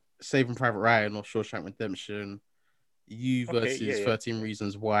 Saving Private Ryan or Shawshank Redemption, You versus 13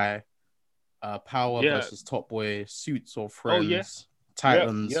 Reasons Why, Power versus Top Boy, Suits or Friends,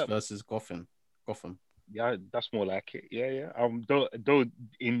 Titans versus Gotham. Yeah, that's more like it. Yeah. Though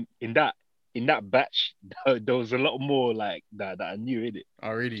in that batch, there was a lot more like that I knew in it.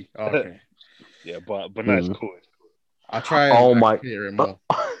 Oh, really? Oh, okay. Yeah, but no, it's cool. I try. Oh my! More.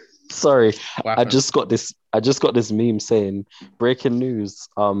 Sorry, I just got this meme saying breaking news.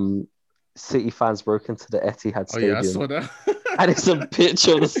 City fans broke into the Etihad Stadium. Oh yeah, I saw that. And it's a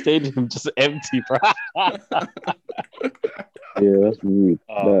picture of the stadium just empty, bro. Yeah, that's rude.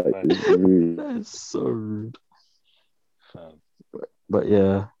 That is rude. That is so rude. But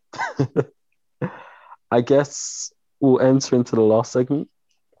yeah, I guess we'll enter into the last segment.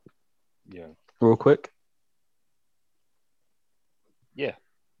 Yeah. Real quick. Yeah.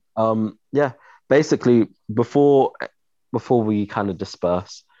 Yeah. Basically, before we kind of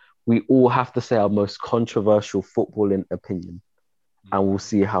disperse, we all have to say our most controversial footballing opinion, and we'll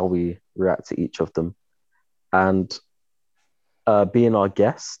see how we react to each of them. And being our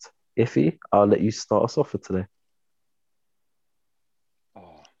guest, Iffy, I'll let you start us off for today.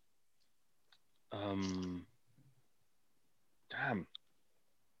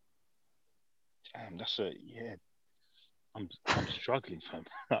 Damn, that's I'm struggling, fam.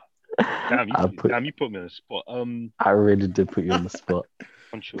 Damn, you put me on the spot. I really did put you on the spot.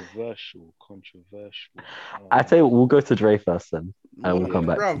 Controversial. I tell you what, we'll go to Dre first then, and we'll come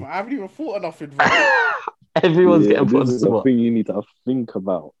back. Bro, I haven't even thought enough. Everyone's getting put on the This is spot. a thing you need to think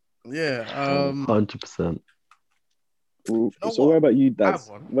about. Yeah. 100%. So what about you, Dad?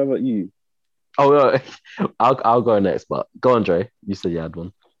 What about you? Oh, no, I'll go next, but go on, Dre. You said you had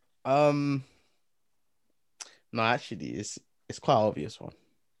one. No, actually, it's quite an obvious one.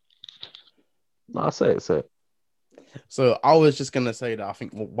 No, I'll say it. So I was just gonna say that I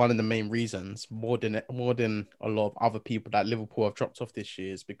think one of the main reasons, more than a lot of other people, that Liverpool have dropped off this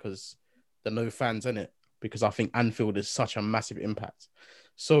year is because there are no fans in it. Because I think Anfield is such a massive impact.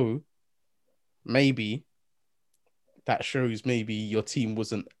 So maybe that shows maybe your team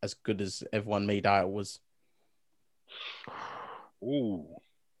wasn't as good as everyone made out it was.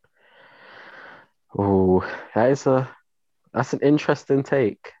 Oh, that's an interesting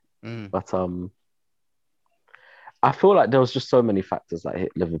take. But I feel like there was just so many factors that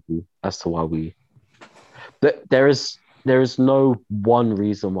hit Liverpool as to why there is there is no one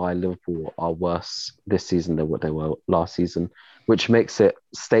reason why Liverpool are worse this season than what they were last season, which makes it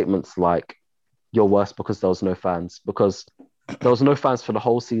statements like you're worse because there was no fans, because there was no fans for the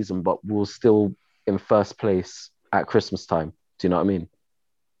whole season, but we're still in first place at Christmas time. Do you know what I mean?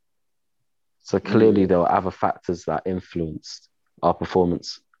 So clearly Yeah. there were other factors that influenced our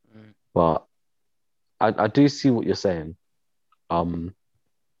performance. But I do see what you're saying. But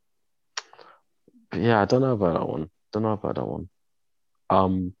yeah, I don't know about that one.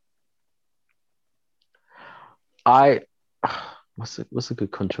 Um, I what's a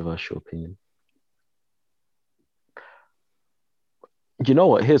good controversial opinion? You know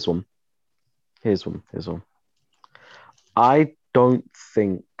what? Here's one. I don't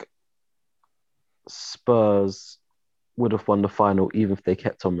think Spurs would have won the final even if they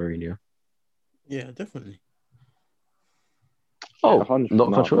kept on Mourinho. Yeah, definitely. Oh, 100%. not No,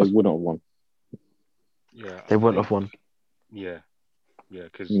 they controversial. wouldn't have won. Yeah, They wouldn't have won. Yeah,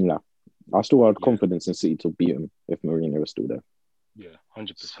 because Yeah. I still had Yeah. confidence in City to beat him if Mourinho was still there.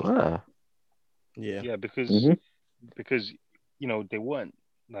 100%. Swear. Yeah. Yeah, because Mhm. they weren't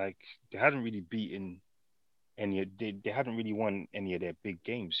like they hadn't really beaten they hadn't really won any of their big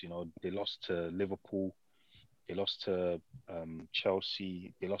games. They lost to Liverpool, they lost to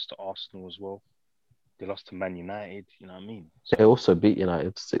Chelsea, they lost to Arsenal as well, they lost to Man United. You know what I mean? They also beat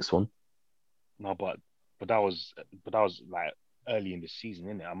United 6-1. No, but that was like early in the season,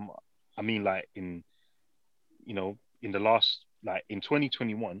 isn't it? I mean, like in the last, like in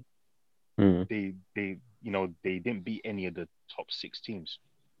 2021, Mm. they didn't beat any of the top 6 teams.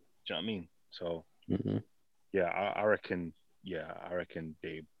 Do you know what I mean? So Mm-hmm. yeah, I reckon. Yeah, I reckon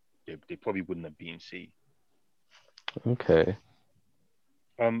they probably wouldn't have beaten City. Okay.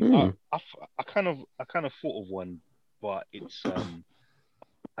 I kind of thought of one, but it's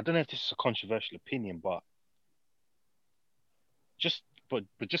I don't know if this is a controversial opinion, but just but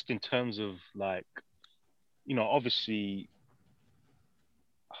just in terms of like, obviously,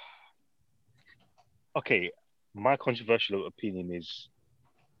 okay, my controversial opinion is,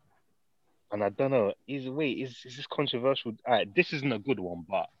 and I don't know, is this controversial? All right, this isn't a good one,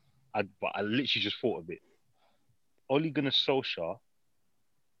 but I literally just thought of it. Ole Gunnar Solskjaer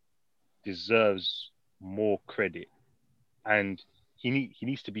deserves more credit, and he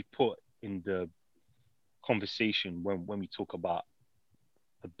needs to be put in the conversation when we talk about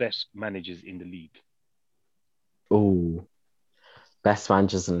the best managers in the league. Oh, best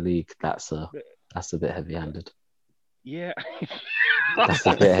managers in the league. That's a bit heavy-handed. Yeah, That's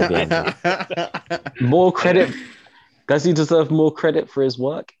a bit heavy-handed. More credit. Does he deserve more credit for his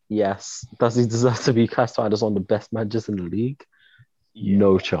work? Yes. Does he deserve to be classified as one of the best managers in the league? Yeah,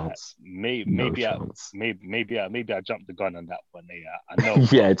 no chance. Maybe I jumped the gun on that one. Yeah, I know.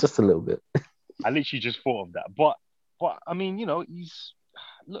 Yeah, just a little bit. I literally just thought of that, but I mean, he's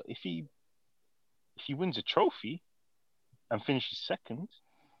look, if he wins a trophy and finishes second,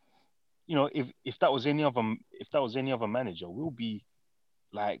 if that was any other manager, we'll be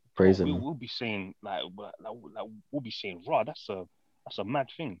like, Praising him. we'll be saying like we'll be saying, "Raw, that's a mad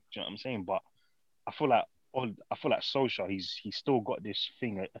thing." Do you know what I'm saying? But I feel like Solskjaer, he's still got this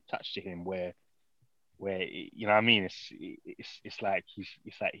thing attached to him where you know what I mean. It's like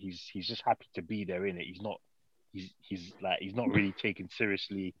he's just happy to be there, in it. He's not really taken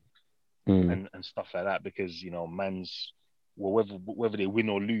seriously and stuff like that, because man's, well, whether they win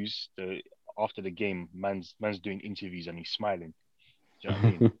or lose, after the game, man's doing interviews and he's smiling. Do you know what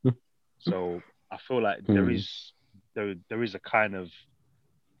I mean? So I feel like there is a kind of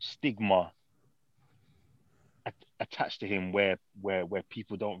stigma attached to him where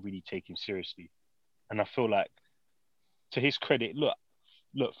people don't really take him seriously. And I feel like, to his credit, look,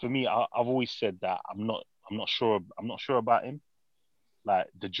 for me, I've always said that I'm not sure about him. Like,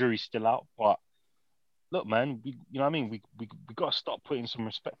 the jury's still out, but look, man, you know what I mean? We got to start putting some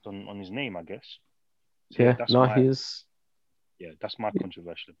respect on his name, I guess. So, Yeah, that's no, that's my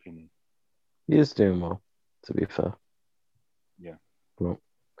controversial opinion. He is doing well, to be fair. Yeah. Well,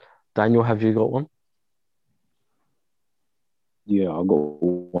 Daniel, have you got one? Yeah, I got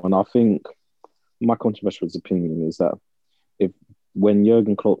one. I think my controversial opinion is that when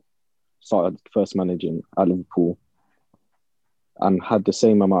Jurgen Klopp started first managing at Liverpool and had the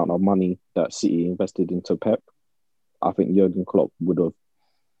same amount of money that City invested into Pep, I think Jurgen Klopp would have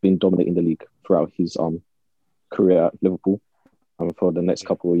been dominating the league throughout his career at Liverpool and for the next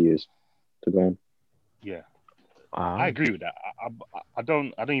couple of years to go on. Yeah. I agree with that. I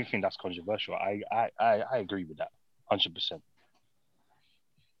don't even think that's controversial. I agree with that 100%.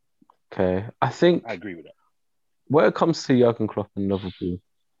 Okay, I think I agree with that. when it comes to Jurgen Klopp and Liverpool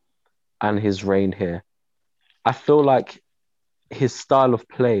and his reign here, I feel like his style of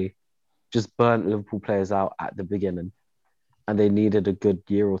play just burnt Liverpool players out at the beginning, and they needed a good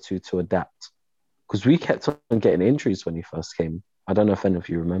year or two to adapt. Because we kept on getting injuries when he first came. I don't know if any of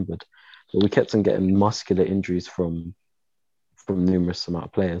you remembered, but we kept on getting muscular injuries from numerous amount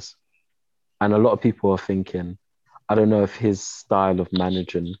of players. And a lot of people are thinking, I don't know if his style of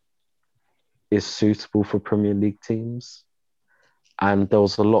managing is suitable for Premier League teams. And there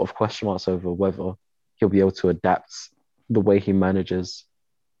was a lot of question marks over whether he'll be able to adapt the way he manages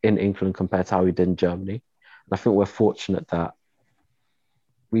in England compared to how he did in Germany. And I think we're fortunate that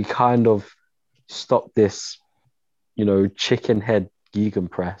we kind of stopped this, chicken head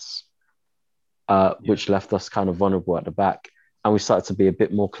gegenpress, which left us kind of vulnerable at the back. And we started to be a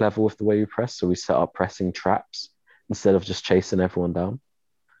bit more clever with the way we press. So we set up pressing traps instead of just chasing everyone down.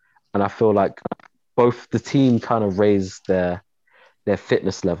 And I feel like both the team kind of raised their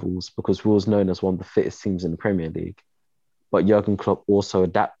fitness levels because we was known as one of the fittest teams in the Premier League. But Jurgen Klopp also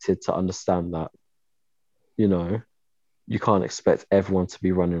adapted to understand that, you can't expect everyone to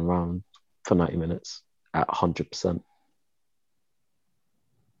be running around for 90 minutes at 100%.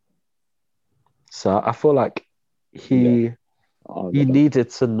 So I feel like he needed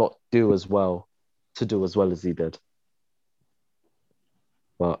to not do as well to do as well as he did.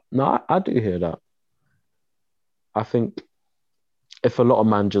 But no, I do hear that. I think if a lot of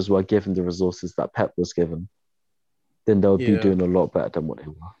managers were given the resources that Pep was given, then they'll be doing a lot better than what they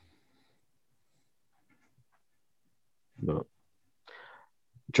were. But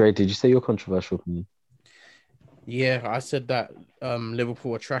Dre, did you say you're controversial? Yeah, I said that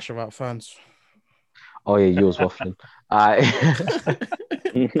Liverpool are trash without fans. Oh yeah, you was waffling.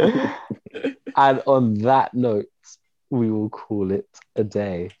 And on that note, we will call it a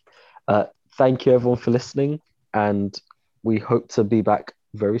day. Thank you everyone for listening, and we hope to be back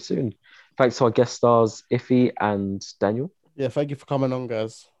very soon. Thanks to our guest stars, Iffy and Daniel. Yeah, thank you for coming on,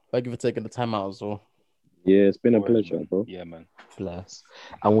 guys. Thank you for taking the time out as well. Yeah, it's been a pleasure, man. bro. Yeah, man. Bless.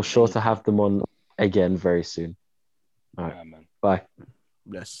 And we're sure to have them on again very soon. All right. Yeah, man. Bye.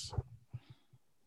 Yes.